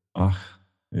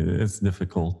it's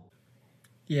difficult.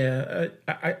 Yeah,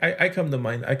 I come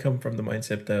from the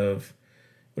mindset of,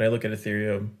 when I look at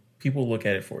Ethereum, people look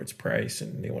at it for its price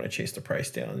and they want to chase the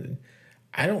price down.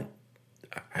 And I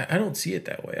don't see it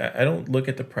that way. I don't look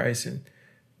at the price and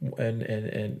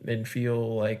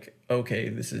feel like, okay,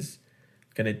 this is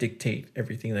going to dictate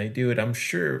everything that I do. And I'm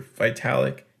sure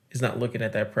Vitalik is not looking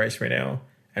at that price right now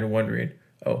and wondering,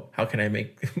 oh, how can I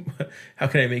make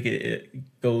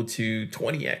it go to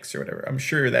 20x or whatever. I'm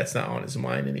sure that's not on his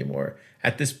mind anymore.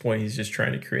 At this point, he's just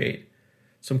trying to create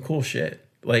some cool shit.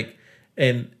 Like,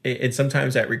 and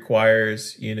sometimes that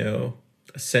requires, a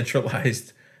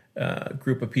centralized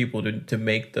group of people to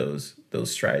make those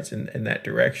strides in that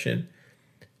direction.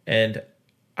 And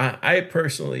I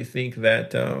personally think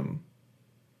that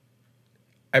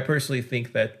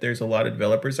there's a lot of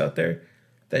developers out there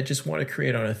that just want to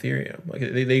create on Ethereum. Like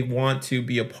they want to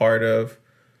be a part of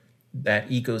that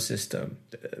ecosystem.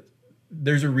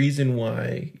 There's a reason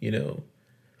why,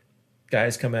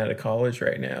 guys come out of college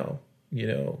right now,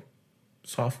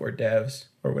 software devs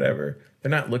or whatever,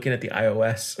 they're not looking at the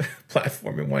iOS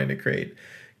platform and wanting to create,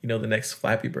 the next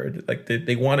Flappy Bird. Like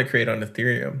they want to create on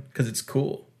Ethereum because it's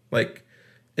cool. Like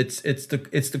it's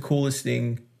the coolest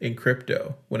thing in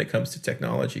crypto when it comes to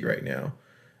technology right now.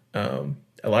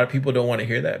 A lot of people don't want to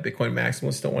hear that. Bitcoin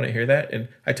maximalists don't want to hear that, and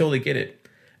I totally get it.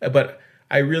 But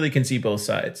I really can see both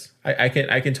sides. I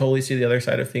can totally see the other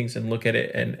side of things and look at it.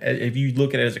 And if you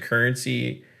look at it as a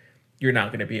currency, you're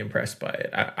not going to be impressed by it.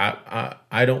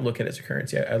 I don't look at it as a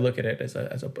currency. I look at it as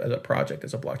a project,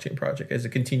 as a blockchain project, as a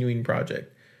continuing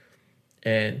project.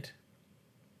 And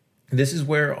this is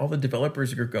where all the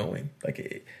developers are going.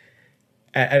 Like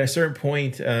at a certain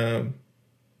point,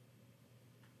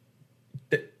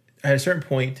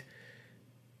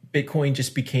 Bitcoin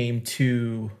just became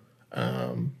too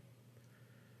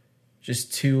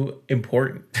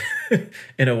important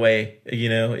in a way.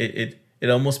 It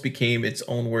almost became its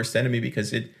own worst enemy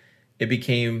because it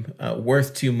became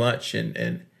worth too much,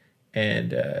 and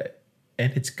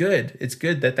it's good. It's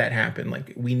good that happened.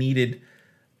 Like we needed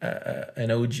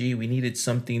an OG. We needed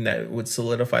something that would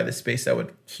solidify the space, that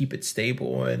would keep it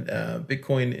stable, and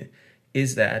Bitcoin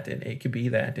is that, and it could be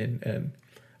that. And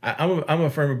I'm a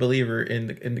firm believer in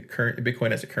the current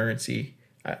Bitcoin as a currency.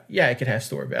 It could have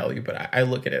store value, but I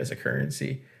look at it as a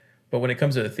currency. But when it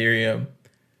comes to Ethereum,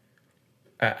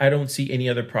 I don't see any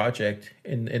other project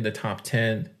in the top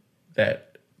 10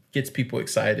 that gets people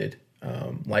excited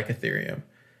like Ethereum.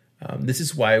 This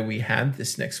is why we have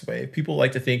this next wave. People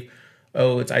like to think,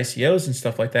 oh, it's ICOs and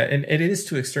stuff like that. And it is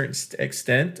to a certain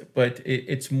extent, but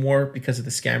it's more because of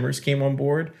the scammers came on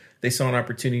board. They saw an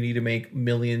opportunity to make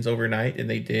millions overnight, and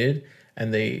they did.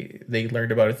 And they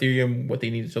learned about Ethereum, what they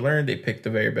needed to learn. They picked the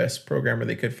very best programmer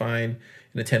they could find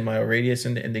in a 10-mile radius,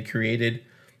 and they created,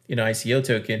 ICO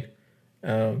token.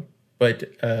 But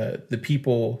the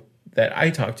people that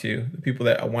I talk to, the people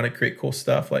that want to create cool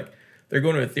stuff, like they're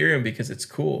going to Ethereum because it's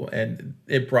cool, and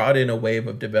it brought in a wave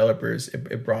of developers.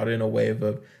 It brought in a wave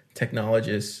of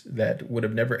technologists that would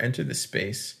have never entered the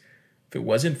space if it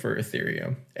wasn't for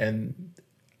Ethereum. And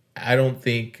I don't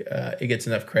think it gets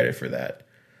enough credit for that.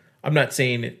 I'm not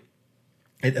saying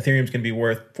Ethereum's going to be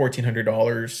worth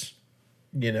 $1,400,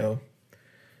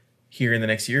 here in the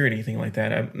next year or anything like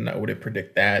that. I wouldn't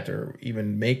predict that or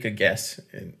even make a guess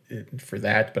for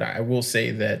that. But I will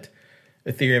say that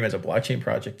Ethereum as a blockchain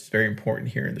project is very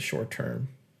important here in the short term.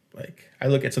 Like I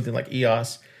look at something like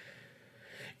EOS,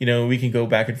 we can go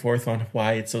back and forth on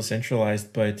why it's so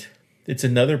centralized, but it's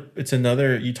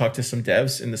another, you talk to some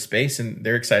devs in the space and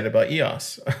they're excited about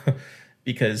EOS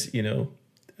because,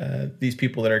 these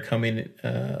people that are coming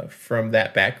from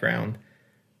that background,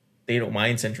 they don't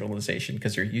mind centralization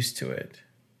because they're used to it.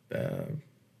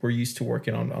 We're used to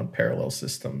working on parallel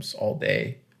systems all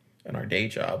day in our day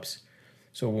jobs.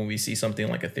 So when we see something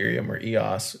like Ethereum or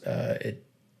EOS, it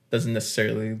doesn't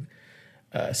necessarily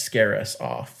scare us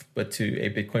off. But to a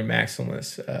Bitcoin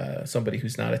maximalist, somebody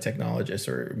who's not a technologist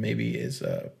or maybe is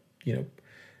a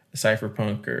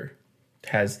cypherpunk or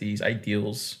has these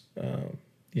ideals,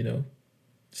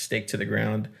 staked to the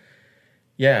ground,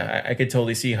 yeah, I could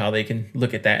totally see how they can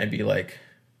look at that and be like,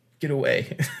 get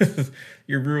away.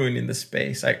 You're ruining the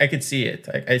space. I could see it.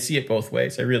 I see it both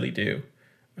ways. I really do.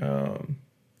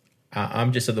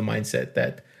 I'm just of the mindset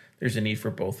that there's a need for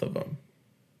both of them.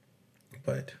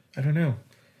 But I don't know.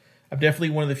 I'm definitely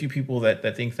one of the few people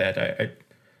that think that.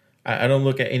 I don't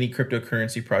look at any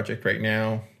cryptocurrency project right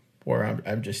now where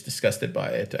I'm just disgusted by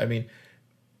it. I mean,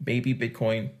 maybe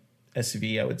Bitcoin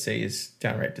SV, I would say, is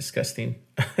downright disgusting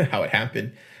how it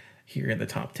happened here in the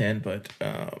top 10. But,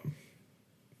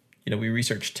 we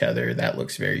researched Tether. That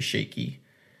looks very shaky.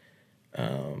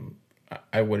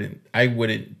 I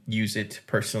wouldn't use it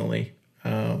personally.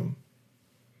 One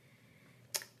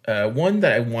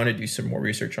that I want to do some more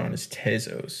research on is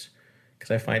Tezos,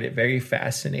 because I find it very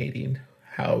fascinating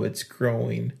how it's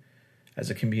growing as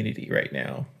a community right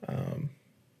now.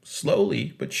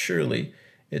 Slowly but surely,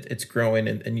 it's growing,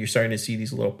 and you're starting to see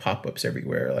these little pop-ups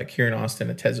everywhere. Like here in Austin,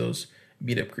 a Tezos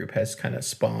meetup group has kind of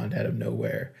spawned out of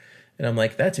nowhere. And I'm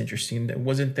like, that's interesting. It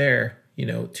wasn't there,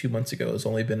 2 months ago. It's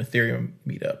only been Ethereum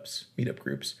meetup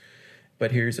groups.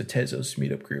 But here's a Tezos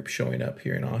meetup group showing up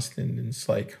here in Austin. And it's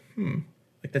like,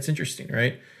 that's interesting,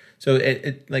 right? So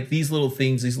it like these little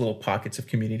things, these little pockets of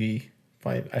community,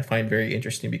 I find very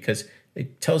interesting because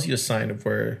it tells you a sign of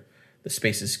where the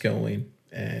space is going.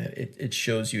 And it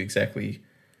shows you exactly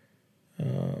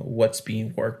what's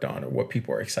being worked on or what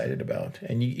people are excited about.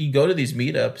 And you go to these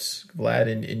meetups, Vlad,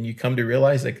 and you come to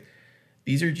realize like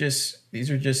these are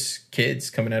just kids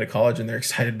coming out of college and they're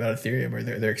excited about Ethereum or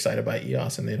they're excited about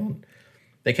EOS, and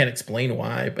they can't explain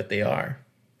why, but they are,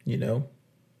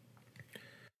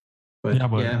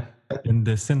 But in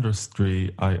this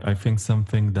industry, I think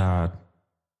something that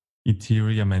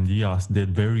Ethereum and EOS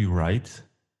did very right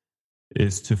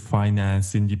is to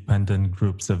finance independent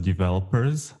groups of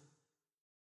developers.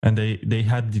 And they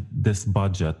had this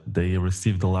budget. They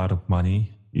received a lot of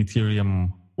money.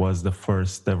 Ethereum was the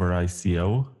first ever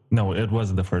ICO. No, it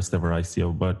wasn't the first ever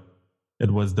ICO, but it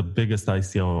was the biggest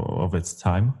ICO of its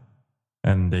time.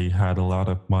 And they had a lot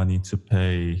of money to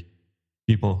pay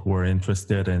people who were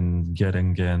interested in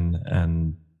getting in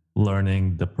and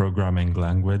learning the programming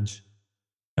language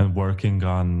and working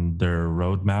on their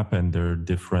roadmap and their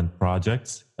different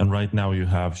projects. And right now you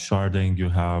have sharding, you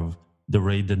have the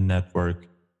Raiden network,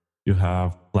 you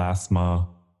have Plasma,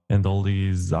 and all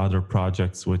these other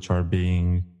projects which are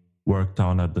being worked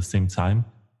on at the same time.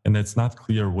 And it's not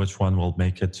clear which one will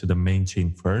make it to the main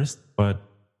chain first, but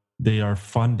they are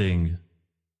funding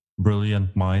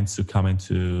brilliant minds to come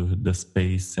into the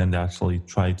space and actually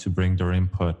try to bring their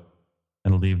input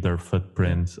and leave their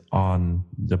footprint on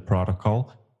the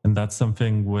protocol. And that's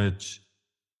something which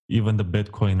even the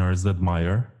Bitcoiners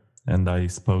admire. And I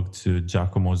spoke to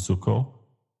Giacomo Zucco,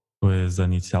 who is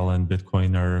an Italian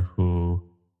Bitcoiner who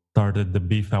started the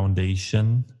B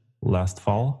Foundation last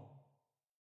fall.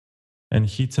 And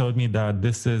he told me that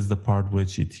this is the part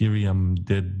which Ethereum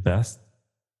did best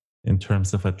in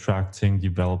terms of attracting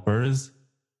developers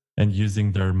and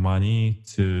using their money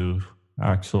to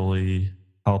actually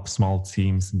help small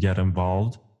teams get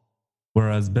involved.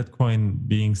 Whereas Bitcoin,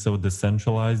 being so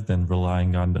decentralized and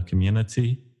relying on the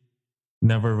community,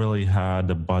 never really had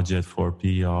a budget for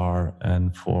PR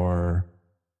and for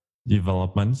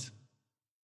development.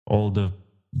 All the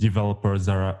developers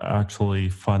are actually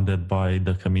funded by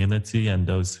the community and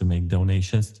those who make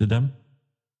donations to them.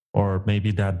 or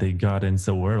maybe that they got in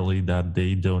so early that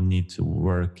they don't need to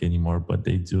work anymore, but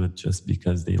they do it just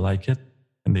because they like it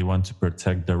and they want to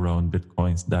protect their own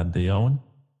Bitcoins that they own.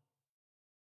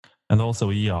 And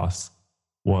also EOS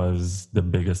was the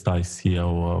biggest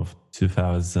ICO of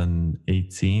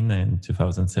 2018 and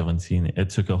 2017. It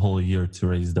took a whole year to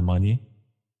raise the money,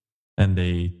 and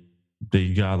they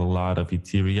got a lot of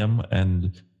Ethereum.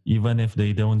 And even if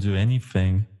they don't do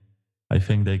anything, I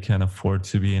think they can afford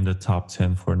to be in the top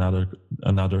 10 for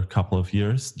another couple of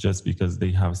years, just because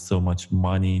they have so much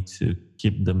money to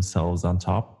keep themselves on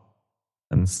top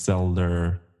and sell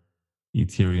their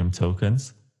Ethereum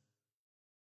tokens.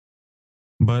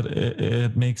 But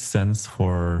it makes sense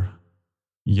for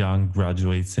young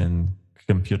graduates in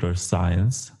computer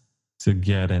science to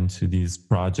get into these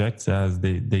projects, as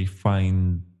they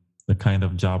find the kind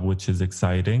of job which is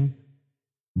exciting,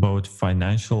 both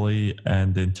financially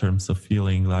and in terms of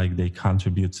feeling like they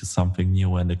contribute to something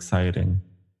new and exciting.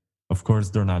 Of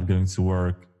course, they're not going to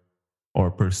work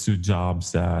or pursue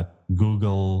jobs at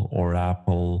Google or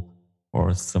Apple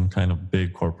or some kind of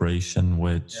big corporation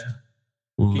which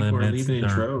limits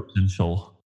their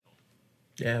potential.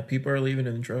 Yeah, people are leaving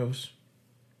in droves.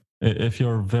 If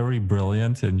you're very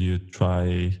brilliant and you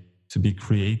try to be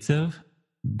creative,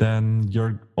 then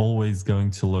you're always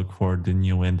going to look for the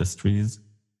new industries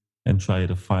and try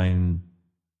to find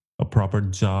a proper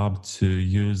job to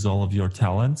use all of your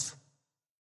talents.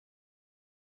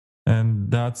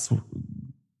 And that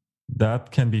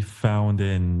can be found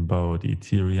in both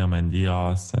Ethereum and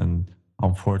EOS, and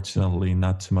unfortunately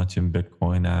not too much in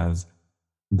Bitcoin, as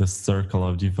the circle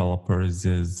of developers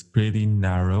is pretty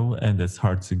narrow and it's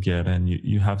hard to get. And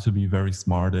you have to be very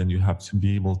smart, and you have to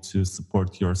be able to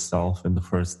support yourself in the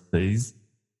first phase.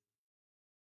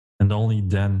 And only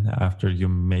then, after you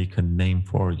make a name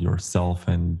for yourself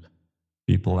and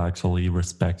people actually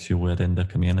respect you within the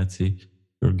community,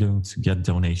 you're going to get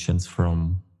donations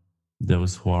from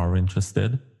those who are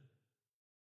interested.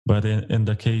 But in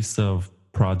the case of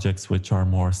projects which are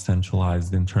more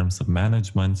centralized in terms of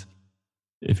management,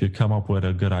 if you come up with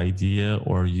a good idea,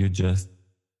 or you just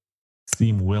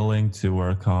seem willing to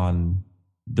work on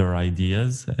their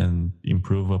ideas and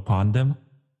improve upon them,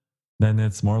 then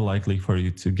it's more likely for you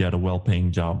to get a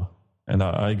well-paying job. And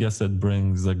I guess it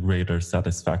brings a greater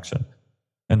satisfaction.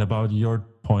 And about your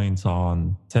point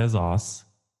on Tezos,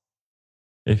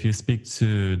 if you speak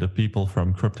to the people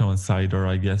from Crypto Insider,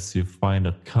 I guess you find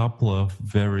a couple of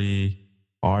very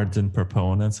ardent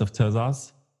proponents of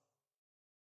Tezos.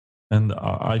 And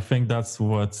I think that's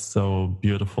what's so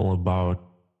beautiful about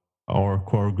our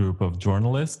core group of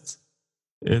journalists.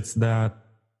 It's that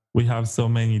we have so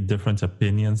many different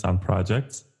opinions on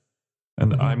projects.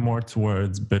 And I'm more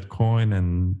towards Bitcoin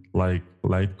and like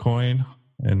Litecoin.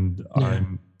 And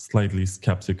I'm slightly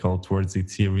skeptical towards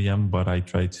Ethereum, but I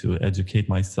try to educate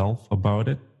myself about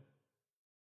it.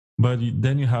 But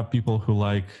then you have people who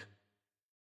like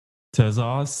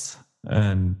Tezos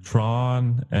and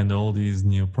Tron and all these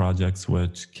new projects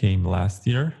which came last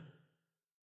year.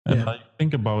 And I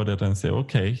think about it and say,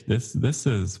 okay, this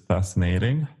is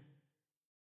fascinating.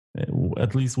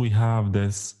 At least we have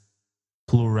this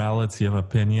plurality of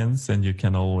opinions, and you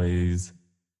can always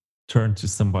turn to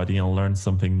somebody and learn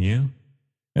something new.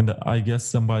 And I guess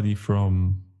somebody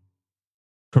from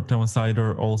Crypto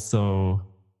Insider also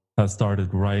has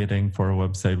started writing for a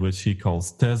website which he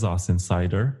calls Tezos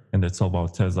Insider, and it's all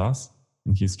about Tezos.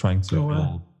 And he's trying to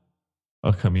build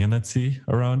a community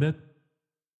around it.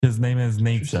 His name is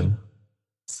Nathan.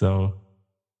 So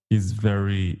he's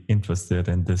very interested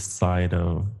in this side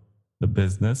of the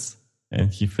business,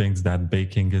 and he thinks that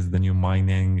baking is the new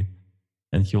mining,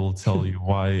 and he will tell you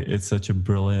why it's such a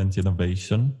brilliant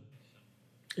innovation.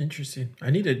 Interesting. I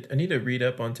need to read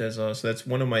up on Tezos. That's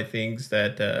one of my things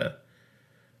that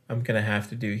I'm gonna have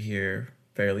to do here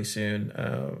fairly soon,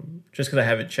 just because I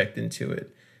haven't checked into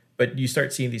it. But you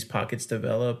start seeing these pockets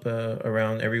develop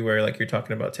around everywhere, like you're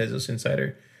talking about Tezos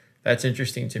Insider. That's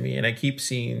interesting to me, and I keep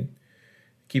seeing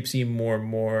more and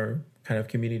more kind of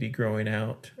community growing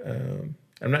out.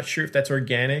 I'm not sure if that's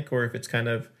organic or if it's kind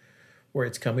of where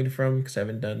it's coming from, because I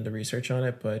haven't done the research on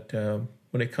it. But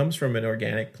when it comes from an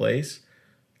organic place,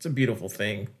 it's a beautiful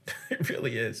thing. It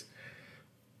really is.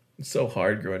 It's so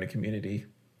hard growing a community,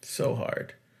 so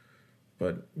hard.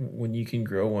 But when you can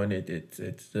grow one,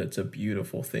 it's a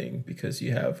beautiful thing, because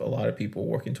you have a lot of people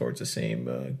working towards the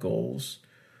same goals.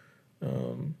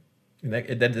 And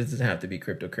that doesn't have to be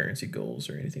cryptocurrency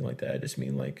goals or anything like that. I just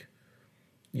mean, like,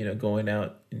 going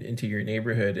out into your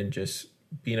neighborhood and just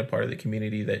being a part of the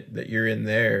community that you're in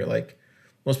there. Like,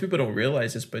 most people don't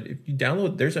realize this, but if you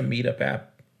download, there's a Meetup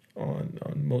app on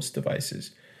most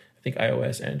devices. I think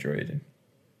iOS, Android, and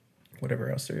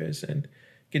whatever else there is. And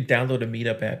you can download a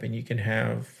Meetup app, and you can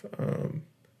have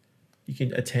you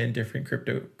can attend different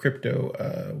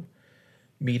crypto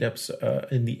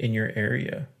meetups in your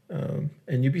area.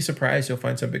 And you'd be surprised. You'll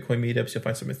find some Bitcoin meetups. You'll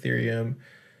find some Ethereum.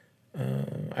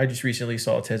 I just recently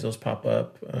saw Tezos pop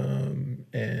up,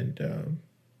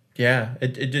 yeah,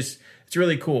 it's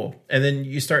really cool. And then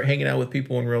you start hanging out with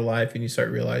people in real life, and you start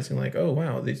realizing like, oh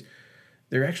wow,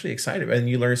 they're actually excited. And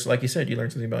you learn, like you said, you learn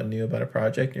something new about a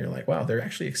project, and you're like, wow, they're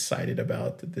actually excited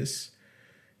about this,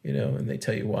 and they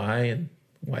tell you why and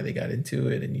why they got into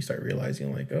it, and you start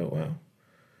realizing like, oh wow,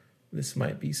 this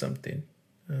might be something.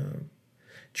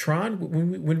 Tron,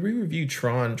 when we reviewed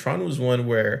Tron was one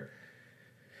where,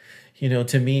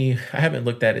 to me, I haven't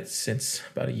looked at it since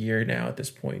about a year now at this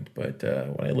point, but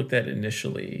when I looked at it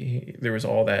initially, there was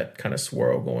all that kind of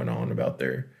swirl going on about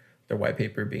their white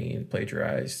paper being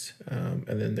plagiarized. And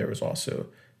then there was also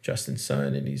Justin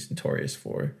Sun, and he's notorious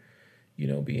for,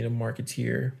 being a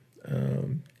marketeer.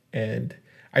 And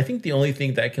I think the only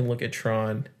thing that I can look at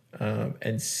Tron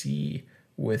and see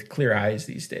with clear eyes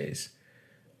these days,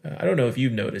 I don't know if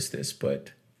you've noticed this,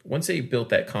 but once they built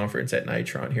that conference at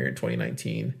Nitron here in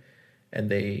 2019, and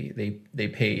they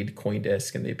paid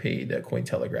CoinDesk and they paid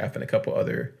Cointelegraph and a couple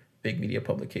other big media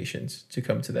publications to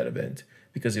come to that event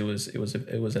because it was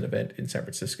an event in San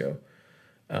Francisco.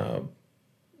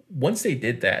 Once they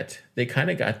did that, they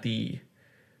kind of got the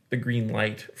green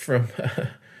light from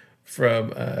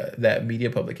that media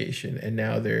publication, and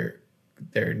now they're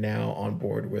now on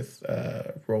board with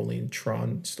rolling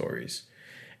Tron stories.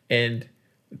 And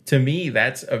to me,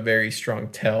 that's a very strong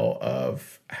tell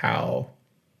of how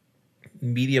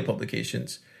media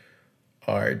publications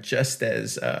are just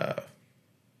as how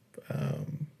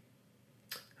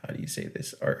do you say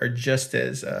this? Are just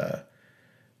as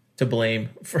to blame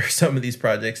for some of these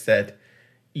projects that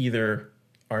either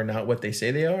are not what they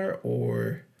say they are,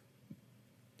 or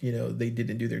they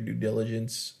didn't do their due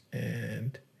diligence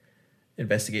and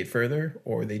investigate further,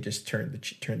 or they just turned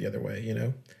the other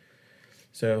way.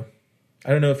 So I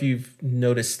don't know if you've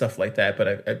noticed stuff like that,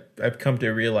 but I've come to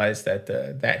realize that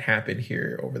that happened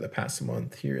here over the past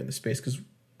month here in the space, because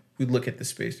we look at the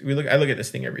space. I look at this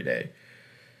thing every day.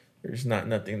 There's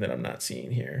nothing that I'm not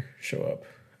seeing here show up.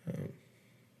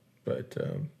 But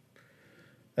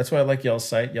that's why I like y'all's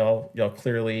site. Y'all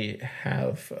clearly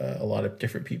have a lot of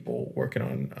different people working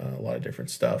on a lot of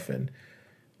different stuff, and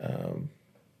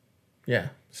yeah,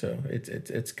 so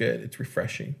it's good. It's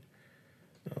refreshing.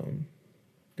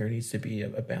 There needs to be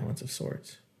a balance of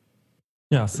sorts.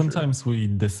 Yeah, sometimes we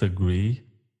disagree,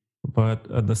 but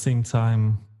at the same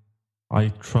time, I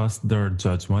trust their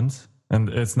judgment. And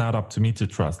it's not up to me to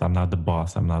trust. I'm not the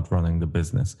boss. I'm not running the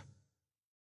business.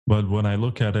 But when I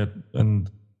look at it and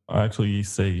I actually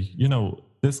say,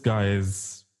 this guy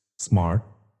is smart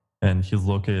and he's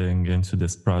looking into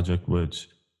this project, which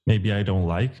maybe I don't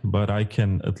like, but I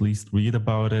can at least read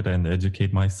about it and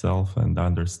educate myself and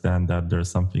understand that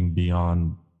there's something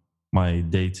beyond my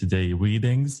day-to-day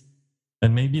readings.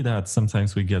 And maybe that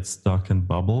sometimes we get stuck in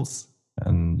bubbles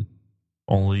and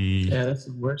that's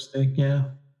the worst thing. Yeah.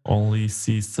 Only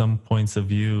see some points of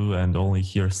view and only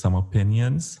hear some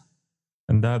opinions.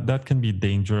 And that can be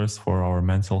dangerous for our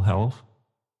mental health.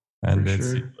 And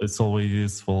it's always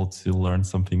useful to learn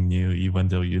something new, even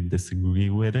though you disagree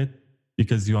with it,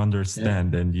 because you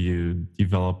understand and you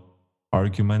develop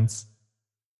arguments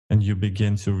and you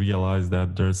begin to realize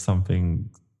that there's something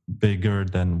bigger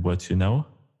than what you know.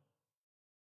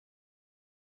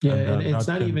 Yeah, and it's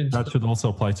not even... That should also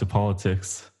apply to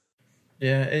politics.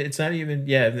 Yeah, it's not even...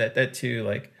 Yeah, that too,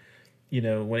 like,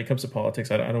 when it comes to politics,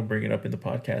 I don't bring it up in the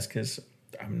podcast because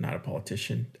I'm not a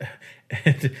politician.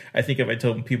 And I think if I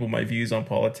told people my views on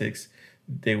politics,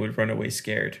 they would run away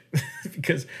scared.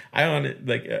 Because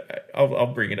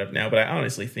I'll bring it up now, but I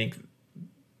honestly think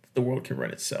the world can run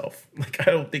itself. Like,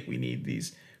 I don't think we need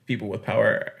these people with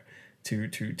power to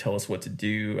tell us what to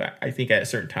do. I think at a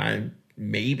certain time,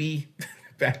 maybe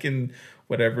back in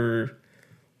whatever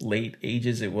late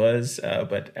ages it was,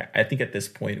 but I think at this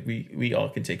point we all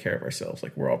can take care of ourselves.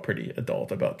 Like, we're all pretty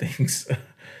adult about things.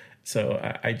 So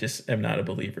I just am not a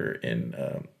believer in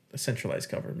a centralized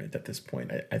government at this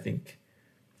point. I think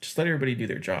just let everybody do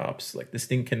their jobs. Like, this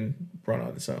thing can run on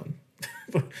its own.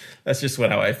 That's just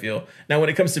how I feel. Now, when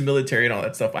it comes to military and all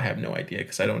that stuff, I have no idea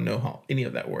because I don't know how any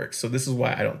of that works. So this is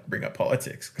why I don't bring up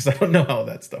politics, because I don't know how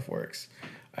that stuff works.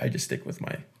 I just stick with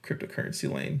my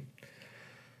cryptocurrency lane.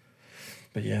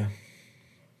 But yeah.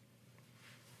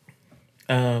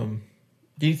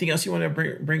 Anything else you want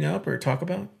to bring up or talk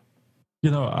about?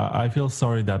 I feel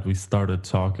sorry that we started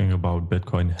talking about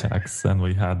BitcoinHEX and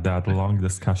we had that long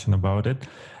discussion about it.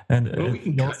 And it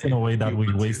feels in a way that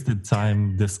we wasted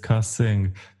time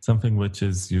discussing something which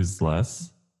is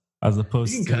useless, as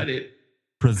opposed to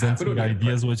presenting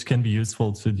ideas which can be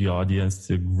useful to the audience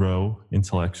to grow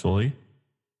intellectually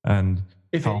and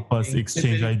help us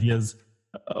exchange ideas.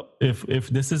 If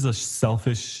this is a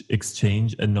selfish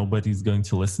exchange and nobody's going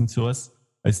to listen to us,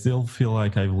 I still feel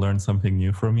like I've learned something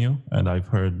new from you, and I've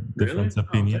heard different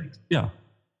opinions. Yeah.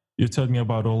 You told me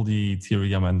about all the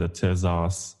Ethereum and the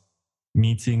Tezos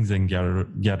meetings and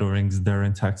gatherings there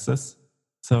in Texas.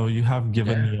 So you have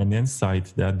given me an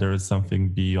insight that there is something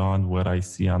beyond what I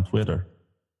see on Twitter.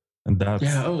 And that's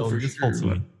for useful to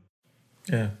me.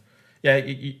 Yeah. Yeah,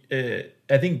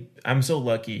 I think I'm so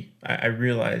lucky. I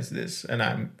realize this, and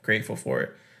I'm grateful for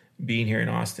it, being here in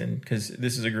Austin, because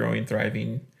this is a growing,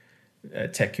 thriving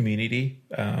tech community.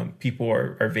 People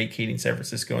are vacating San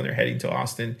Francisco and they're heading to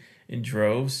Austin in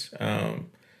droves.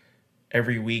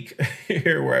 Every week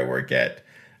here where I work at,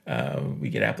 we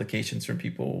get applications from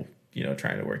people,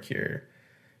 trying to work here,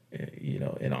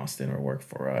 in Austin or work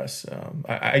for us.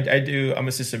 I'm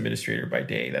a system administrator by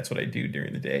day. That's what I do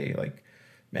during the day, like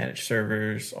manage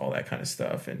servers, all that kind of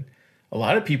stuff. And a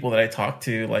lot of people that I talk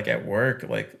to, like at work,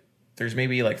 like there's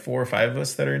maybe like 4 or 5 of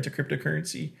us that are into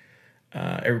cryptocurrency.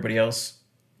 Everybody else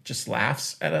just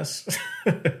laughs at us.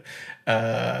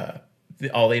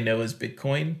 All they know is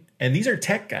Bitcoin. And these are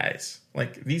tech guys.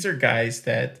 Like these are guys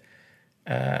that,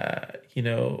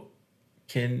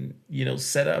 can,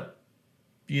 set up,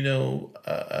 an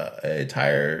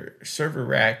entire server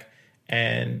rack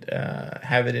and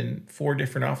have it in 4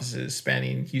 different offices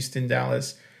spanning Houston,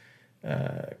 Dallas,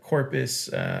 Corpus,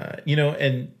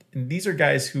 and these are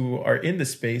guys who are in the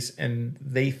space and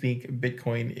they think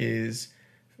Bitcoin is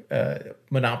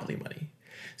monopoly money.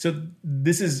 So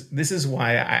this is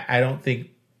why I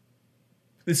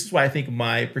think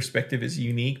my perspective is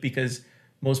unique, because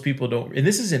most people don't, and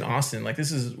this is in Austin, like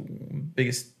this is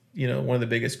biggest, one of the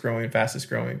biggest growing, fastest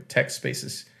growing tech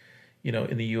spaces,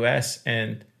 in the US.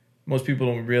 And most people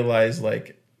don't realize,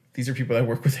 like, these are people I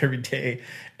work with every day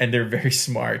and they're very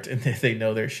smart and they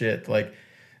know their shit. Like,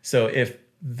 so if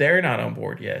they're not on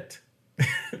board yet,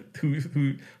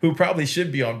 who probably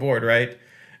should be on board, right?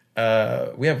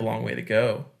 We have a long way to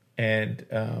go. And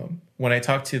when I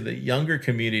talk to the younger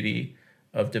community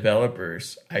of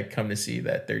developers, I come to see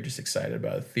that they're just excited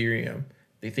about Ethereum.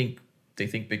 They think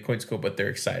Bitcoin's cool, but they're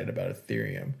excited about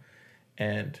Ethereum.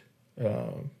 And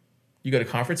you go to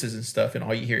conferences and stuff, and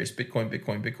all you hear is Bitcoin,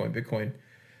 Bitcoin, Bitcoin, Bitcoin.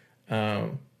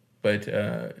 But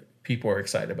people are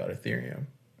excited about Ethereum,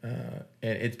 and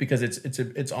it's because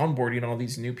it's onboarding all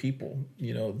these new people,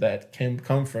 that can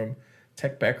come from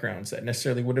tech backgrounds that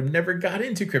necessarily would have never got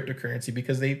into cryptocurrency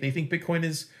because they think Bitcoin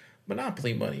is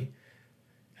monopoly money.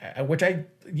 Which I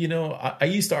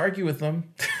used to argue with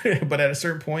them, but at a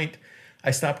certain point,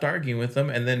 I stopped arguing with them,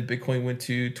 and then Bitcoin went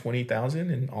to 20,000,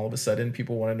 and all of a sudden,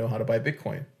 people want to know how to buy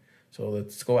Bitcoin. So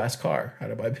let's go ask Carr how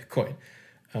to buy Bitcoin.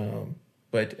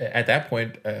 But at that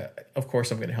point, of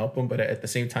course, I'm going to help them. But at the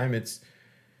same time, it's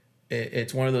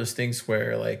one of those things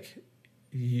where, like,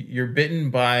 you're bitten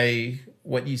by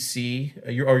what you see,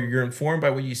 you're informed by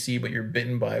what you see, but you're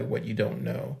bitten by what you don't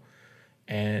know.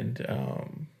 And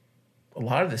a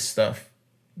lot of this stuff,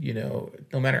 no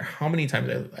matter how many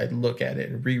times I look at it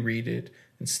and reread it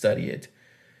and study it,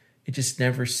 it just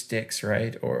never sticks,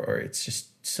 right? Or it's just,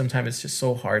 sometimes it's just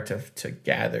so hard to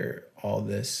gather all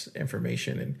this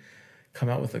information and come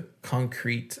out with a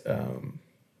concrete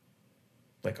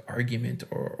like argument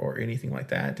or anything like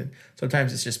that. And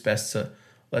sometimes it's just best to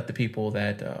let the people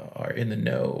that are in the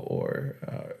know or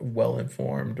well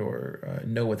informed or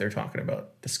know what they're talking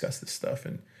about discuss this stuff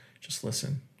and just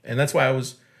listen. And that's why I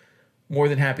was more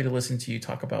than happy to listen to you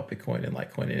talk about Bitcoin and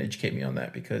Litecoin and educate me on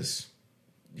that, because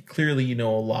clearly you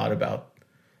know a lot about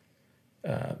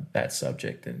that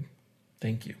subject, and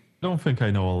thank you. I don't think I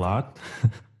know a lot.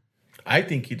 I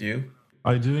think you do.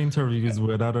 I do interviews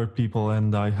with other people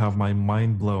and I have my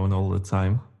mind blown all the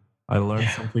time. I learn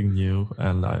something new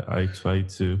and I try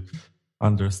to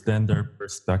understand their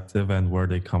perspective and where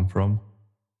they come from.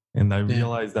 And I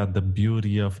realize that the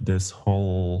beauty of this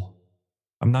whole,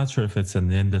 I'm not sure if it's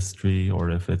an industry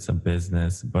or if it's a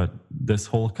business, but this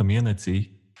whole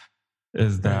community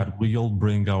is that we all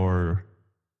bring our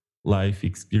life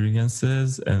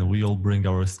experiences and we all bring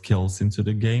our skills into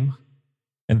the game.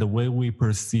 And the way we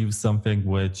perceive something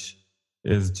which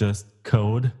is just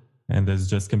code and is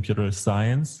just computer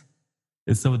science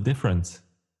is so different.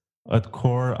 At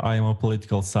core, I am a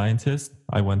political scientist.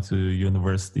 I went to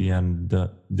university and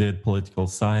did political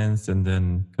science and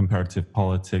then comparative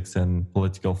politics and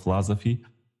political philosophy.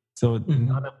 So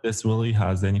none of this really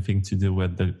has anything to do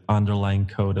with the underlying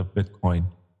code of Bitcoin.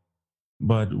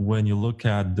 But when you look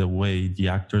at the way the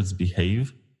actors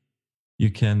behave,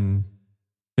 you can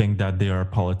think that they are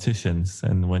politicians.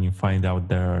 And when you find out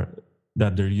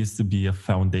that there used to be a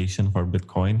foundation for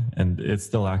Bitcoin and it's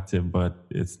still active, but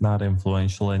it's not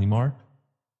influential anymore,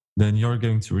 then you're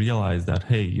going to realize that,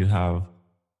 hey, you have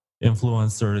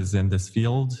influencers in this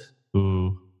field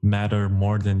who matter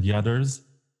more than the others.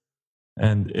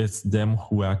 And it's them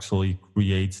who actually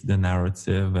create the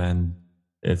narrative, and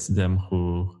it's them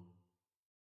who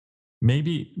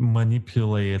maybe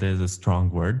manipulate is a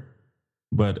strong word,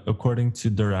 but according to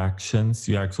their actions,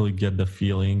 you actually get the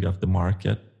feeling of the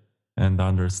market and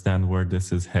understand where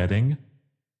this is heading.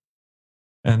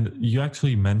 And you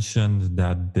actually mentioned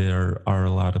that there are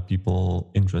a lot of people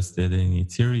interested in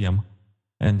Ethereum,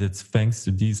 and it's thanks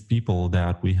to these people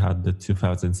that we had the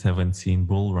 2017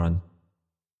 bull run.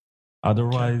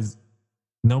 Otherwise,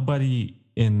 nobody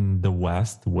in the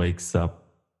West wakes up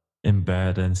in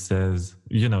bed and says,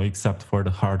 except for the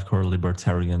hardcore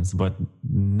libertarians, but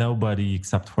nobody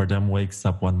except for them wakes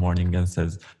up one morning and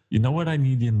says, you know what I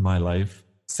need in my life?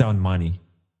 Sound money.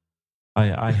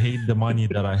 I hate the money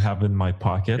that I have in my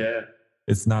pocket. Yeah.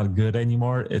 It's not good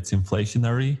anymore. It's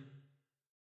inflationary.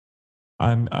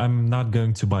 I'm not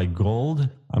going to buy gold.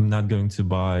 I'm not going to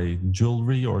buy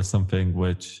jewelry or something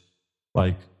which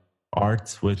like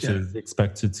art, which is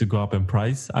expected to go up in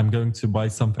price. I'm going to buy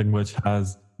something which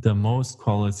has the most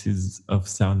qualities of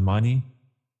sound money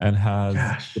and has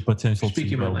the potential to grow.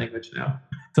 Speaking my language now.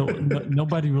 So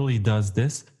nobody really does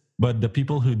this, but the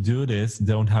people who do this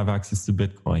don't have access to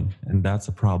Bitcoin, and that's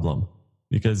a problem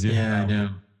because you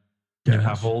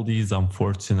have all these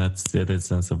unfortunate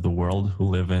citizens of the world who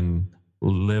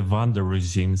live under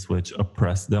regimes which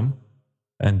oppress them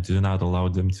and do not allow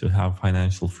them to have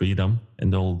financial freedom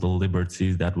and all the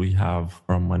liberties that we have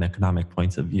from an economic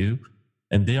point of view.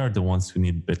 And they are the ones who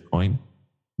need Bitcoin,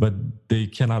 but they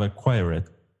cannot acquire it.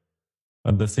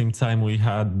 At the same time, we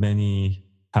had many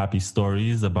happy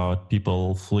stories about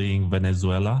people fleeing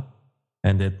Venezuela.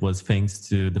 And it was thanks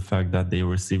to the fact that they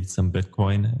received some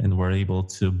Bitcoin and were able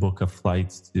to book a flight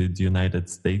to the United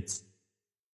States,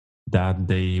 that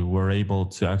they were able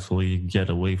to actually get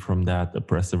away from that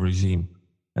oppressive regime.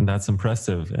 And that's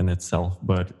impressive in itself,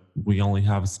 but we only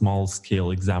have small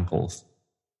scale examples.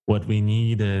 What we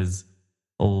need is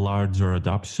a larger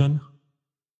adoption.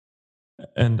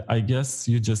 And I guess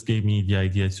you just gave me the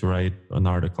idea to write an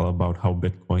article about how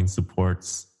Bitcoin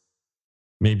supports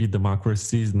maybe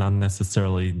democracy is not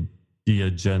necessarily the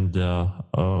agenda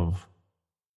of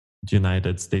the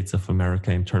United States of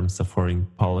America in terms of foreign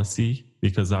policy,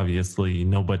 because obviously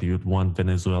nobody would want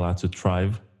Venezuela to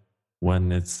thrive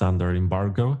when it's under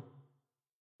embargo.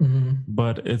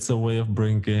 But it's a way of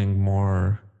bringing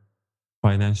more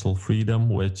financial freedom,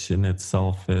 which in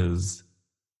itself is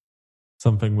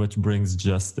something which brings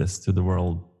justice to the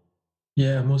world.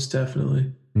 Yeah, most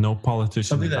definitely. No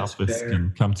politician in office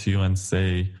can come to you and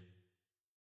say,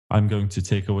 I'm going to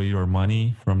take away your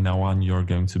money. From now on, you're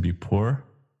going to be poor.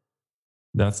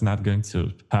 That's not going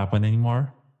to happen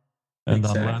anymore. And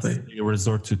unless you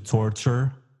resort to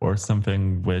torture or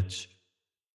something which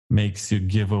makes you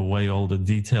give away all the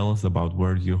details about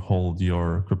where you hold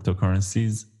your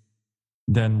cryptocurrencies,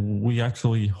 then we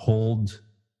actually hold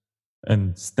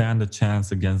and stand a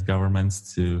chance against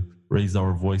governments to raise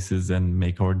our voices and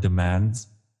make our demands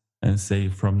and say,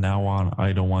 from now on,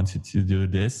 I don't want you to do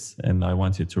this, and I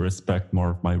want you to respect more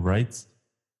of my rights,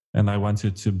 and I want you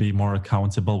to be more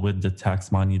accountable with the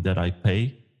tax money that I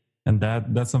pay. And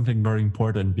that's something very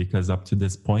important, because up to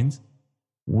this point,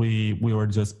 we were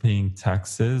just paying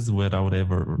taxes without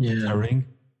ever caring,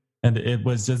 and it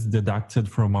was just deducted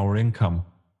from our income.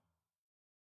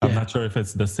 I'm not sure if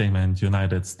it's the same in the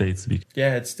United States.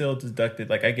 Yeah, it's still deducted.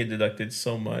 Like, I get deducted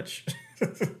so much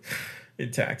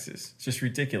in taxes. It's just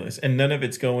ridiculous. And none of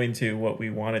it's going to what we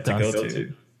want it to go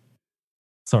to.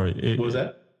 Sorry. What was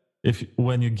that?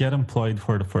 When you get employed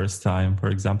for the first time, for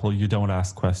example, you don't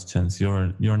ask questions.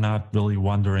 You're not really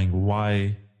wondering,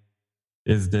 why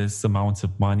is this amount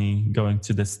of money going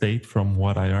to the state from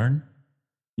what I earn?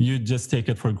 You just take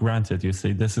it for granted. You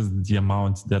say, this is the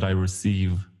amount that I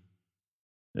receive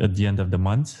at the end of the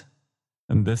month,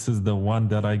 and this is the one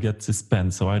that I get to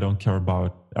spend, so I don't care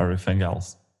about everything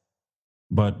else.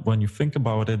 But when you think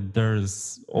about it,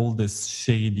 there's all this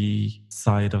shady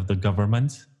side of the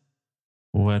government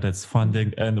with its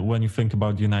funding. And when you think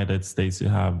about the United States, you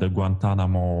have the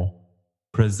Guantanamo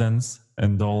prisons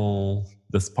and all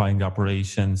the spying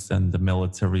operations and the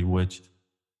military, which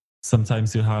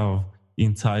sometimes you have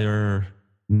entire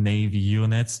Navy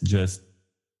units just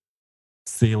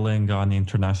sailing on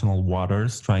international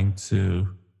waters trying to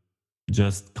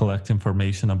just collect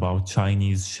information about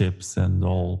Chinese ships and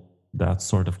all that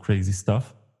sort of crazy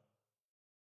stuff.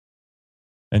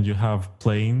 And you have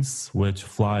planes which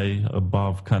fly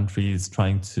above countries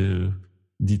trying to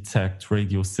detect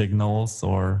radio signals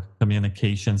or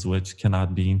communications which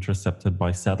cannot be intercepted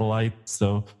by satellite.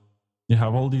 So you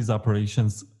have all these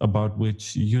operations about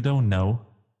which you don't know,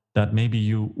 that maybe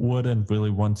you wouldn't really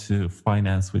want to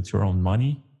finance with your own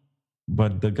money,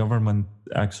 but the government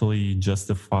actually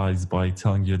justifies by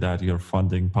telling you that you're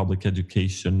funding public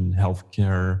education,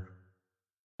 healthcare,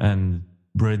 and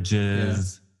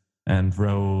bridges and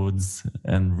roads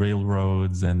and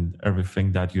railroads and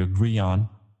everything that you agree on,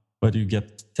 but you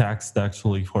get taxed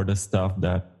actually for the stuff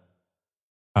that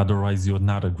otherwise you would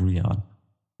not agree on.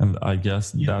 And I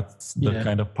guess that's the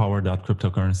kind of power that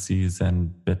cryptocurrencies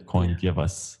and Bitcoin give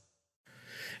us.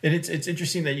 And it's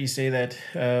interesting that you say that.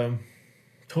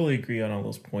 Totally agree on all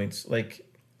those points. Like,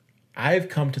 I've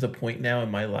come to the point now in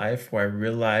my life where I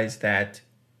realize that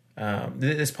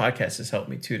this podcast has helped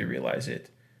me too to realize it.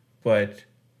 But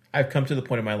I've come to the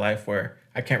point in my life where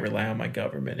I can't rely on my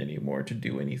government anymore to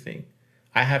do anything.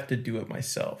 I have to do it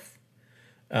myself.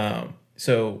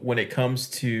 So when it comes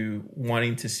to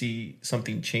wanting to see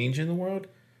something change in the world,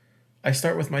 I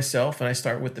start with myself and I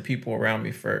start with the people around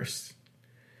me first.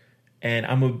 And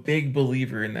I'm a big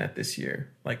believer in that this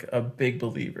year, like a big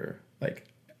believer.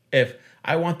 Like, if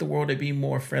I want the world to be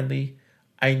more friendly,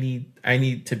 I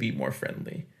need to be more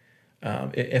friendly.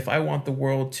 If I want the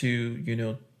world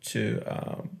to,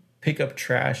 pick up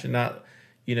trash and not,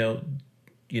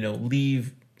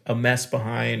 leave a mess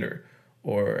behind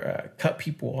or cut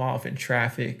people off in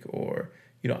traffic, or,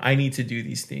 I need to do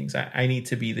these things. I need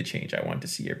to be the change I want to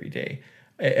see every day.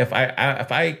 If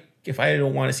I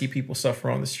don't want to see people suffer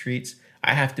on the streets,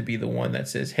 I have to be the one that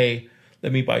says, hey,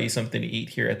 let me buy you something to eat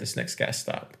here at this next gas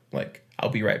stop. Like, I'll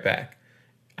be right back.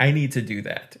 I need to do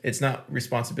that. It's not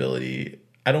responsibility.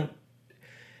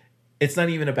 It's not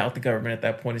even about the government at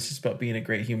that point. It's just about being a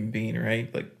great human being,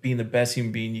 right? Like, being the best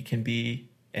human being you can be.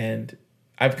 And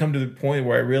I've come to the point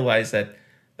where I realize that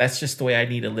that's just the way I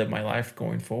need to live my life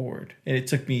going forward. And it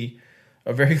took me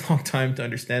a very long time to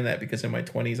understand that, because in my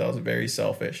 20s, I was very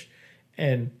selfish.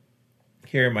 And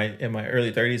here in my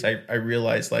early 30s, I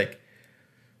realized, like,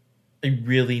 I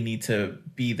really need to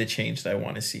be the change that I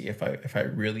want to see if I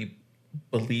really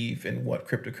believe in what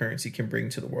cryptocurrency can bring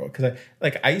to the world. Because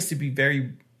I used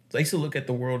to look at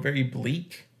the world very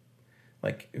bleak,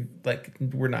 like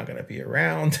we're not going to be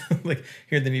around like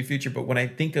here in the near future. But when I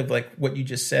think of like what you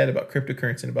just said about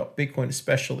cryptocurrency and about Bitcoin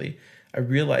especially, I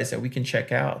realize that we can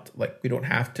check out. Like, we don't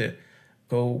have to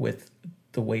go with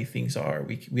the way things are.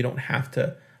 We don't have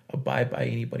to abide by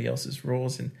anybody else's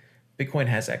rules, and Bitcoin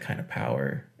has that kind of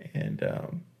power. And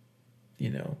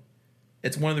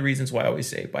it's one of the reasons why I always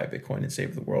say buy Bitcoin and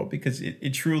save the world, because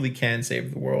it truly can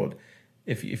save the world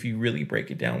if you really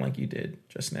break it down like you did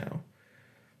just now.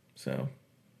 So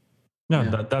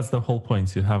that's the whole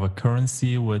point. You have a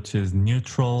currency which is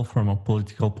neutral from a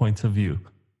political point of view.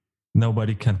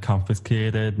 Nobody can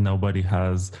confiscate it. Nobody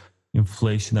has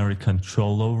inflationary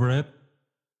control over it.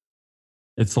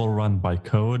 It's all run by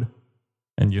code,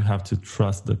 and you have to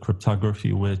trust the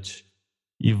cryptography, which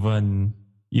even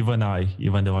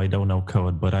though I don't know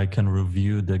code, but I can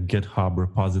review the GitHub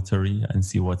repository and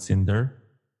see what's in there,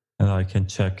 and I can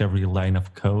check every line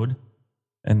of code,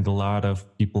 and a lot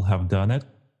of people have done it.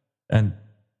 And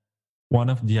one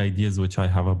of the ideas which I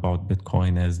have about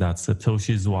Bitcoin is that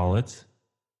Satoshi's wallet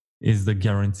is the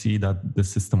guarantee that the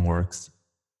system works.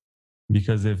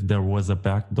 Because if there was a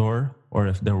backdoor or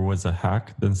if there was a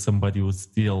hack, then somebody would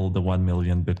steal the 1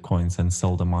 million Bitcoins and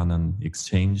sell them on an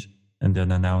exchange and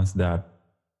then announce that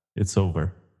it's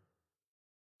over.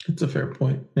 That's a fair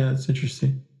point. Yeah, that's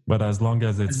interesting. But as long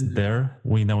as it's there,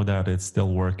 we know that it's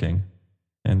still working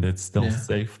and it's still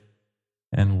safe.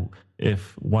 And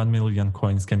if 1 million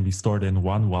coins can be stored in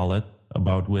one wallet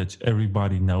about which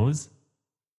everybody knows,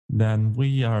 then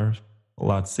we are a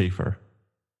lot safer.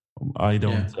 I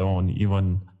don't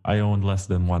I own less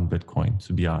than 1 Bitcoin,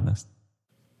 to be honest.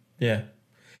 Yeah.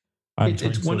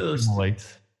 It's one of those.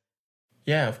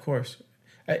 Yeah, of course.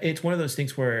 It's one of those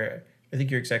things where I think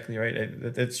you're exactly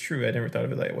right. That's true. I never thought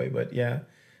of it that way, but yeah,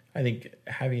 I think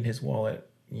having his wallet,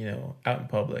 out in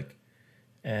public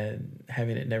and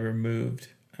having it never moved,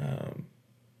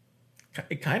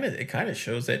 it kind of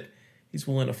shows that he's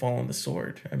willing to fall on the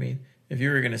sword. I mean, if he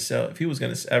was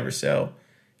going to ever sell,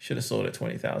 should have sold at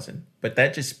 20,000. But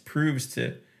that just proves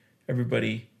to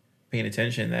everybody paying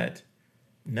attention that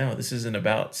no, this isn't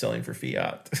about selling for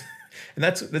fiat. And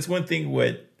that's one thing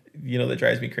that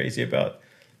drives me crazy about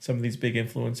some of these big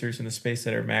influencers in the space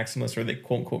that are maximalists, or they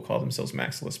quote unquote call themselves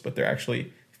maximalists, but they're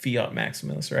actually fiat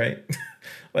maximalists, right?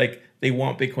 Like they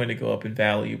want Bitcoin to go up in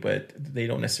value, but they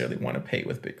don't necessarily want to pay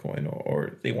with Bitcoin,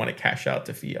 or they want to cash out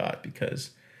to fiat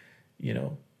because,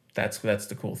 that's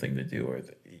the cool thing to do. Or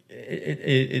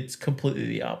it's completely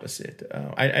the opposite.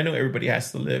 I know everybody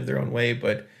has to live their own way,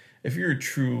 but if you're a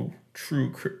true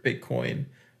Bitcoin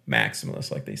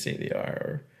maximalist, like they say they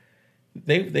are,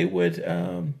 they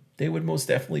would most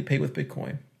definitely pay with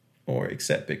Bitcoin or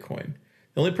accept Bitcoin.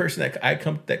 The only person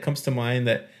that comes to mind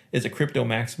that is a crypto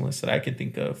maximalist that I can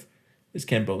think of is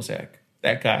Ken Bozak.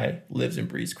 That guy lives and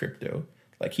breathes crypto.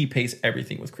 Like he pays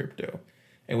everything with crypto.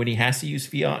 And when he has to use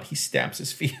fiat, he stamps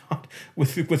his fiat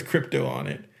with crypto on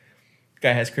it.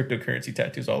 Guy has cryptocurrency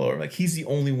tattoos all over. Like he's the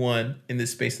only one in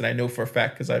this space that I know for a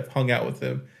fact because I've hung out with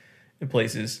him in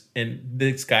places. And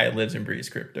this guy lives and breathes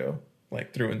crypto,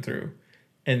 like through and through.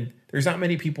 And there's not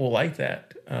many people like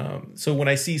that. So when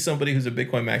I see somebody who's a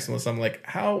Bitcoin maximalist, I'm like,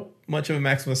 how much of a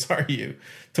maximalist are you?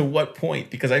 To what point?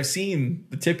 Because I've seen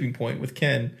the tipping point with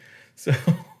Ken. So,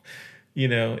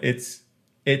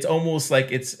 it's almost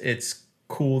like it's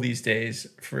cool these days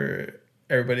for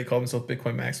everybody to call themselves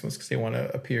Bitcoin maximalists because they want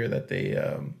to appear that they,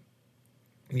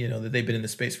 that they've been in the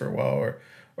space for a while,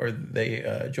 or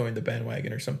they joined the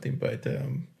bandwagon or something. But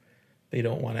they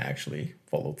don't want to actually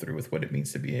follow through with what it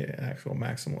means to be an actual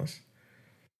maximalist.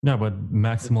 Yeah, but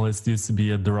maximalist used to be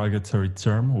a derogatory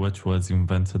term, which was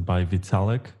invented by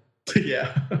Vitalik.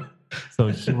 Yeah. So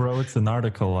he wrote an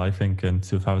article, I think, in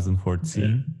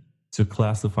 2014 to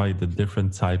classify the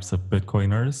different types of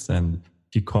Bitcoiners, and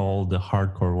he called the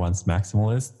hardcore ones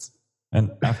maximalists.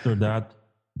 And after that,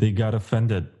 they got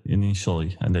offended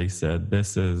initially, and they said,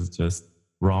 this is just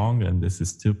wrong and this is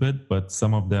stupid. But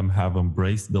some of them have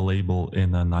embraced the label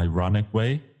in an ironic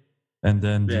way. And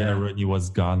then the irony was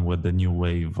gone with the new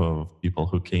wave of people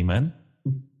who came in.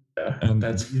 Yeah, and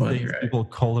that's funny, right? People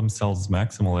call themselves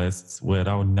maximalists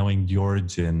without knowing the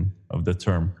origin of the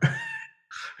term.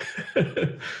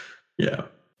 Yeah.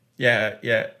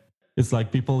 It's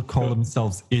like people call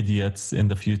themselves idiots in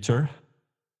the future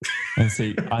and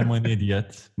say, I'm an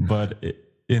idiot. But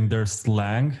in their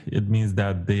slang, it means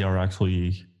that they are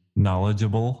actually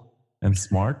knowledgeable and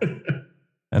smart.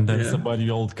 And then somebody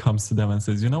old comes to them and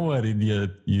says, you know what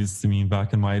idiot used to mean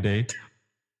back in my day?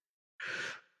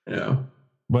 Yeah.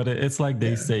 But it's like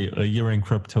they say, a year in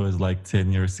crypto is like 10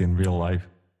 years in real life.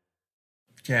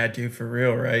 Yeah, dude, for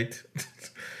real, right?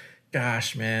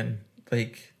 Gosh, man.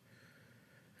 Like,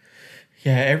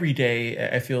 every day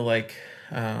I feel like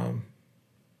I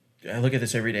look at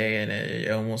this every day, and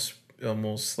it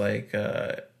almost like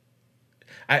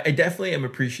I definitely am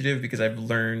appreciative because I've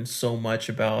learned so much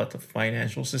about the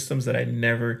financial systems that I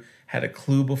never had a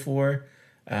clue before.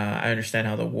 I understand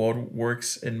how the world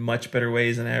works in much better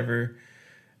ways than I ever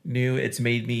knew. It's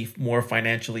made me more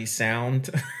financially sound.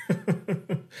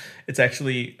 It's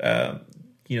actually,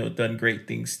 done great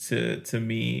things to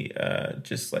me,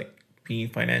 just like being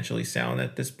financially sound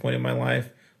at this point in my life,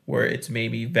 where it's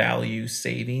made me value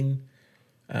saving.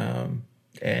 And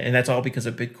that's all because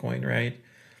of Bitcoin, right?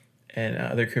 And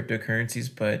other cryptocurrencies.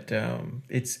 But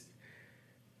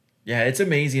it's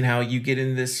amazing how you get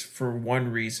in this for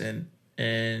one reason,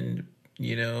 and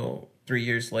 3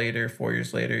 years later, 4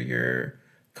 years later, you're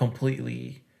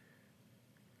completely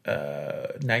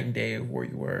night and day of where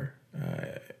you were.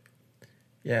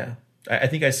 I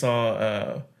think I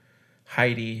saw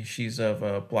Heidi. She's of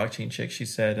a blockchain chick. She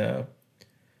said,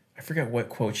 I forget what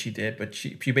quote she did, but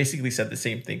she basically said the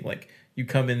same thing. Like, you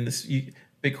come in this.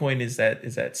 Bitcoin is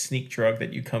that sneak drug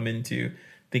that you come into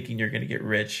thinking you're going to get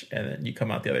rich, and then you come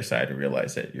out the other side and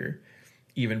realize that you're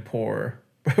even poorer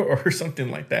or something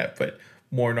like that, but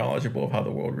more knowledgeable of how the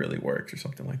world really works or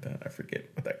something like that. I forget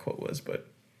what that quote was,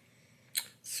 but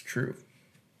it's true.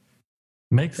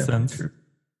 Makes sense. True.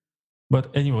 But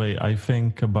anyway, I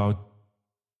think about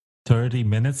 30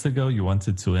 minutes ago, you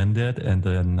wanted to end it, and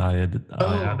then I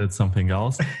added something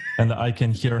else. And I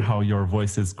can hear how your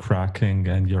voice is cracking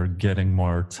and you're getting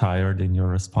more tired in your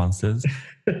responses.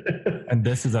 And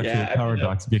this is actually a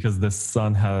paradox because the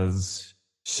sun has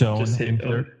shone in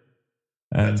here.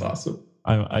 And that's awesome.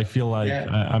 I feel like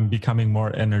I'm becoming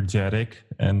more energetic.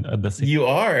 And at the same you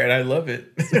are, and I love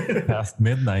it. Past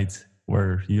midnight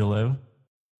where you live.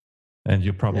 And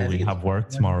you probably have work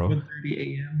tomorrow.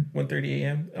 1:30 a.m. 1:30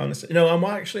 a.m. Honestly, no, I'm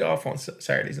actually off on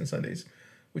Saturdays and Sundays,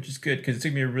 which is good because it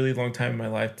took me a really long time in my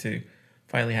life to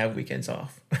finally have weekends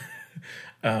off.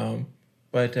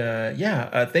 But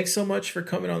thanks so much for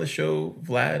coming on the show,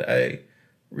 Vlad. I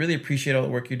really appreciate all the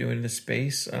work you're doing in this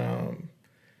space.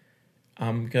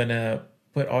 I'm gonna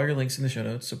put all your links in the show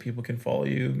notes so people can follow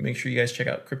you. Make sure you guys check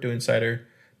out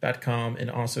cryptoinsider.com and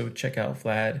also check out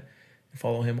Vlad and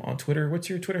follow him on Twitter. What's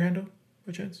your Twitter handle,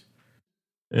 by chance?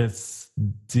 It's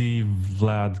D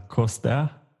Vlad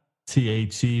Costea,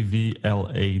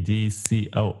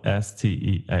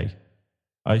 TheVladCostea.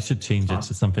 I should change it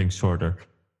to something shorter.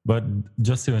 But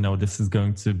just so you know, this is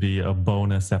going to be a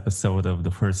bonus episode of the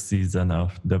first season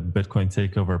of the Bitcoin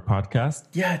Takeover podcast.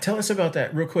 Yeah, tell us about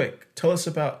that real quick. Tell us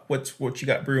about what you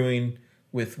got brewing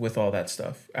with all that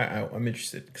stuff. I'm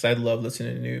interested because I love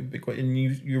listening to new Bitcoin, and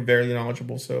you're very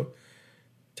knowledgeable. So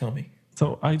tell me.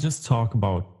 So I just talk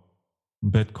about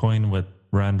Bitcoin with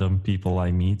random people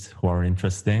I meet who are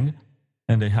interesting,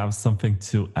 and they have something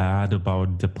to add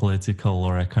about the political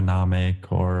or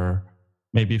economic or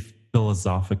maybe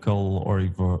philosophical or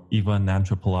even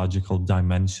anthropological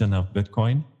dimension of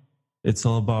Bitcoin. It's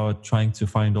all about trying to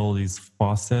find all these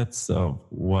facets of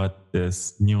what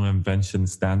this new invention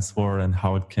stands for and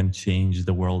how it can change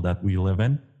the world that we live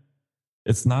in.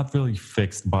 It's not really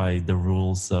fixed by the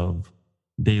rules of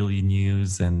daily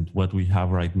news and what we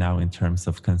have right now in terms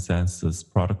of consensus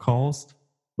protocols,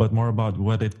 but more about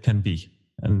what it can be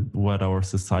and what our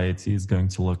society is going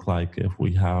to look like if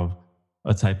we have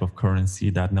a type of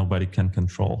currency that nobody can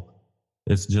control.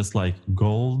 It's just like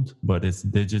gold, but it's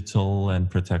digital and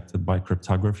protected by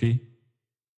cryptography.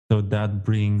 So that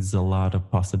brings a lot of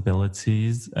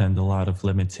possibilities and a lot of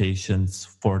limitations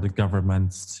for the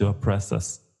governments to oppress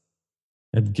us.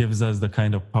 It gives us the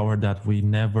kind of power that we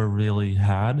never really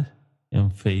had in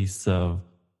face of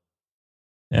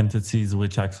entities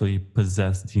which actually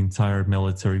possess the entire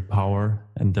military power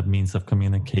and the means of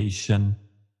communication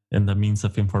and the means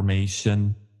of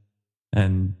information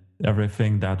and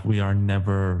everything that we are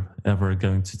never, ever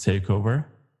going to take over.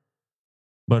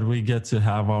 But we get to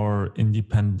have our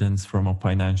independence from a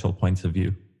financial point of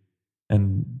view.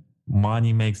 And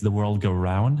money makes the world go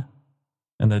round.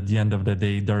 And at the end of the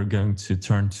day, they're going to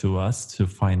turn to us to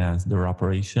finance their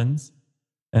operations.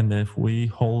 And if we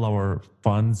hold our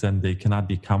funds and they cannot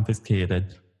be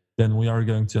confiscated, then we are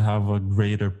going to have a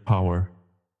greater power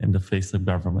in the face of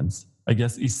governments. I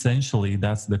guess essentially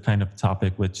that's the kind of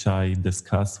topic which I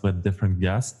discuss with different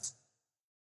guests.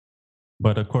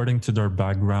 But according to their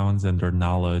backgrounds and their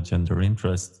knowledge and their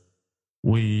interests,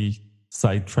 we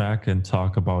sidetrack and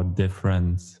talk about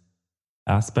different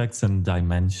aspects and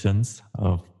dimensions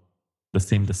of the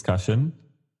same discussion.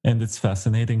 And it's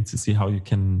fascinating to see how you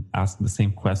can ask the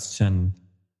same question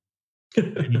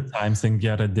many times and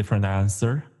get a different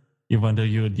answer, even though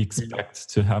you would expect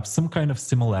to have some kind of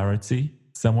similarity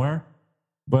somewhere,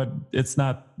 but it's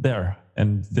not there.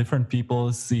 And different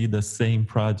people see the same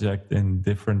project in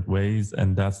different ways,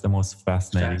 and that's the most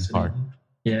fascinating part.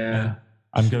 Yeah.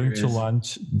 I'm going to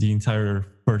launch the entire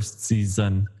first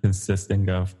season consisting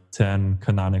of 10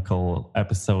 canonical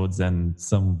episodes and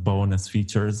some bonus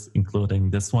features, including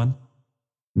this one,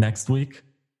 next week,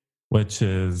 which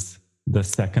is the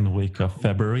second week of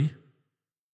February.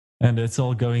 And it's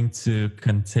all going to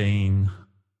contain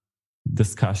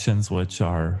discussions which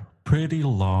are pretty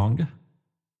long.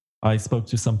 I spoke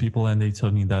to some people and they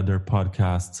told me that their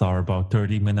podcasts are about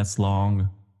 30 minutes long,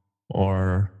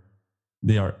 or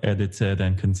they are edited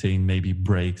and contain maybe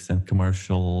breaks and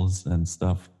commercials and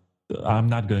stuff. I'm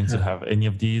not going to have any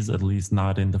of these, at least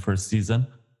not in the first season.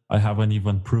 I haven't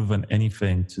even proven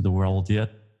anything to the world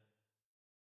yet.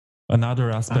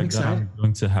 Another aspect that I'm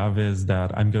going to have is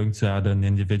that I'm going to add an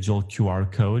individual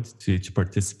QR code to each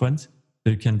participant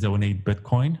so you can donate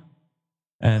Bitcoin.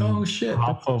 And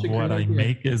half of what I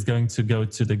make is going to go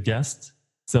to the guest.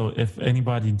 So if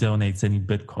anybody donates any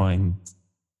Bitcoin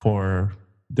for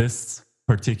this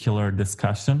particular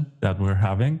discussion that we're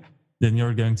having, then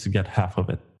you're going to get half of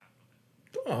it.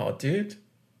 Oh, dude.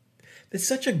 That's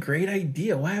such a great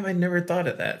idea. Why have I never thought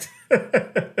of that?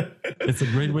 It's a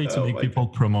great way to make people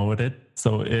promote it.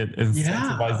 So it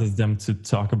incentivizes them to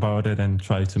talk about it and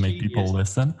try to make people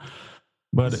listen.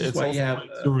 But it's also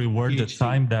to reward the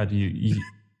time that you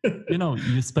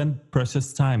spend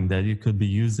precious time that you could be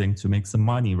using to make some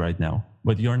money right now.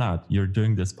 But you're not. You're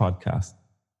doing this podcast.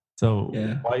 So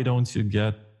why don't you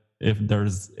get, if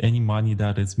there's any money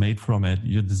that is made from it,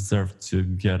 you deserve to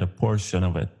get a portion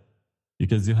of it.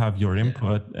 Because you have your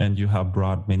input and you have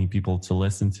brought many people to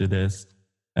listen to this.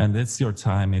 And it's your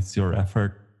time, it's your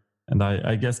effort. And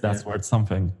I guess that's worth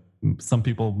something. Some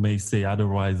people may say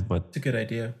otherwise, but it's a good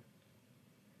idea.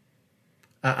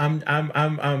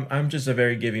 I'm just a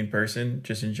very giving person,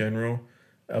 just in general,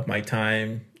 of my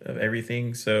time, of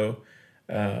everything. So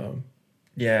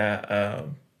Yeah.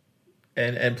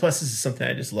 And plus, this is something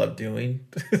I just love doing.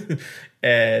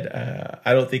 And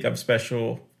I don't think I'm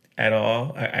special at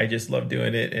all. I just love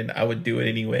doing it, and I would do it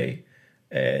anyway.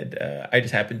 And I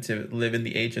just happen to live in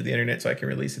the age of the internet, so I can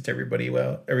release it to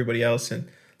everybody else. And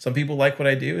some people like what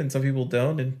I do, and some people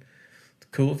don't. And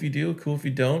cool if you do, cool if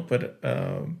you don't. But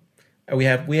we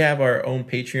have our own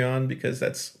Patreon because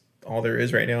that's all there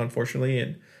is right now, unfortunately.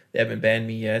 And they haven't banned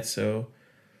me yet, so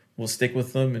we'll stick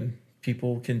with them. And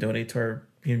people can donate to our,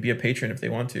 be a patron if they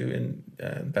want to, and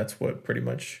that's what pretty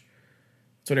much.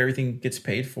 That's what everything gets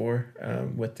paid for,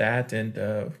 with that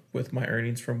and with my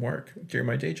earnings from work during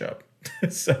my day job.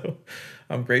 So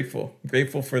I'm grateful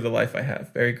for the life I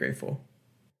have. Very grateful.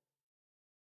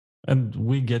 And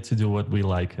we get to do what we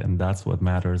like, and that's what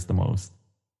matters the most.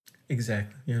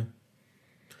 Exactly. Yeah.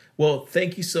 Well,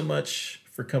 thank you so much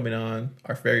for coming on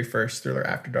our very first Thriller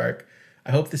After Dark.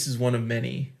 I hope this is one of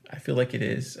many. I feel like it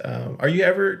is. Are you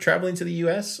ever traveling to the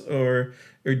U.S. or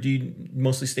do you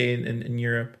mostly stay in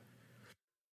Europe?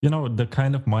 The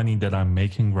kind of money that I'm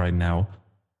making right now,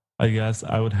 I guess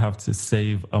I would have to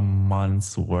save a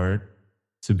month's worth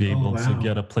to be able to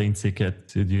get a plane ticket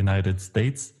to the United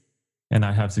States. And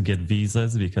I have to get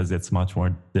visas because it's much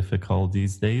more difficult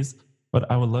these days.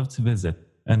 But I would love to visit.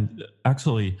 And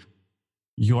actually,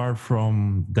 you are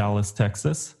from Dallas,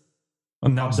 Texas?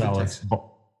 Not Austin, Dallas, Texas.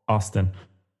 Austin.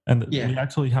 And Yeah. we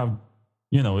actually have,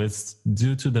 it's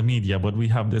due to the media, but we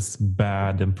have this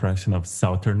bad impression of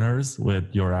Southerners with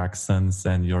your accents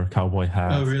and your cowboy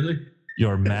hats. Oh, really?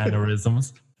 Your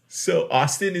mannerisms. So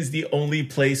Austin is the only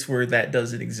place where that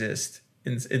doesn't exist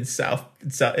in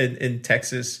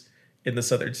Texas, in the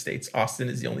southern states. Austin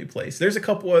is the only place. There's a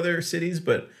couple other cities,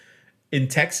 but in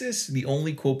Texas, the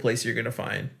only cool place you're gonna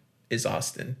find is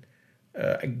Austin.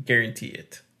 I guarantee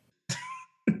it.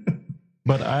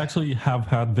 But I actually have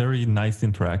had very nice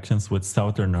interactions with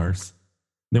Southerners.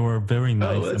 They were very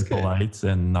nice and polite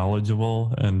and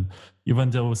knowledgeable. And even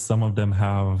though some of them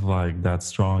have like that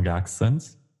strong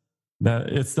accent, that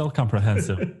it's still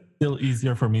comprehensive. Still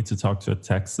easier for me to talk to a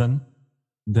Texan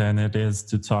than it is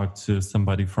to talk to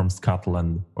somebody from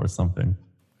Scotland or something.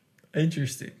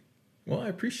 Interesting. Well, I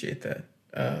appreciate that.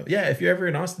 Yeah, if you're ever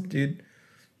in Austin, dude,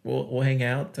 we'll hang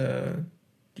out.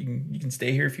 You can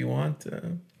stay here if you want.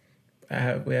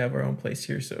 We have our own place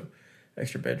here, so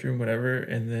extra bedroom, whatever.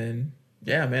 And then,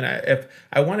 yeah, man, if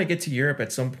I want to get to Europe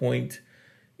at some point,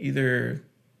 either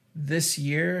this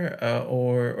year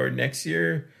or next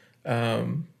year.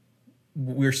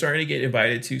 We're starting to get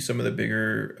invited to some of the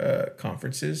bigger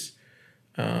conferences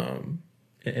in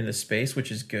the space,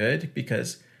 which is good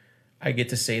because I get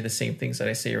to say the same things that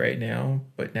I say right now,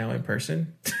 but now in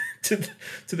person to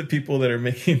the people that are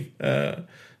making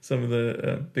some of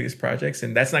the biggest projects.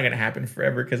 And that's not going to happen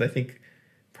forever because I think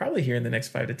probably here in the next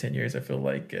 5 to 10 years, I feel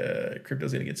like crypto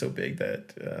is going to get so big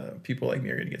that people like me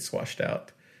are going to get squashed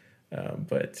out.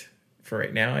 But for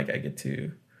right now, I get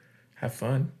to have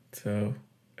fun. So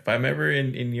if I'm ever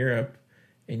in Europe,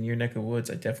 in your neck of woods,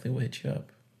 I definitely will hit you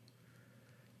up.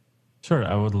 Sure,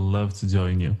 I would love to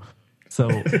join you. So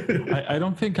I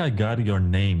don't think I got your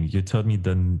name. You told me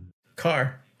the...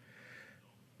 Car,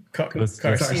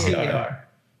 C-A-R.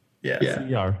 Yeah.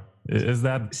 C-A-R. Is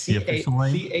that the official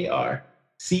name?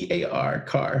 C-A-R,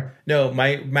 car. No,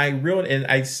 my real, and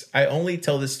I only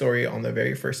tell this story on the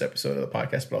very first episode of the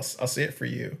podcast, but I'll say it for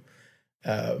you.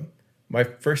 My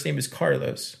first name is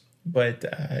Carlos, but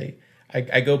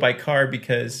I go by Car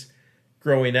because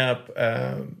growing up,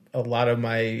 a lot of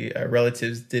my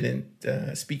relatives didn't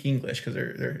speak English because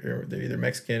they're either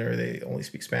Mexican or they only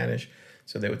speak Spanish,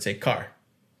 so they would say Car.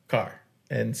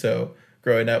 And so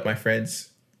growing up, my friends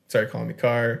started calling me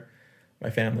Car. My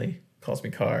family calls me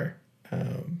Car.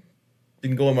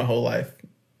 Been going my whole life,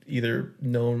 either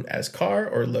known as Car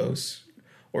or Los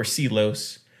or C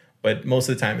Los, but most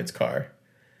of the time it's Car.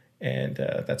 And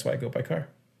that's why I go by Car.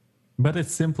 But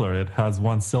it's simpler. It has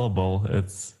one syllable.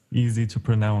 It's easy to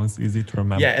pronounce, easy to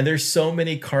remember. Yeah, and there's so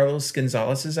many Carlos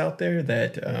Gonzalez's out there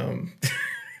that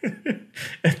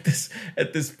at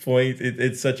this point,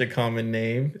 it's such a common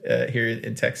name here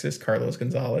in Texas, Carlos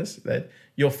Gonzalez, that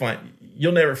you'll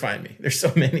never find me. There's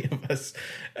so many of us,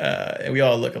 and we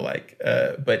all look alike.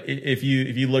 But if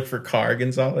you look for Car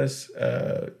Gonzalez,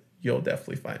 you'll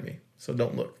definitely find me. So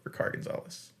don't look for Car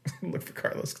Gonzalez. Look for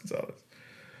Carlos Gonzalez.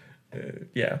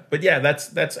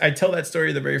 That's I tell that story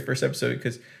in the very first episode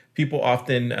because people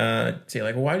often say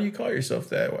like, well, why do you call yourself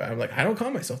that? I'm like, I don't call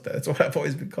myself that. That's what I've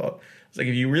always been called. It's like,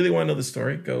 if you really want to know the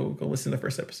story, go listen to the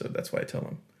first episode. That's why I tell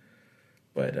them.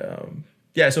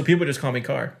 But so people just call me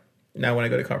Car. Now when I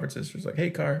go to conferences, it's like, hey,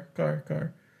 Car.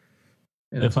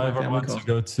 And that's If I what my ever family want calls to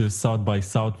go to South by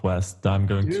Southwest, I'm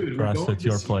going Dude, to we're crash going at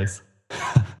your this year. place.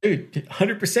 Dude,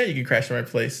 100% you can crash at my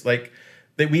place. Like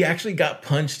that, we actually got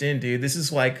punched in, dude. This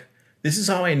is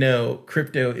how I know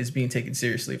crypto is being taken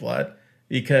seriously, Vlad,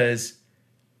 because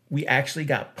we actually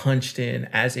got punched in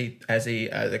as a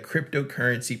the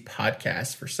cryptocurrency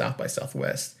podcast for South by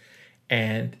Southwest,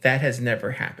 and that has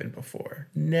never happened before.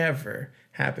 Never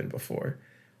happened before.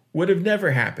 Would have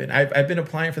never happened. I've been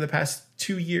applying for the past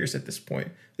 2 years at this point.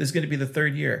 This is going to be the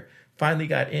third year. Finally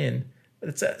got in, but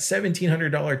it's a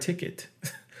 $1,700 ticket.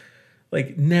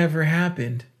 Like never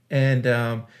happened. And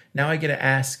now I get to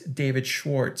ask David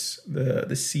Schwartz, the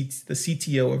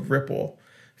CTO of Ripple,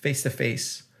 face to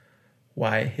face,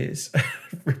 why his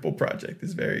Ripple project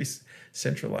is very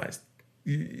centralized.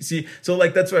 You see, so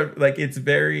like that's what like it's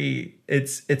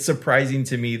surprising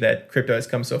to me that crypto has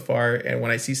come so far. And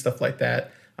when I see stuff like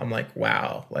that, I'm like,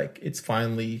 wow, like it's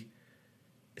finally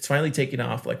taking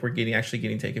off. Like we're actually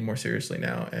getting taken more seriously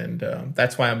now, and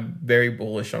that's why I'm very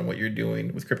bullish on what you're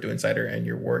doing with Crypto Insider and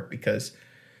your work, because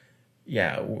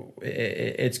yeah,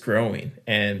 it's growing,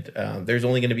 and there's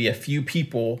only going to be a few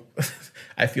people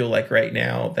I feel like right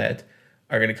now that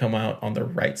are going to come out on the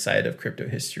right side of crypto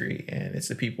history, and it's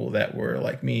the people that were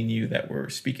like me and you that were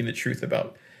speaking the truth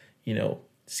about,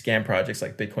 scam projects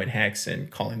like BitcoinHEX and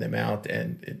calling them out.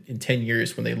 And in 10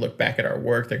 years, when they look back at our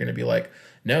work, they're going to be like,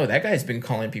 no, that guy's been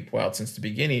calling people out since the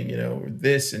beginning,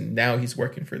 this, and now he's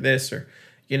working for this, or,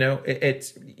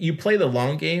 it's you play the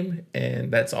long game, and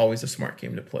that's always a smart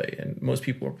game to play. And most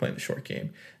people are playing the short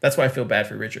game. That's why I feel bad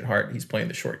for Richard Hart. He's playing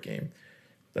the short game.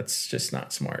 That's just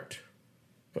not smart.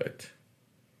 But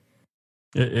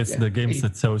It's the game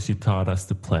Satoshi taught us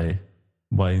to play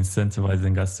by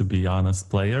incentivizing us to be honest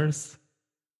players.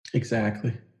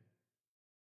 Exactly.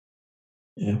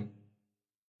 Yeah.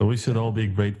 So we should all be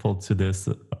grateful to this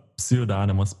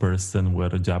pseudonymous person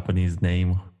with a Japanese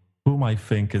name, whom I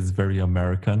think is very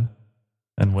American.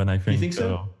 And when I think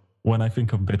so? When I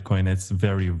think of Bitcoin, it's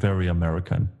very, very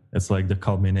American. It's like the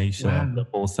culmination of the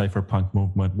whole cypherpunk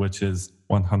movement, which is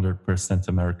 100%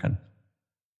 American.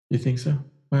 You think so?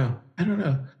 Wow. I don't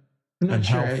know. I'm not and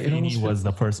sure. Hal Feeney was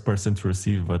the first person to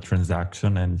receive a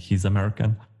transaction, and he's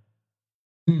American.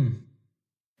 I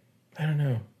don't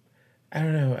know.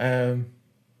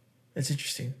 It's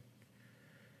interesting.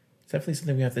 It's definitely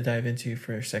something we have to dive into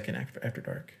for a second after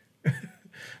dark.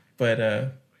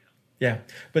 But yeah.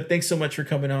 But thanks so much for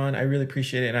coming on. I really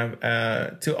appreciate it.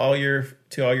 And to all your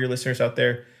listeners out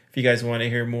there, if you guys want to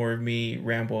hear more of me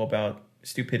ramble about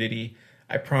stupidity,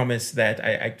 I promise that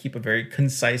I keep a very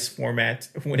concise format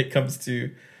when it comes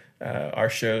to our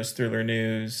shows, Thriller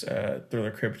News,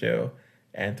 Thriller Crypto,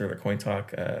 and Thriller Coin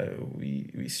Talk.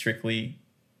 We strictly,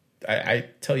 I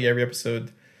tell you every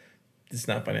episode, it's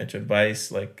not financial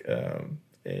advice. Like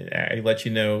I let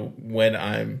you know when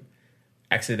I'm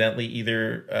accidentally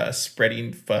either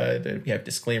spreading FUD, and we have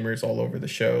disclaimers all over the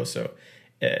show. So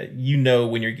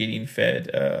when you're getting fed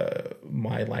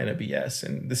my line of BS.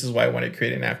 And this is why I wanted to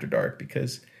create an After Dark,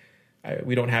 because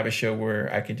we don't have a show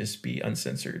where I can just be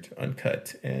uncensored,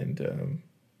 uncut, and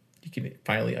you can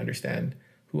finally understand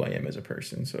who I am as a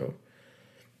person. So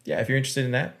yeah, if you're interested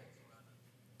in that.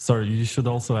 Sorry, you should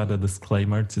also add a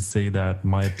disclaimer to say that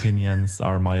my opinions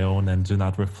are my own and do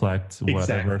not reflect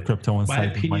whatever Crypto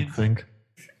Insider might think.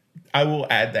 I will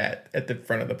add that at the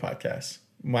front of the podcast.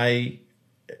 I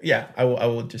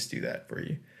will just do that for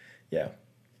you. Yeah,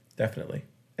 definitely.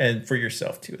 And for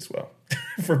yourself too as well.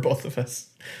 For both of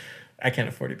us. I can't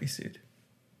afford to be sued.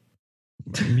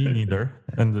 Me neither.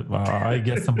 And I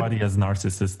guess somebody as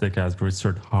narcissistic as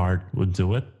Richard Hart would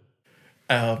do it.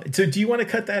 So do you want to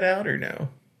cut that out or no?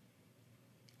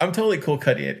 I'm totally cool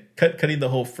cutting it. Cutting the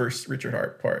whole first Richard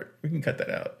Hart part. We can cut that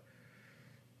out.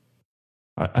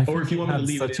 I or if you want to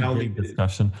leave such a great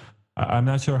discussion. I'm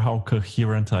not sure how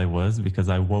coherent I was because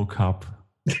I woke up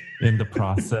in the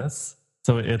process.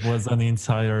 So it was an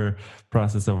entire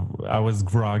process of, I was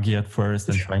groggy at first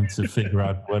and trying to figure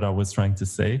out what I was trying to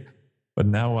say. But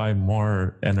now I'm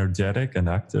more energetic and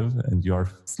active, and you're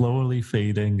slowly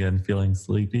fading and feeling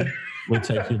sleepy, which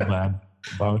I feel bad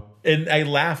about. And I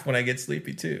laugh when I get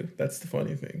sleepy too. That's the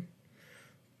funny thing.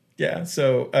 Yeah.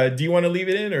 So do you want to leave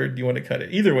it in or do you want to cut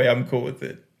it? Either way, I'm cool with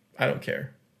it. I don't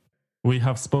care. We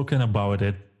have spoken about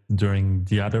it during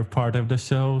the other part of the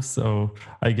show, so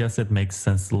I guess it makes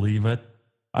sense to leave it.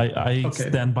 I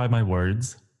stand by my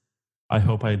words. I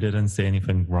hope I didn't say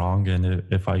anything wrong, and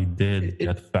if I did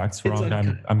get facts wrong,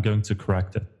 I'm going to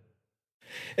correct it.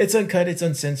 It's uncut, it's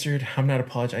uncensored. I'm not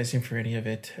apologizing for any of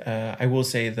it. I will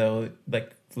say, though,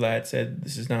 like Vlad said,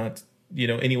 this is not,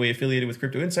 any way affiliated with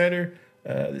Crypto Insider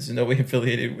This is no way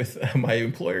affiliated with my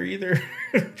employer either.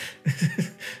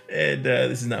 And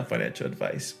this is not financial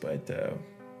advice, but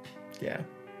yeah.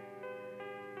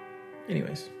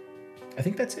 Anyways, I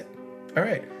think that's it. All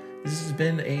right. This has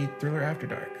been a Thriller After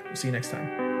Dark. We'll see you next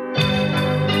time.